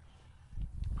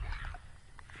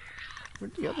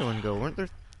 Where'd the other one go? Weren't there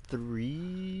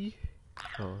 3?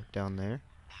 Oh, down there.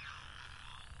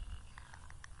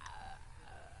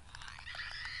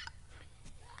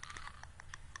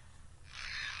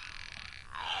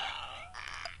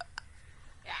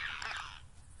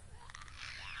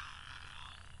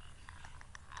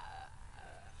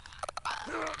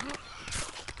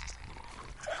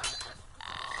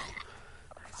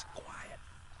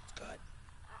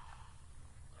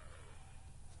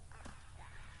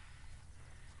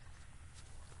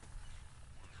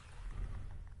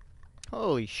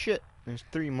 Holy shit, there's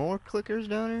 3 more clickers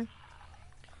down here?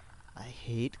 I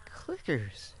hate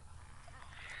clickers.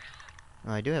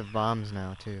 Oh, I do have bombs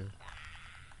now, too.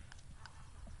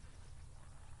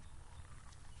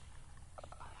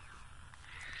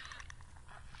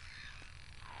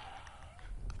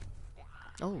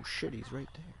 Oh shit, he's right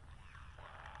there.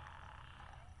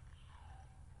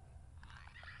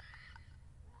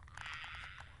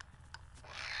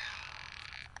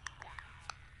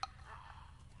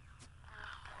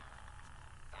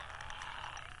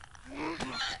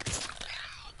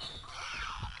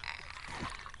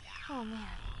 Oh man.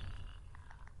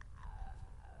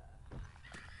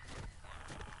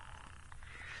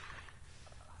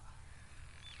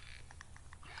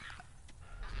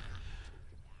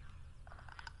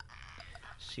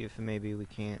 See if maybe we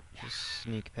can't just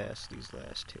sneak past these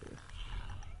last 2.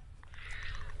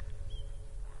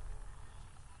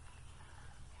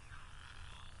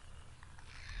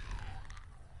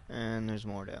 And there's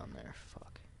more down there.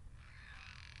 Fuck.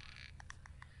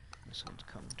 This one's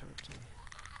coming towards me.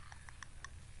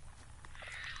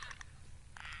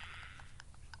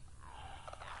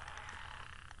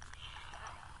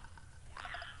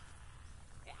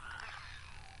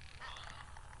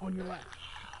 On your left.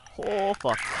 Oh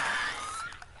fuck.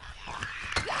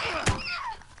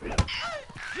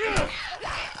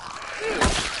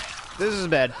 This is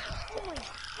bad.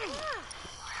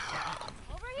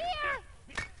 Over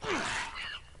here!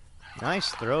 Nice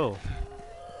throw.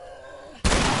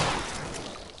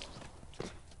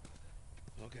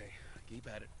 Okay, keep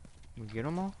at it. We get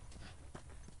them all?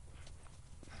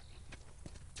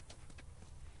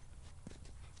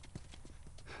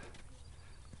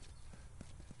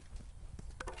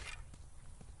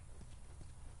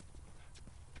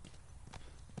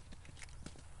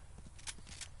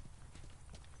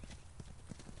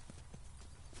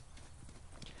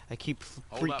 I keep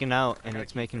Hold freaking up. out I and gotta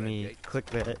it's keep making that me gate. click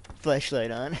that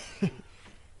flashlight on.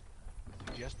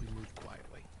 Suggest we move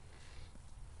quietly.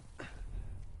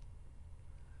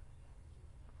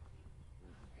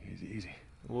 Easy, easy.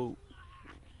 Whoa.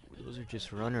 Those are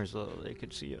just runners though, they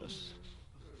could see us.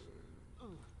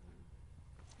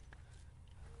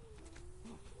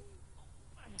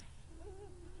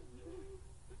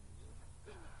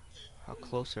 How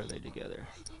close are they together?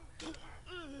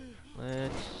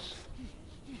 Let's...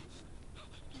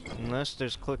 Unless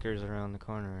there's clickers around the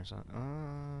corner or something.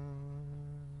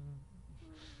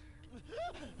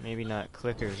 Maybe not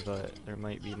clickers, but there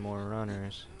might be more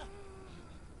runners.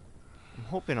 I'm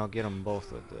hoping I'll get them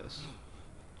both with this.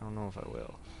 I don't know if I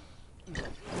will.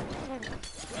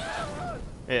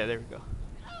 Yeah, there we go.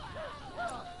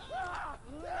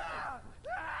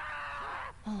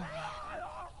 Oh man.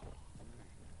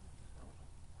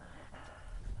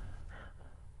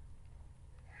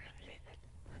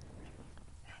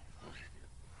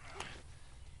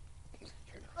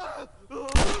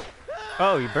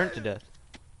 Oh, he burnt to death.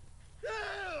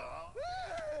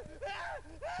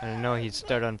 I didn't know he'd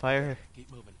start on fire.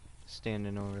 Keep moving.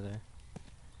 Standing over there.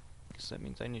 Guess that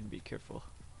means I need to be careful.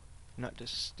 Not to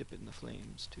step in the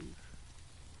flames, too.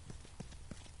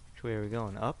 Which way are we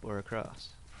going? Up or across?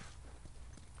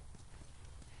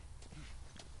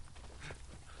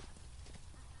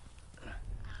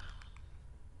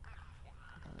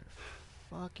 Another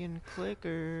fucking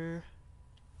clicker.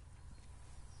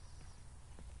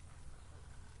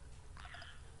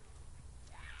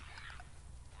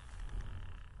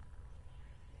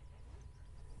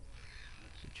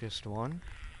 Is it just one?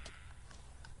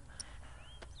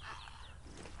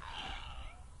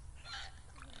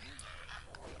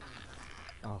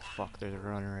 Oh fuck, there's a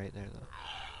runner right there though.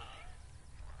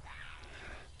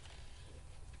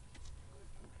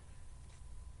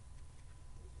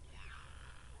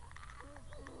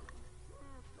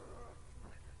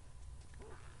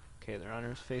 Okay, the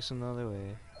runner's facing the other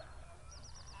way.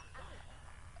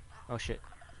 Oh shit.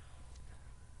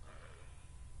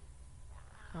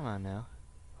 Come on now.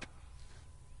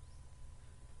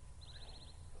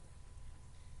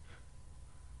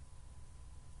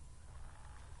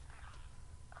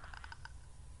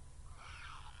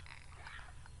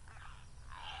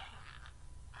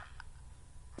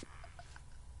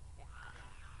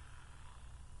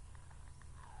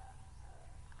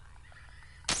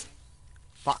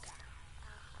 Fuck.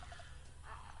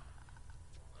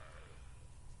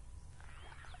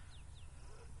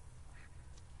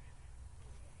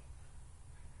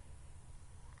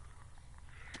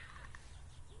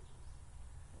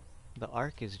 The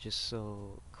arc is just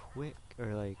so quick,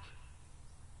 or like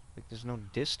there's no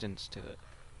distance to it.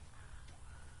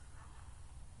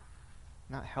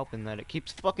 Not helping that it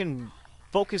keeps fucking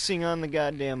focusing on the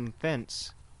goddamn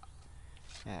fence.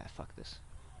 Ah, fuck this.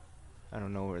 I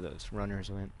don't know where those runners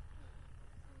went.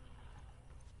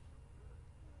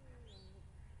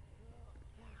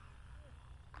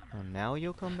 Oh, now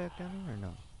you'll come back down here or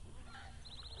no?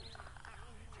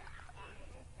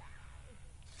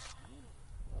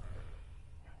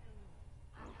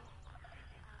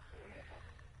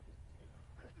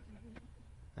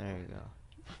 There you go.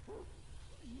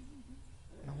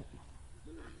 No.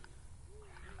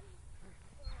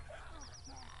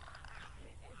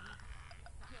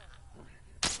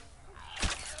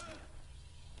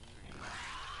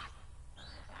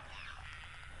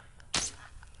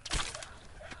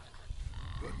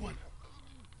 Good one.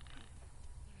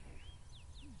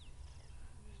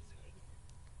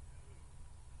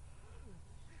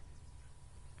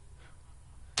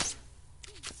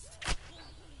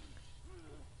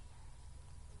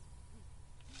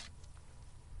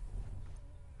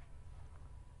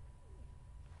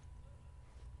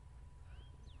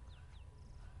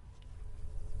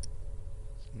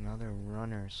 Another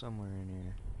runner somewhere in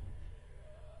here.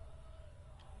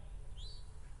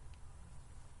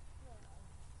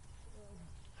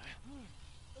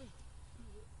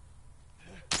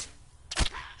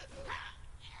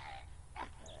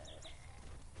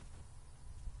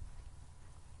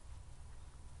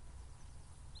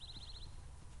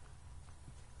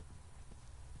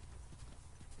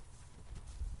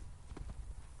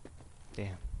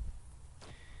 Damn.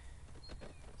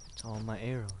 It's all my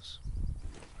arrows.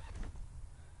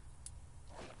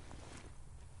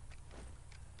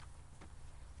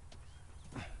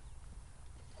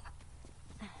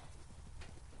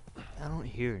 I don't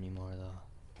hear anymore though.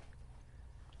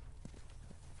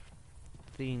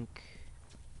 I think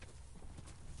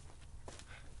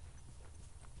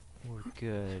we're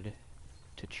good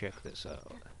to check this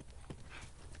out.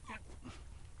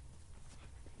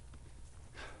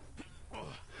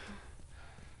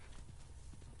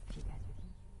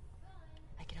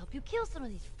 I can help you kill some of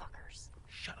these fuckers.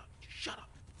 Shut up. Shut up.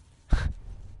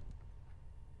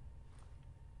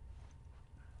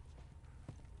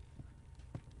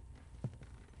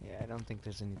 Yeah, I don't think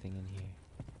there's anything in here.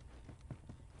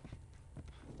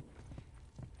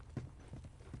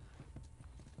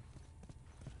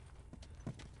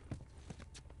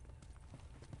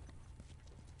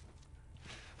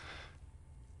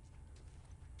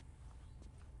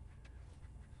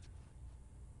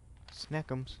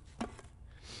 Snackums.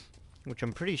 Which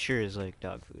I'm pretty sure is like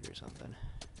dog food or something.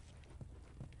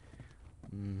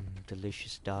 Mmm,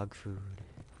 delicious dog food.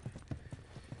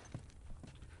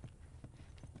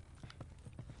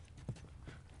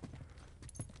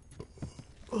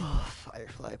 Oh,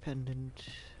 firefly pendant.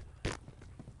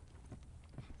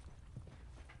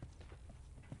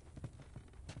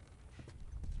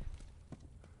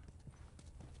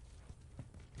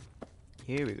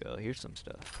 Here we go, here's some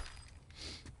stuff.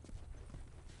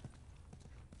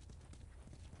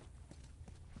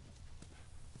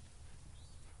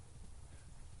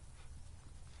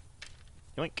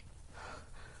 Yoink.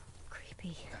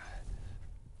 Creepy.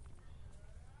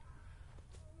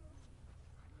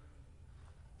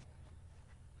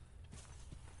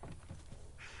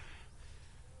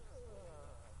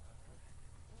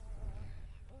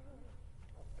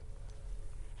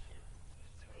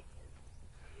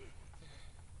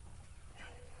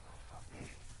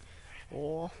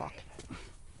 Oh, fuck.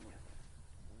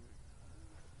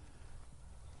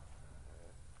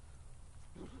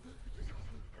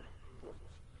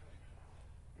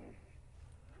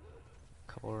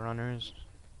 Couple runners.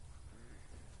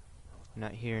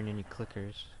 Not hearing any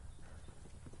clickers.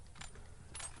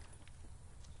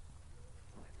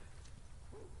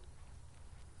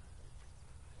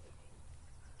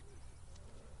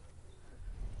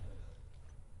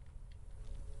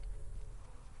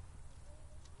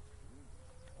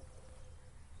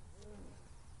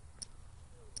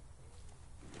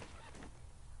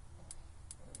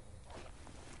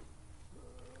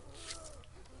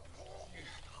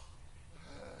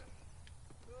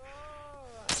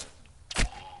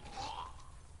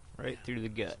 Right through the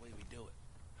gut. That's the way we do it.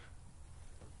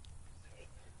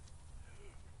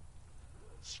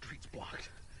 Street's blocked.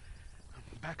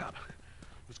 Back up.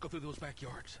 Let's go through those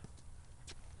backyards.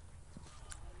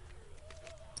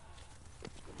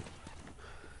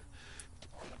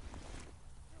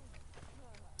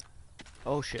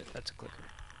 Oh shit, that's a clicker.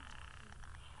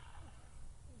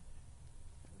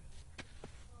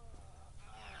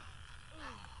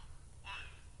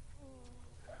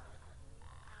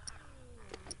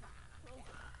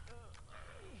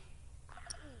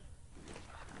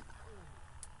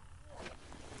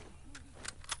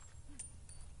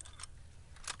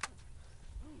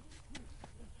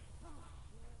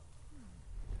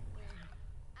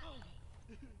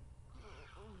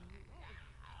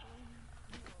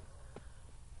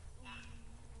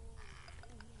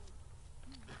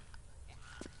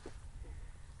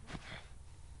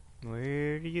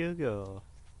 you go?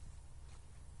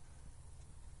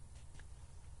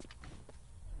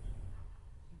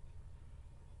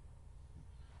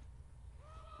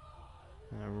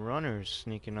 A runner's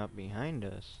sneaking up behind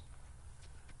us.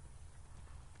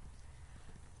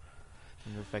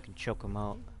 Wonder if I can choke him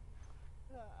out.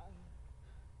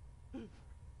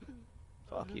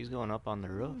 Fuck, he's going up on the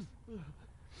roof.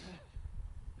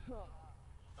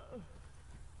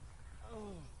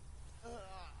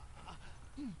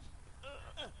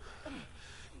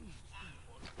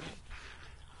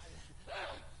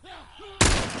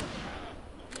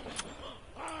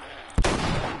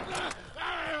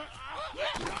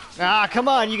 Ah, come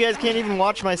on, you guys can't even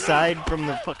watch my side from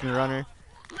the fucking runner.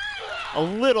 A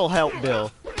little help,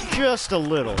 Bill. Just a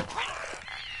little.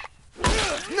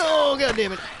 No, god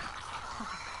damn it.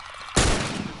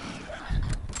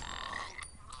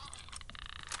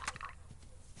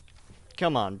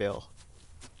 Come on, Bill.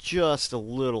 Just a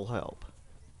little help.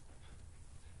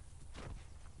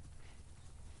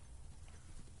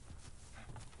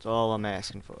 That's all I'm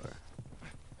asking for.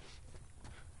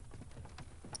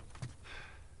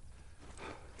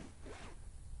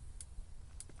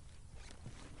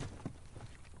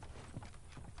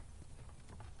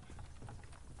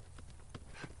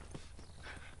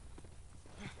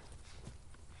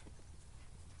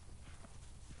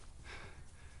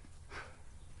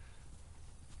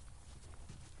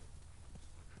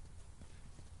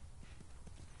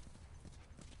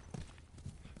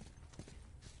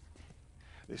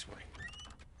 This way.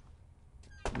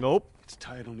 Nope. It's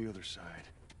tied on the other side.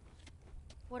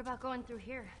 What about going through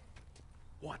here?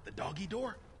 What, the doggy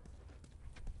door?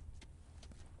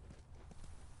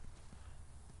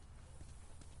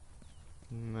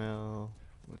 No.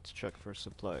 Let's check for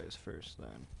supplies first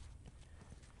then.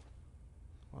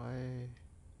 Why?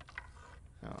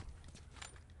 Oh.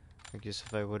 I guess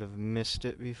if I would have missed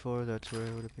it before, that's where I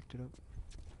would have picked it up.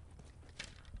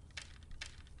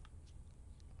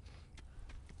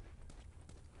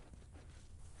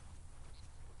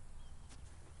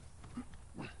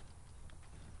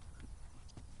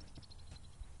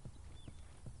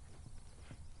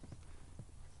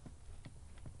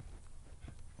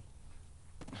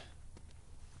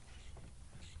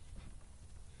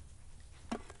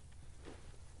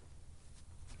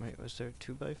 Wait, was there a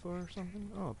 2x4 or something?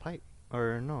 Oh, a pipe.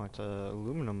 Or no, it's a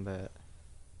aluminum bat.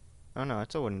 Oh no,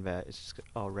 it's a wooden bat. It's just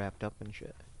all wrapped up and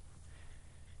shit.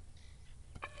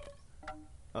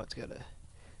 Oh, it's got a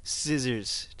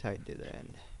scissors tied to the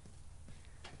end.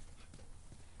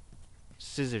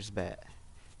 Scissors bat.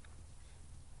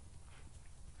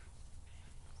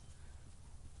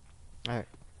 Alright,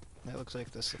 that looks like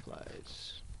the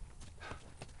supplies.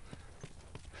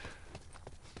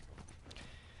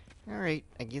 Alright,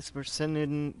 I guess we're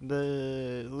sending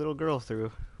the little girl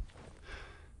through.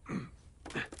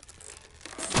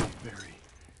 Very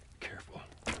careful.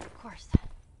 Of course.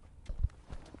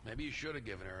 Maybe you should have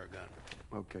given her a gun.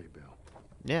 Okay, Bill.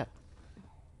 Yeah.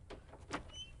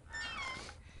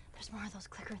 There's more of those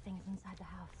clicker things inside the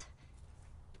house.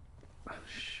 Oh,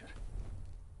 shit.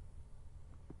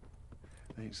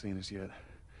 They ain't seen us yet.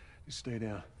 Just stay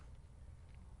down.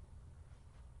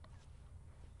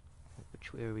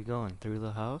 Which way are we going? Through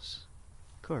the house?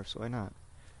 Of course, why not?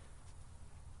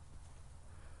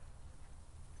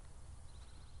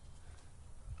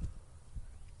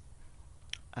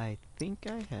 I think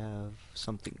I have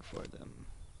something for them.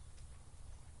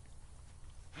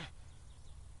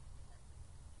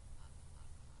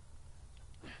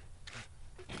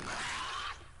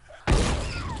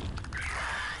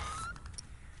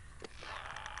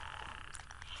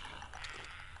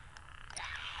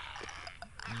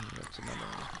 That's another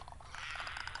one.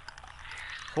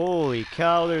 Holy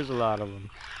cow, there's a lot of them.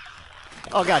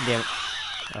 Oh, god damn it.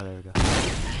 Oh, there we go.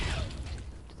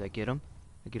 Did I get them?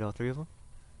 Did I get all three of them?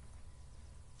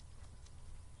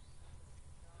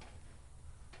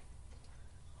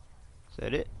 Is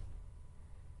that it?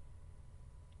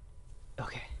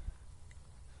 Okay.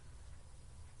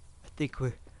 I think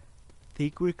we're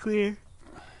clear.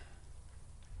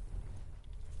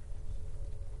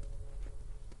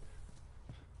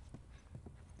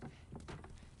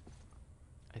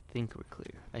 I think we're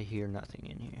clear. I hear nothing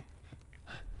in here.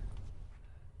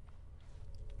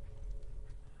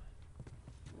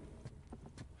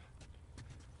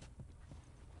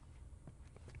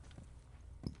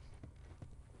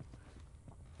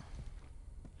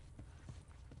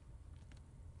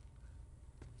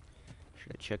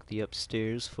 Should I check the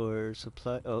upstairs for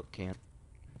supply? Oh, can't.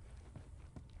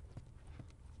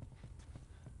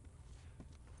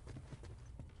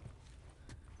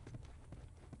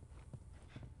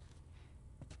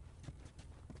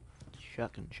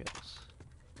 Shotgun checks.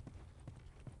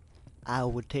 I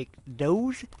would take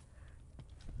those.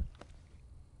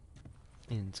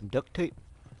 And some duct tape.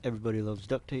 Everybody loves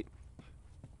duct tape.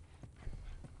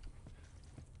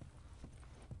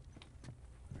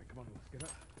 All right, come on, let's get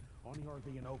up. On the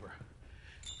RV and over.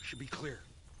 We should be clear.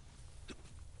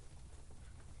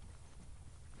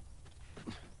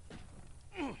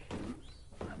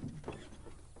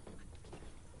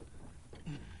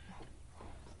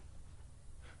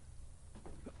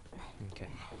 Okay.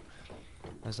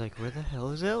 I was like, where the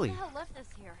hell is Ellie? Who the hell left this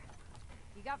here?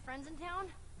 You got friends in town?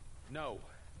 No.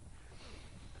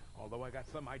 Although I got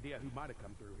some idea who might have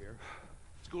come through here.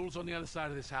 School's on the other side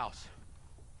of this house.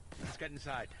 Let's get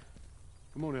inside.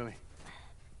 Come on, Ellie.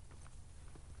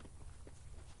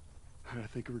 I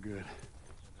think we're good.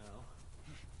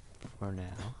 For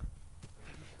now.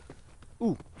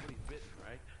 Ooh. Pretty bitten,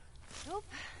 right? Nope.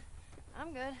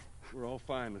 I'm good. We're all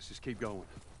fine. Let's just keep going.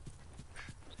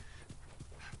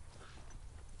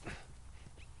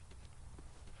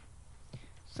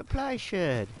 Supply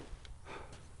shed.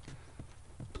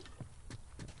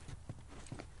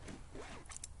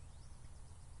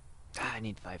 I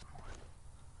need 5 more.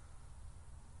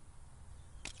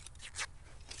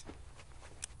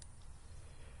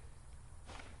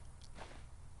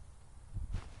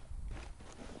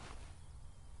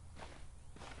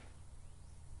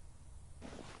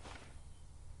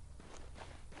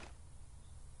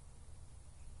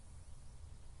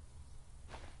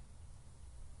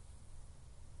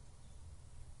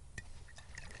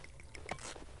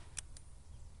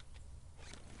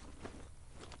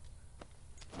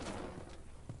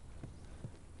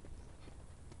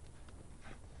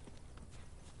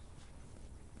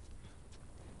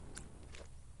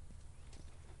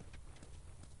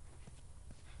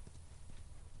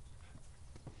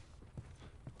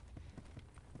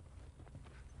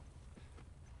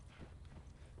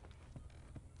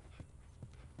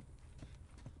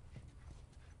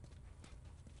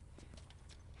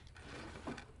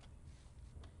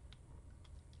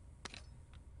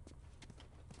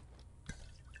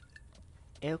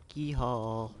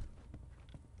 Alcohol.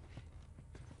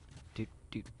 Do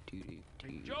do do do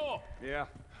do. Joel! Yeah.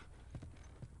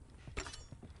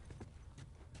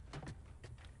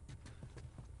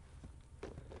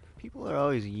 People are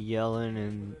always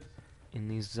yelling in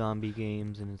these zombie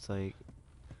games, and it's like,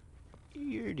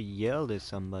 you're here to yell at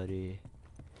somebody.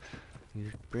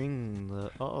 You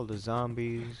bring all the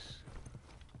zombies.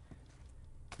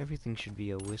 Everything should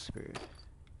be a whisper.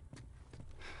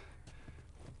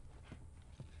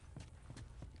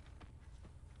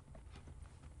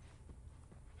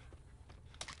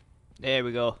 There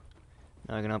we go.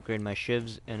 Now I can upgrade my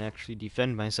shivs and actually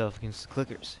defend myself against the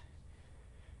clickers.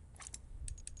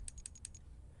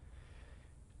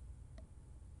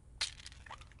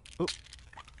 Oh.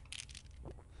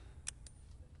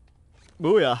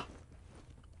 Booyah.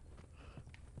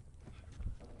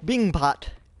 Bing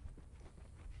pot.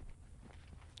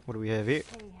 What do we have here?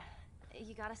 Hey,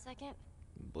 you got a second?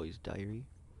 Boy's diary.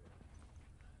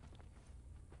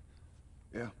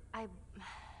 Yeah.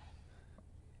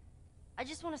 I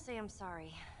just want to say I'm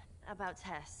sorry about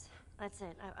Tess. That's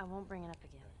it. I won't bring it up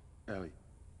again. Ellie,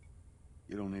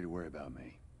 you don't need to worry about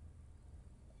me.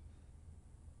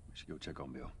 We should go check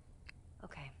on Bill.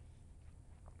 Okay.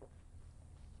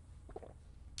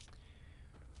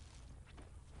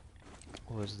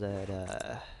 Was that,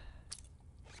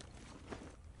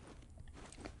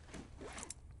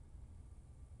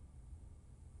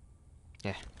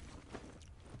 yeah.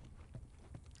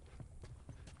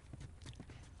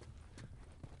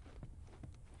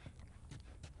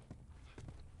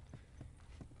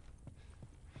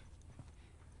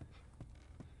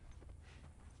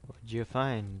 What'd you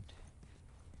find,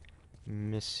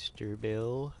 Mr.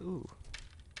 Bill? Ooh.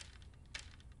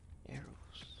 Arrows.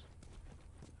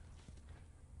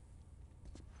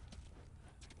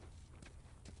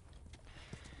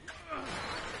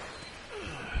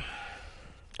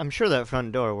 I'm sure that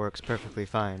front door works perfectly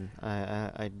fine.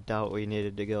 I doubt we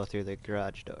needed to go through the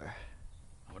garage door.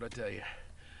 What'd I tell you?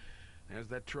 There's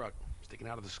that truck sticking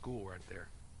out of the school right there.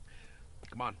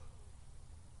 Come on.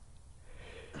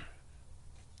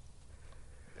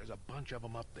 There's a bunch of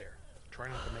them up there. Try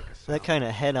not to make a sound. That kind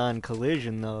of head-on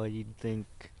collision, though, you'd think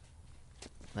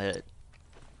that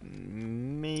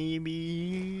maybe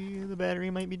the battery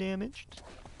might be damaged.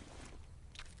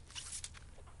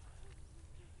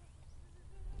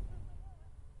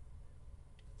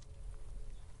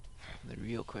 The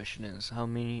real question is, how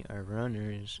many are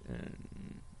runners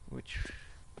and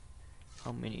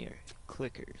how many are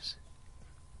clickers?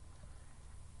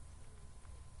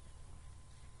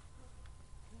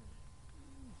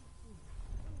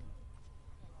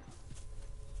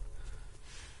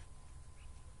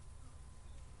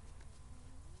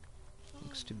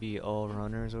 looks to be all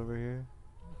runners over here.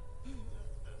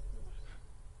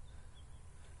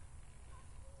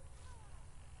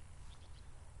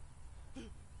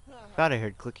 Thought I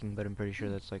heard clicking, but I'm pretty sure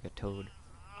that's like a toad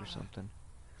or something.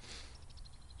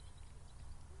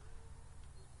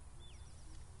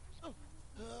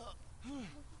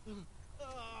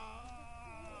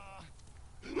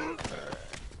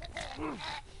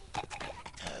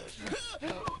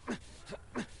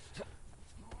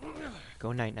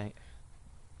 Go night night.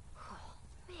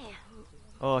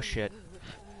 Oh shit.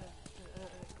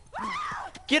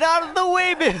 Get out of the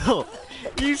way, Bill!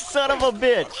 You son of a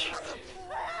bitch!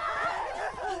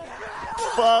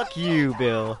 Fuck you,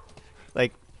 Bill.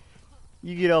 Like,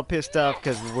 you get all pissed off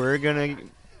because we're gonna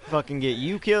fucking get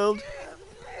you killed?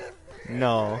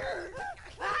 No.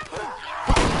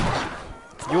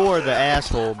 You're the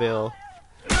asshole, Bill.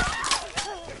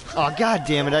 Oh, god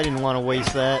damn it, I didn't want to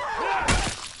waste that.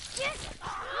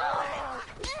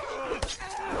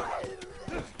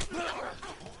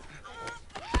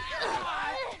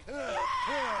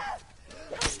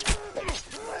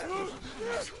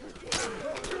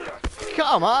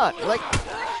 Come on, like...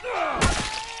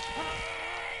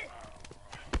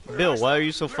 Bill, why are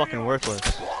you so fucking worthless?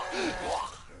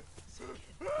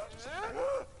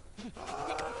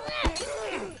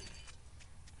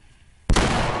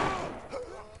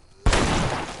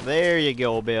 There you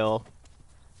go, Bill.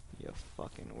 You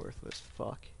fucking worthless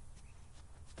fuck.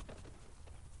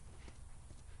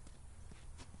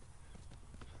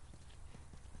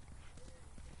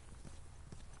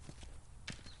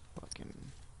 Fucking...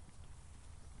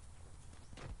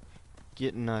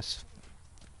 getting us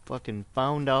fucking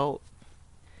found out.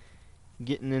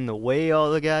 Getting in the way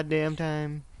all the goddamn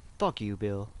time. Fuck you,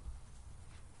 Bill.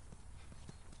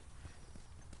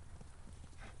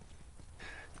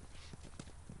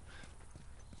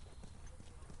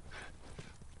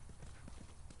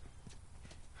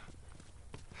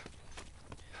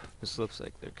 This looks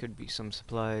like there could be some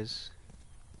supplies.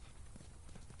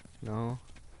 No?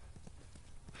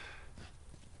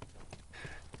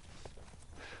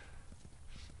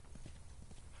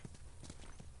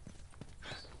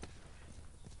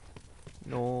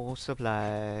 No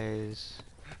supplies.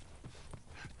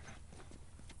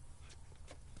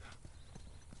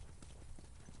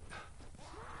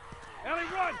 Ellie,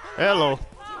 run! Hello.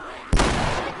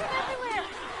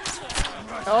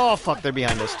 Oh fuck, they're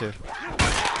behind us too.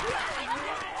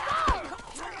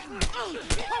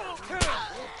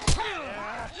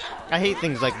 I hate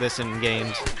things like this in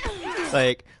games.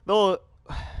 Like,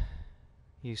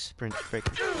 you sprint frick.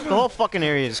 The whole fucking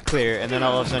area is clear, and then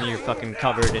all of a sudden you're fucking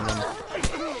covered in them.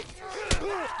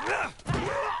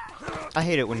 I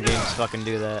hate it when games fucking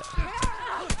do that.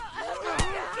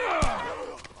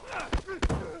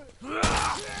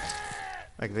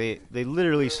 Like, they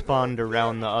literally spawned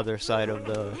around the other side of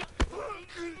the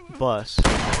bus.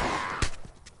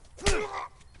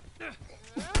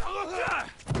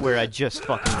 Where I just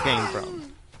fucking came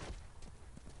from.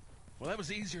 Well, that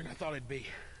was easier than I thought it'd be.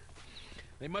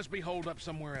 They must be holed up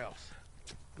somewhere else.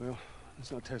 Well,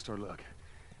 let's not test our luck.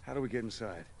 How do we get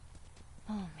inside?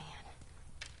 Oh, man.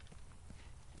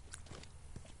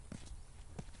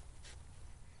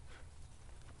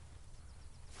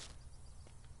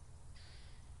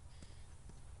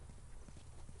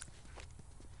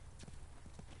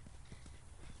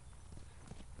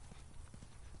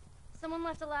 Someone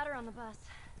left a ladder on the bus.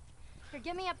 Here,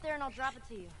 get me up there and I'll drop it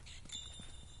to you.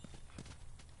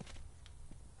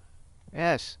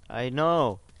 Yes, I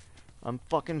know. I'm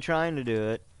fucking trying to do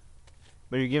it.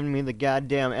 But you're giving me the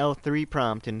goddamn L3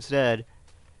 prompt instead.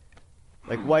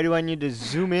 Like, why do I need to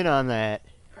zoom in on that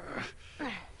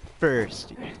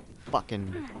first? You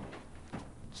fucking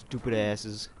stupid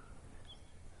asses.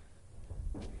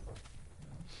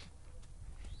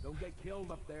 Don't get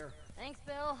killed up there. Thanks,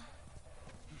 Bill.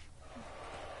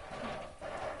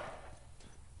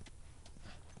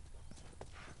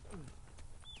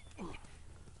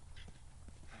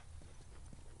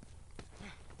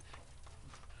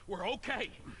 We're okay.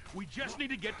 We just need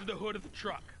to get to the hood of the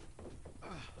truck.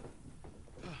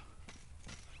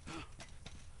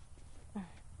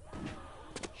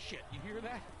 Shit, you hear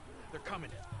that? They're coming.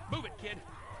 Move it, kid.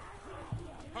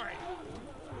 All right,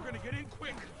 we're gonna get in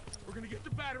quick. We're gonna get the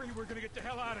battery. We're gonna get the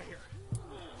hell out of here.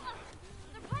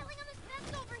 They're piling on this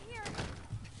fence over here.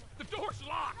 The door's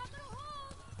locked.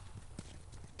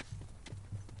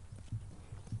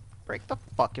 Break the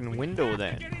fucking window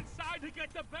then. Get inside to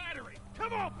get the battery.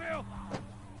 Come on, Bill.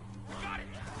 Got it.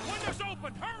 Window's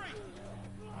open. Hurry.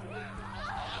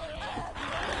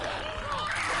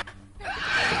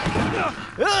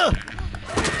 Ugh!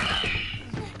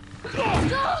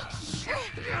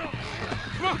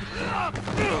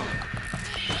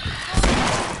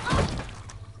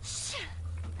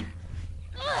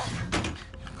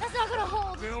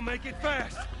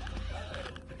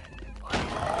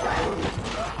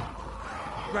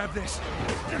 Grab this.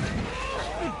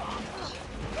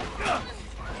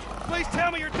 Please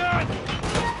tell me you're done!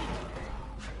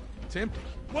 It's empty.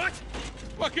 What?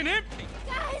 Fucking empty!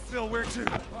 Bill, where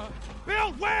to?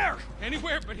 Bill, where?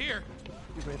 Anywhere but here.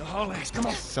 Give me the hallways. Come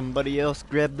on. Somebody else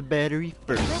grab the battery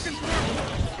first. Broken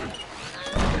through.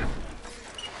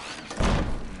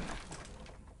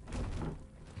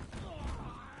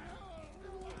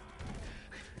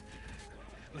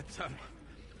 Let's,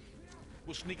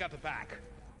 we'll sneak out the back.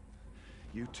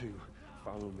 You two,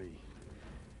 follow me.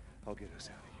 I'll get us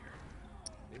out of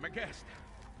here. Be my guest.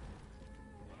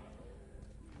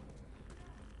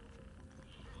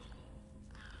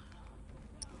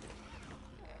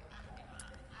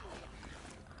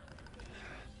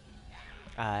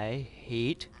 I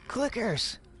hate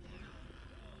clickers.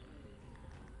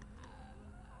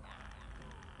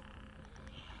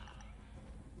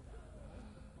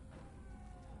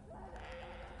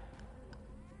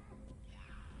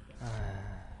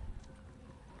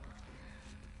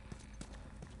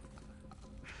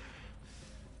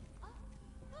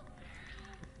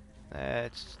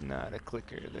 That's not a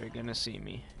clicker. They're gonna see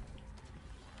me.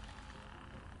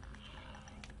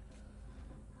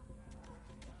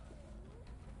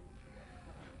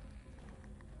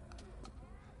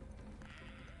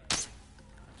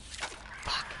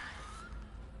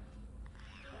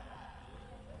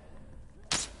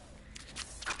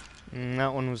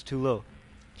 That one was too low.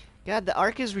 God, the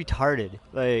arc is retarded.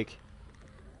 Like,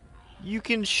 you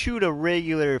can shoot a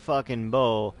regular fucking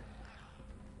bow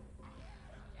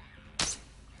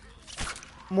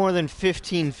more than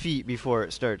 15 feet before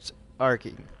it starts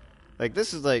arcing. Like,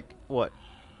 this is like, what?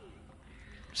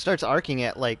 Starts arcing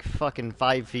at like fucking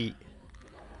 5 feet.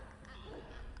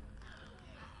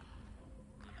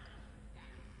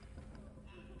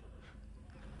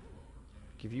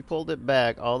 If you pulled it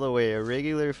back all the way, a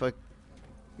regular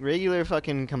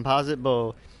fucking composite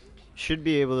bow should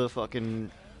be able to fucking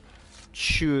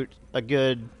shoot a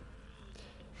good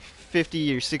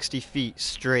 50 or 60 feet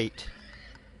straight.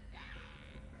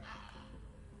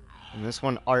 And this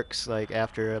one arcs like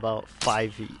after about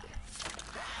 5 feet.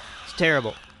 It's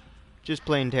terrible. Just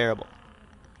plain terrible.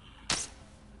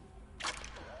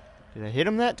 Did I hit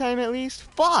him that time at least?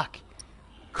 Fuck!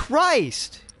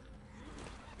 Christ!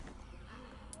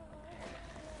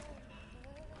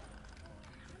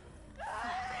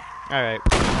 Alright.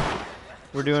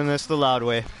 We're doing this the loud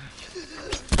way.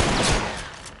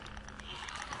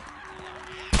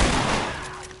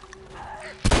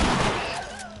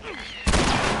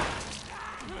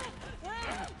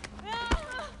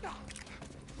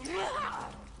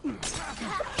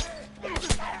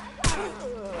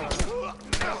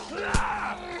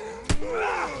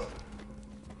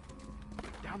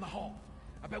 Down the hall.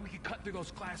 I bet we could cut through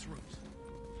those classrooms.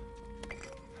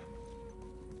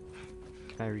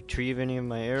 Can I retrieve any of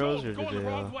my arrows, or Joel, did going the they?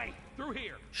 wrong way. Through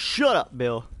here. Shut up,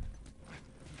 Bill.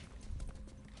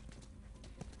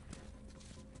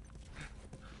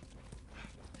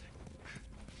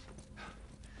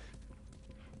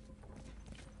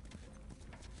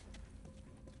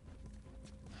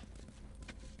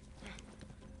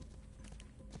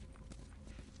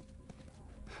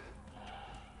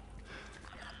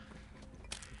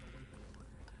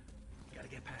 Gotta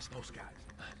get past those guys.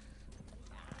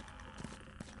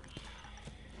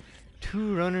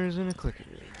 2 runners and a clicker.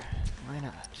 Why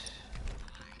not?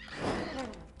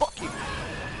 Fuck you!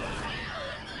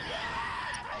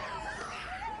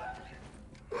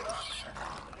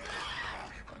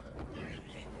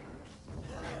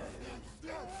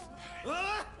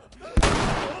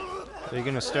 Are you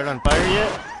gonna start on fire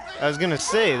yet? I was gonna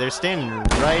say, they're standing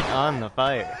right on the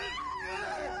fire.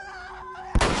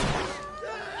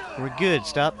 We're good.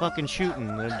 Stop fucking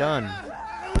shooting. They're done.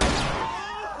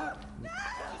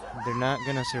 They're not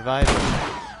gonna survive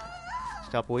it.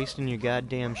 Stop wasting your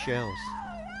goddamn shells.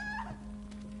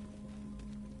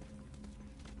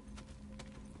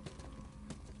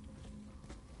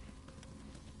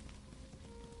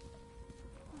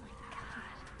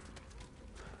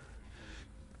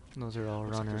 Those are all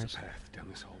Looks like there's runners. a path down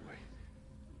this hallway.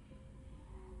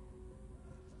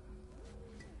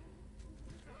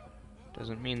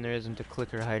 Doesn't mean there isn't a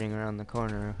clicker hiding around the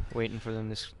corner, waiting for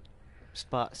them to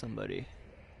spot somebody.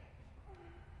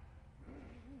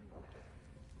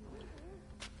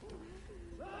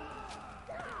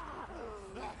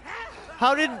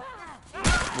 How did...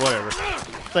 Whatever.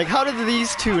 Like, how did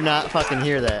these two not fucking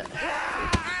hear that?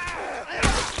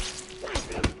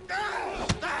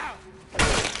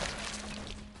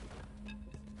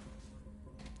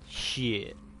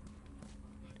 Shit.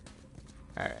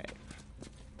 Alright.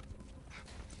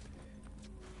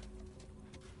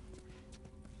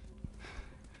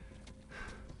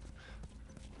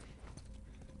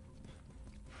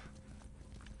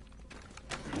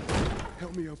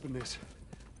 Help me open this.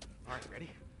 All right, ready?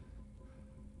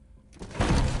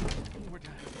 One more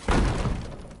time.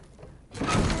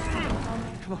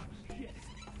 Come on. Shit.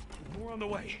 There's more on the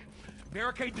way.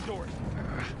 Barricade the doors.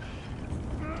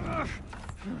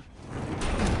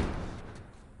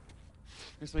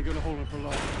 This ain't gonna hold him for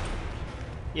long.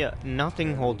 Yeah,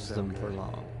 nothing holds them for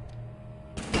long.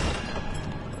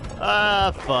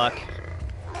 Ah, fuck.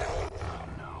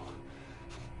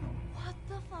 What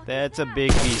the fuck? That's is a that?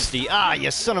 big beastie. Ah, you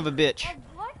son of a bitch.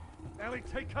 What? Ellie,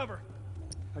 take cover.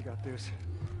 I got this.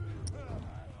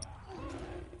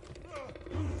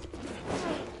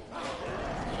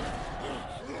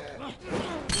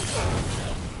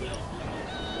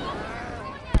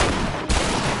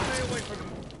 Stay away from him.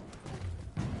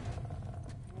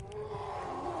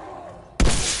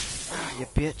 Ah, you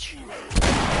bitch.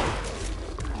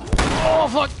 Oh,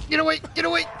 fuck. Get away, get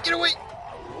away, get away.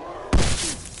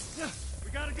 We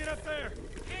gotta get up there.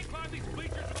 You can't climb these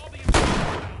bleachers with all the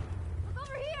instructions. Look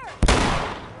over here!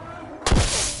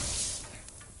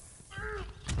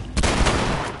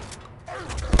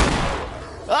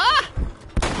 Ah!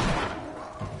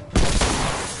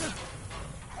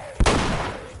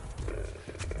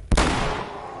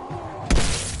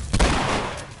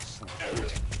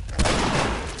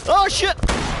 Oh, shit!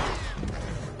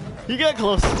 You got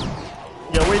close.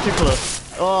 You got way too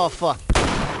close. Oh, fuck.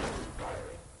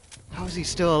 How is he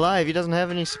still alive? He doesn't have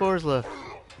any spores left.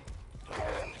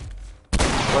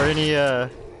 Or any,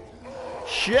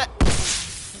 shit!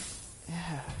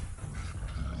 Yeah.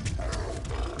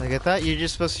 Like, I thought you were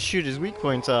just supposed to shoot his weak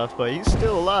points off, but he's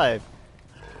still alive.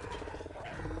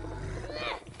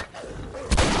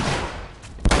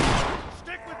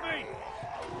 Stick with me.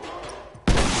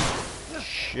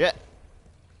 Shit.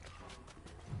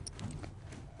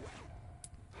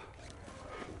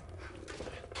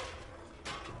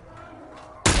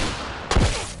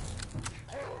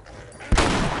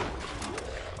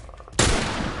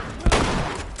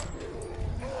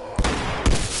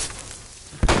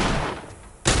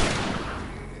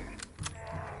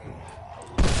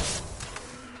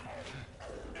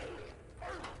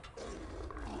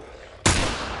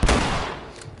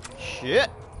 Shit.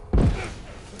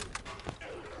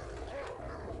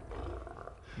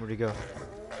 Where'd he go?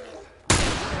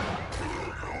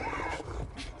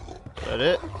 Is that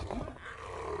it?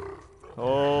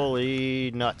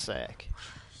 Holy nutsack.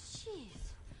 Jeez.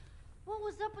 What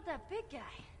was up with that big guy?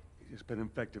 He's just been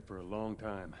infected for a long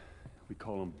time. We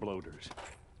call them bloaters.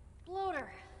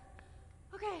 Bloater.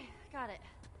 Okay, got it.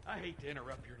 I hate to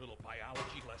interrupt your little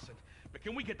biology lesson, but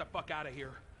can we get the fuck out of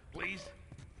here, please?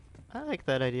 I like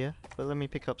that idea, but let me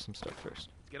pick up some stuff first.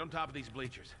 Get on top of these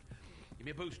bleachers. Give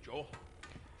me a boost, Joel.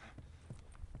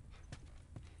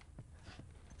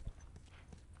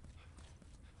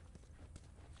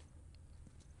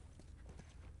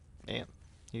 Damn.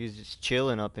 He was just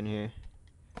chilling up in here.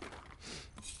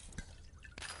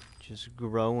 Just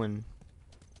growing.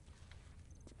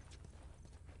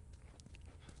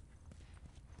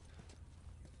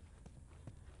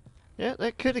 Yeah,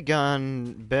 that could have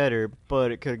gone better,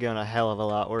 but it could have gone a hell of a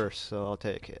lot worse, so I'll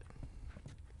take it.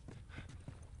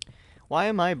 Why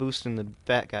am I boosting the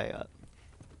fat guy up?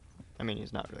 I mean,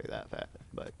 he's not really that fat,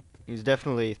 but he's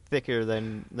definitely thicker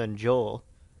than Joel.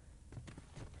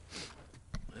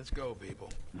 Let's go, people.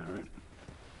 All right.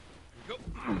 Go.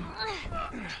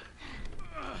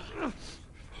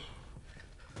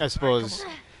 I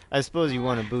suppose you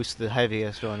want to boost the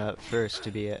heaviest one up first, to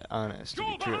be honest, to be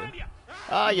Joel, true. behind you!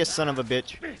 Ah, you son of a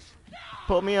bitch.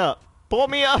 Pull me up. Pull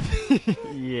me up!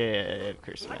 Yeah, of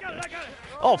course not. I got it.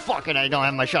 Oh, fuck it, I don't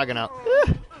have my shotgun out.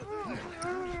 Ah. Ah.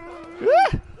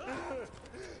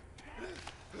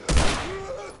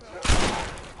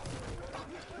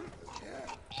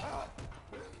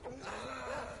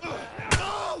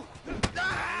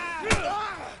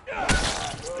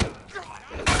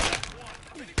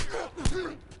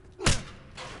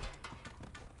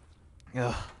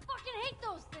 Ugh. Fucking hate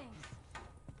those things.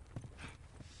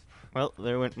 Well,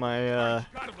 there went my,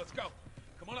 Got him, let's go.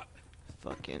 Come on up.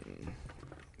 fucking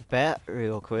bat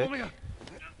real quick. Pull me up.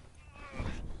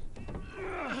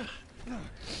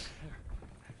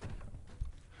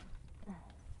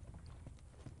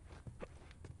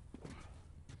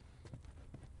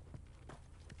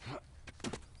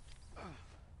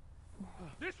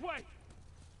 This way.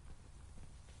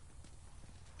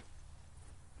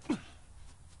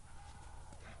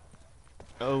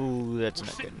 Oh, that's We're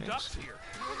not good sitting news. ducks here.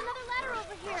 There's another ladder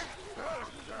over here.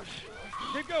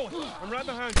 Keep going. I'm right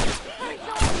behind you.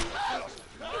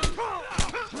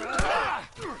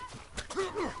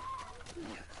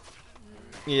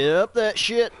 Yep, that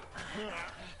shit.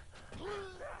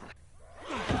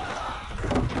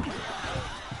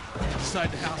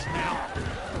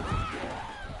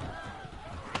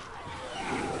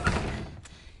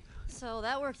 So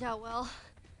that worked out well.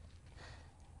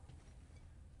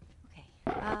 Okay,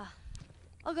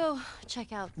 I'll go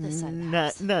check out this side of the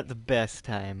house. Not the best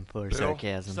time for Bill,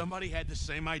 sarcasm. Somebody had the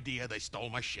same idea. They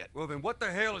stole my shit. Well, then what the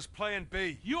hell is Plan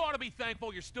B? You ought to be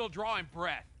thankful you're still drawing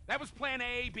breath. That was plan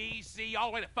A, B, C,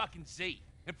 all the way to fucking Z.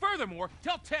 And furthermore,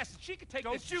 tell Tess that she could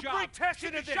take this job. Don't you bring Tess She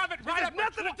into can this. shove it This right has up her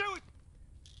nothing to tw- do with...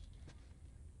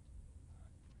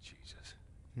 Jesus.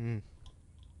 Hmm.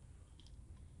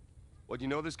 What, you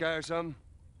know this guy or something?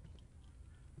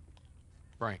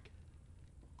 Frank.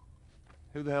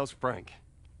 Who the hell's Frank?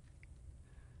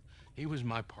 He was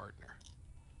my partner.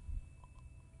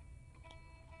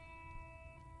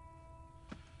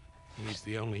 He's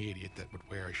the only idiot that would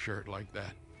wear a shirt like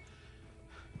that.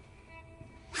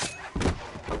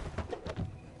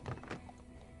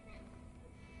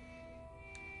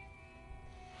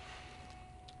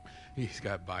 He's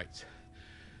got bites.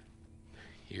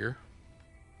 Here.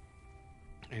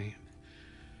 And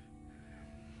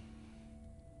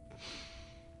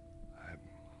I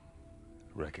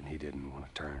reckon he didn't want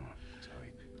to turn, so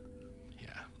he... yeah,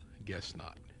 guess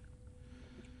not.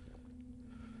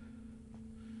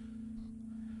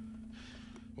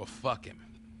 Well, fuck him.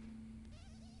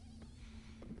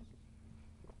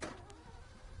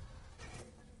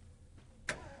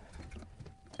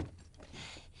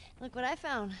 Look what I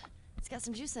found. It's got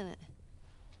some juice in it.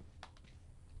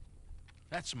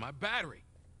 That's my battery.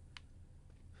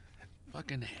 That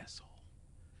fucking asshole.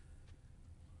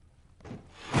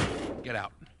 Get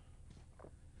out.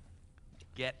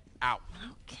 Get out.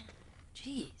 Okay.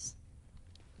 Jeez.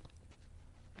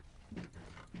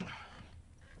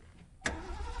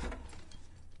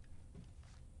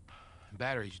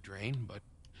 Battery's drained, but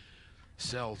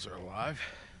cells are alive.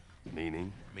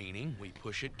 Meaning? Meaning, we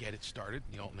push it, get it started,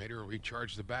 and the alternator will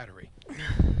recharge the battery.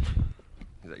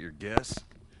 Is that your guess?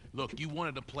 Look, you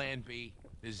wanted a plan B.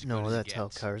 This is as No, good as it that's how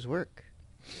gets. cars work.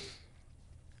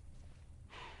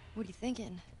 What are you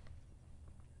thinking?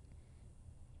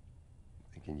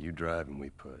 Thinking you drive and we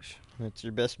push. That's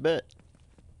your best bet.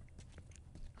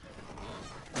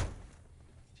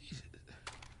 Jesus.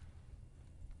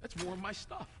 That's more of my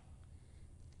stuff.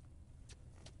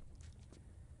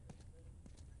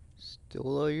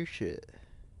 Stole all your shit.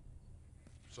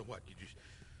 So what? You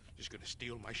just gonna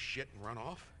steal my shit and run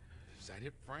off? Is that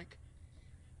it, Frank?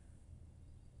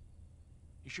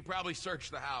 You should probably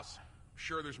search the house. I'm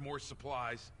sure there's more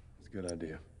supplies. It's a good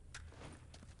idea.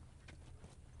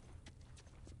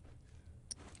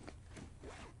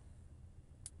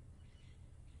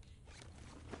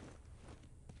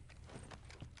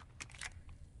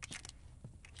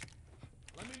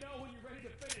 Let me know when you're ready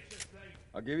to finish this thing.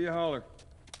 I'll give you a holler.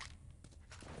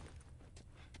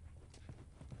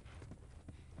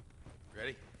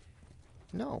 Ready?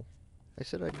 No. I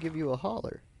said I'd give you a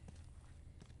holler.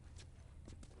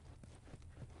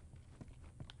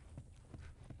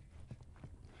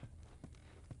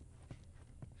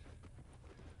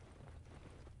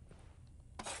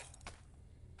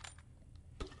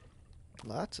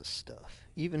 Lots of stuff.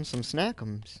 Even some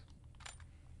snackums.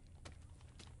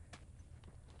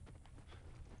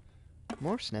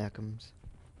 More snackums.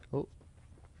 Oh,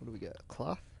 what do we got?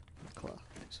 Cloth? Cloth.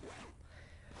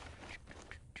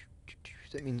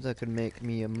 That means I could make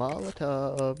me a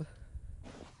Molotov.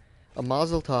 A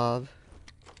Mazel Tov.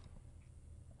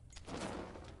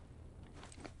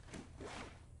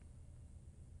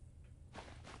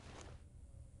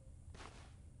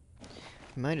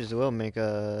 Might as well make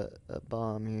a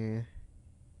bomb here.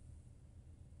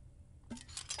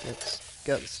 It's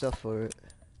got the stuff for it.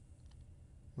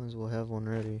 Might as well have one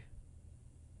ready.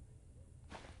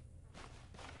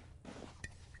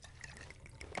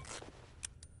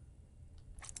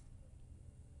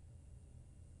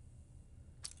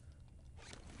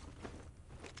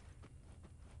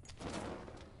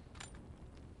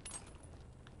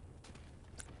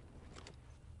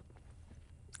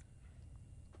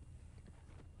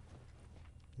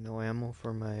 No ammo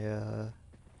for my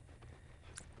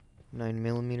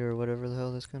 9mm or whatever the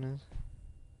hell this gun is.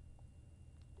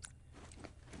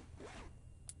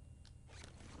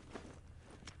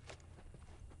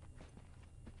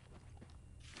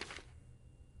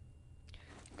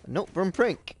 A note from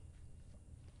Frank.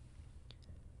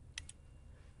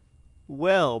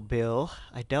 Well, Bill,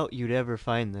 I doubt you'd ever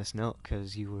find this note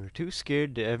because you were too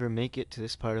scared to ever make it to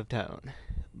this part of town.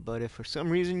 But if for some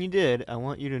reason you did, I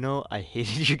want you to know I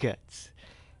hated your guts.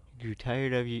 You grew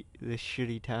tired of this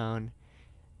shitty town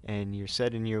and your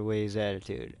set in your ways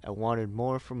attitude. I wanted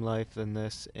more from life than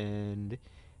this, and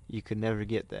you could never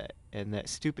get that. And that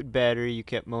stupid battery you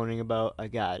kept moaning about, I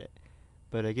got it.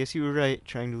 But I guess you were right.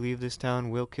 Trying to leave this town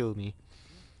will kill me.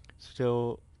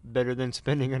 So Better than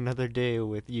spending another day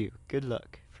with you. Good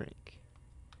luck, Frank.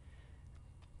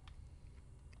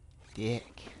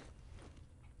 Dick.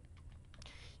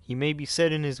 He may be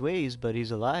set in his ways, but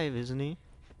he's alive, isn't he?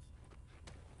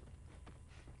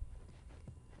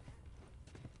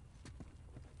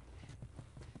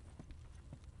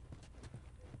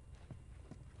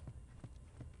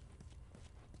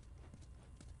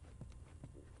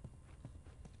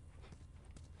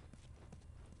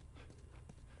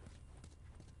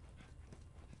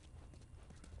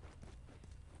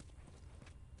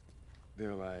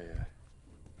 Bill, I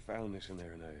found this in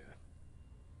there, and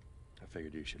I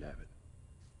figured you should have it.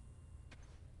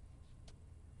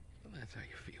 Well, that's how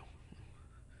you feel.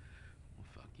 Well,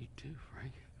 fuck you too,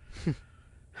 Frank.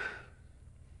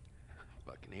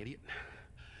 Fucking idiot.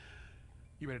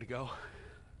 You ready to go?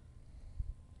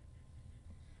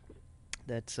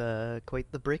 That's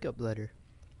quite the breakup letter.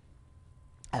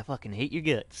 I fucking hate your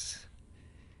guts.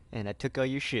 And I took all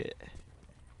your shit.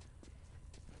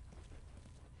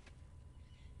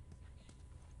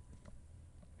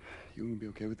 You gonna be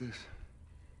okay with this?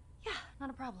 Yeah, not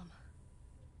a problem.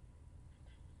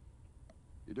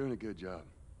 You're doing a good job.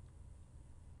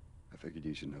 I figured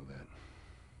you should know that.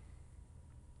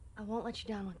 I won't let you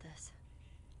down with this.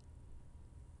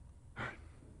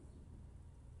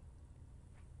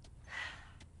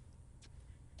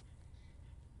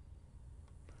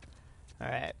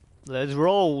 Alright, let's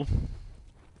roll.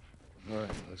 All right,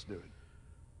 let's do it.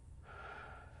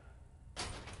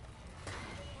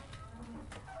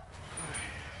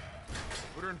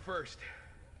 Put her in first.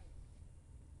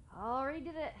 Already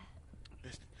did it.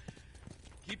 Just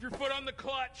keep your foot on the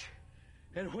clutch.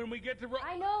 And when we get to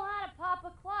I know how to pop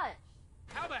a clutch.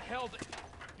 How the hell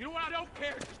you know what? I don't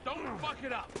care. Just don't fuck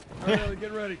it up. All right, Ellie,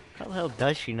 get ready. How the hell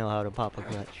does she know how to pop a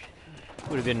clutch?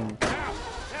 Would have been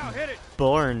Now, hit it.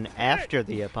 born after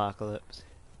the apocalypse.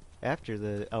 After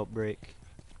the outbreak.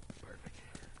 Perfect.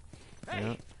 Yeah. Hey,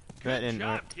 That good didn't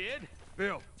job, work. kid.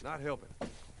 Bill, not helping.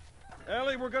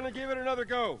 Ellie, we're gonna give it another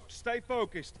go. Stay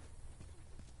focused.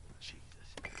 Jesus.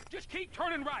 Just keep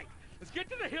turning right. Let's get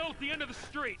to the hill at the end of the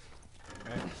street.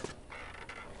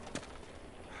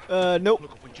 Nope.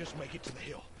 Look, if we just make it to the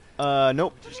hill.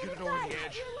 Nope. Just get it over the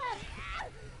edge.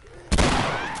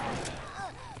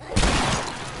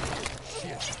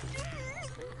 Shit.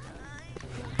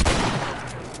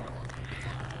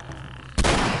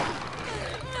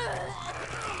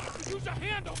 Use a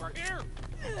hand over here.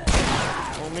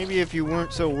 Well, maybe if you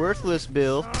weren't so worthless,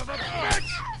 Bill. Son of a bitch!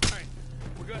 All right,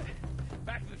 we're good.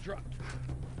 Back to the truck.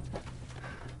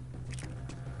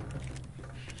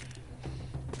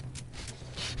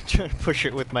 Trying to push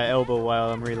it with my elbow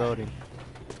while I'm reloading.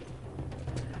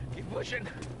 Keep pushing.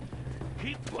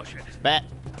 Keep pushing. Bat.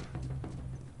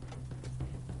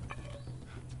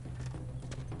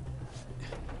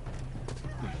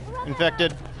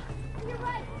 Infected.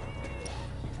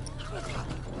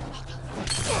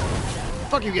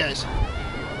 Fuck you guys.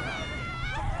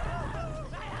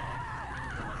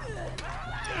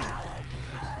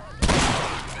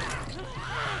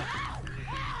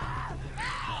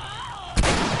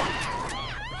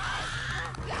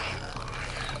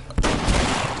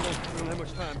 We don't have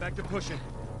much time. Back to pushing.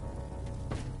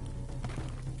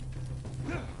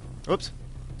 Oops.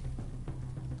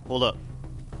 Hold up.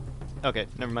 Okay,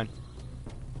 never mind.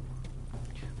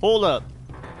 Hold up.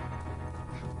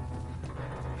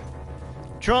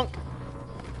 Trunk.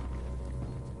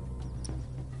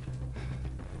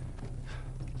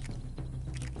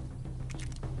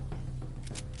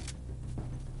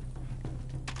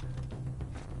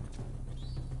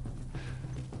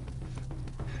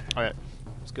 All right,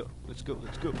 let's go. Let's go.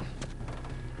 Let's go.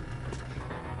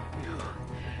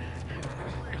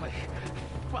 Really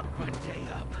fucked my day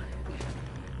up.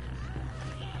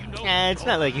 You know It's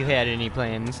not like you had any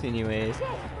plans, anyways.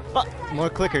 Fuck, more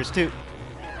clickers too.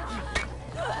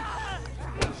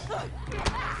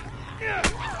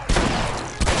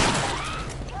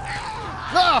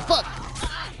 Ah, fuck!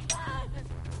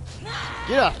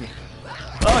 Get off me.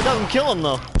 Oh, it doesn't kill him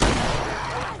though.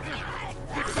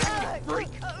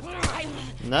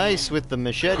 Nice with the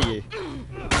machete.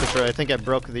 That's right, I think I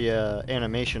broke the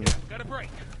animation. Got a break.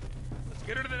 Let's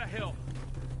get her to the hill.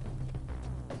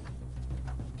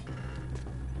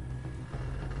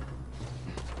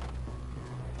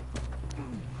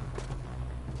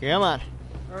 Come on.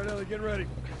 All right, Ellie, get ready.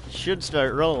 Should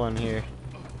start rolling here.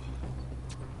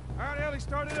 All right, Ellie,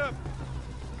 start it up.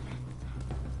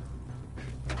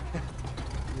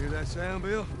 You hear that sound,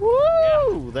 Bill? Woo!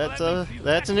 Well, that means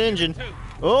That's an he's engine. too.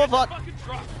 Oh Get the fuck! fucking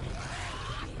truck.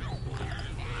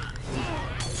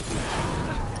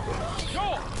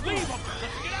 Joel, leave him.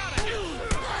 Let's get out of here.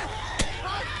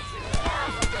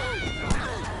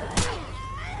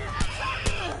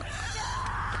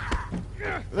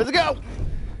 Let's go!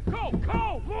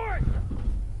 Go! Lord!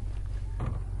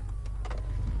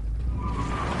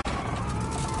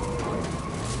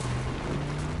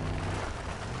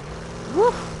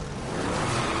 Woo!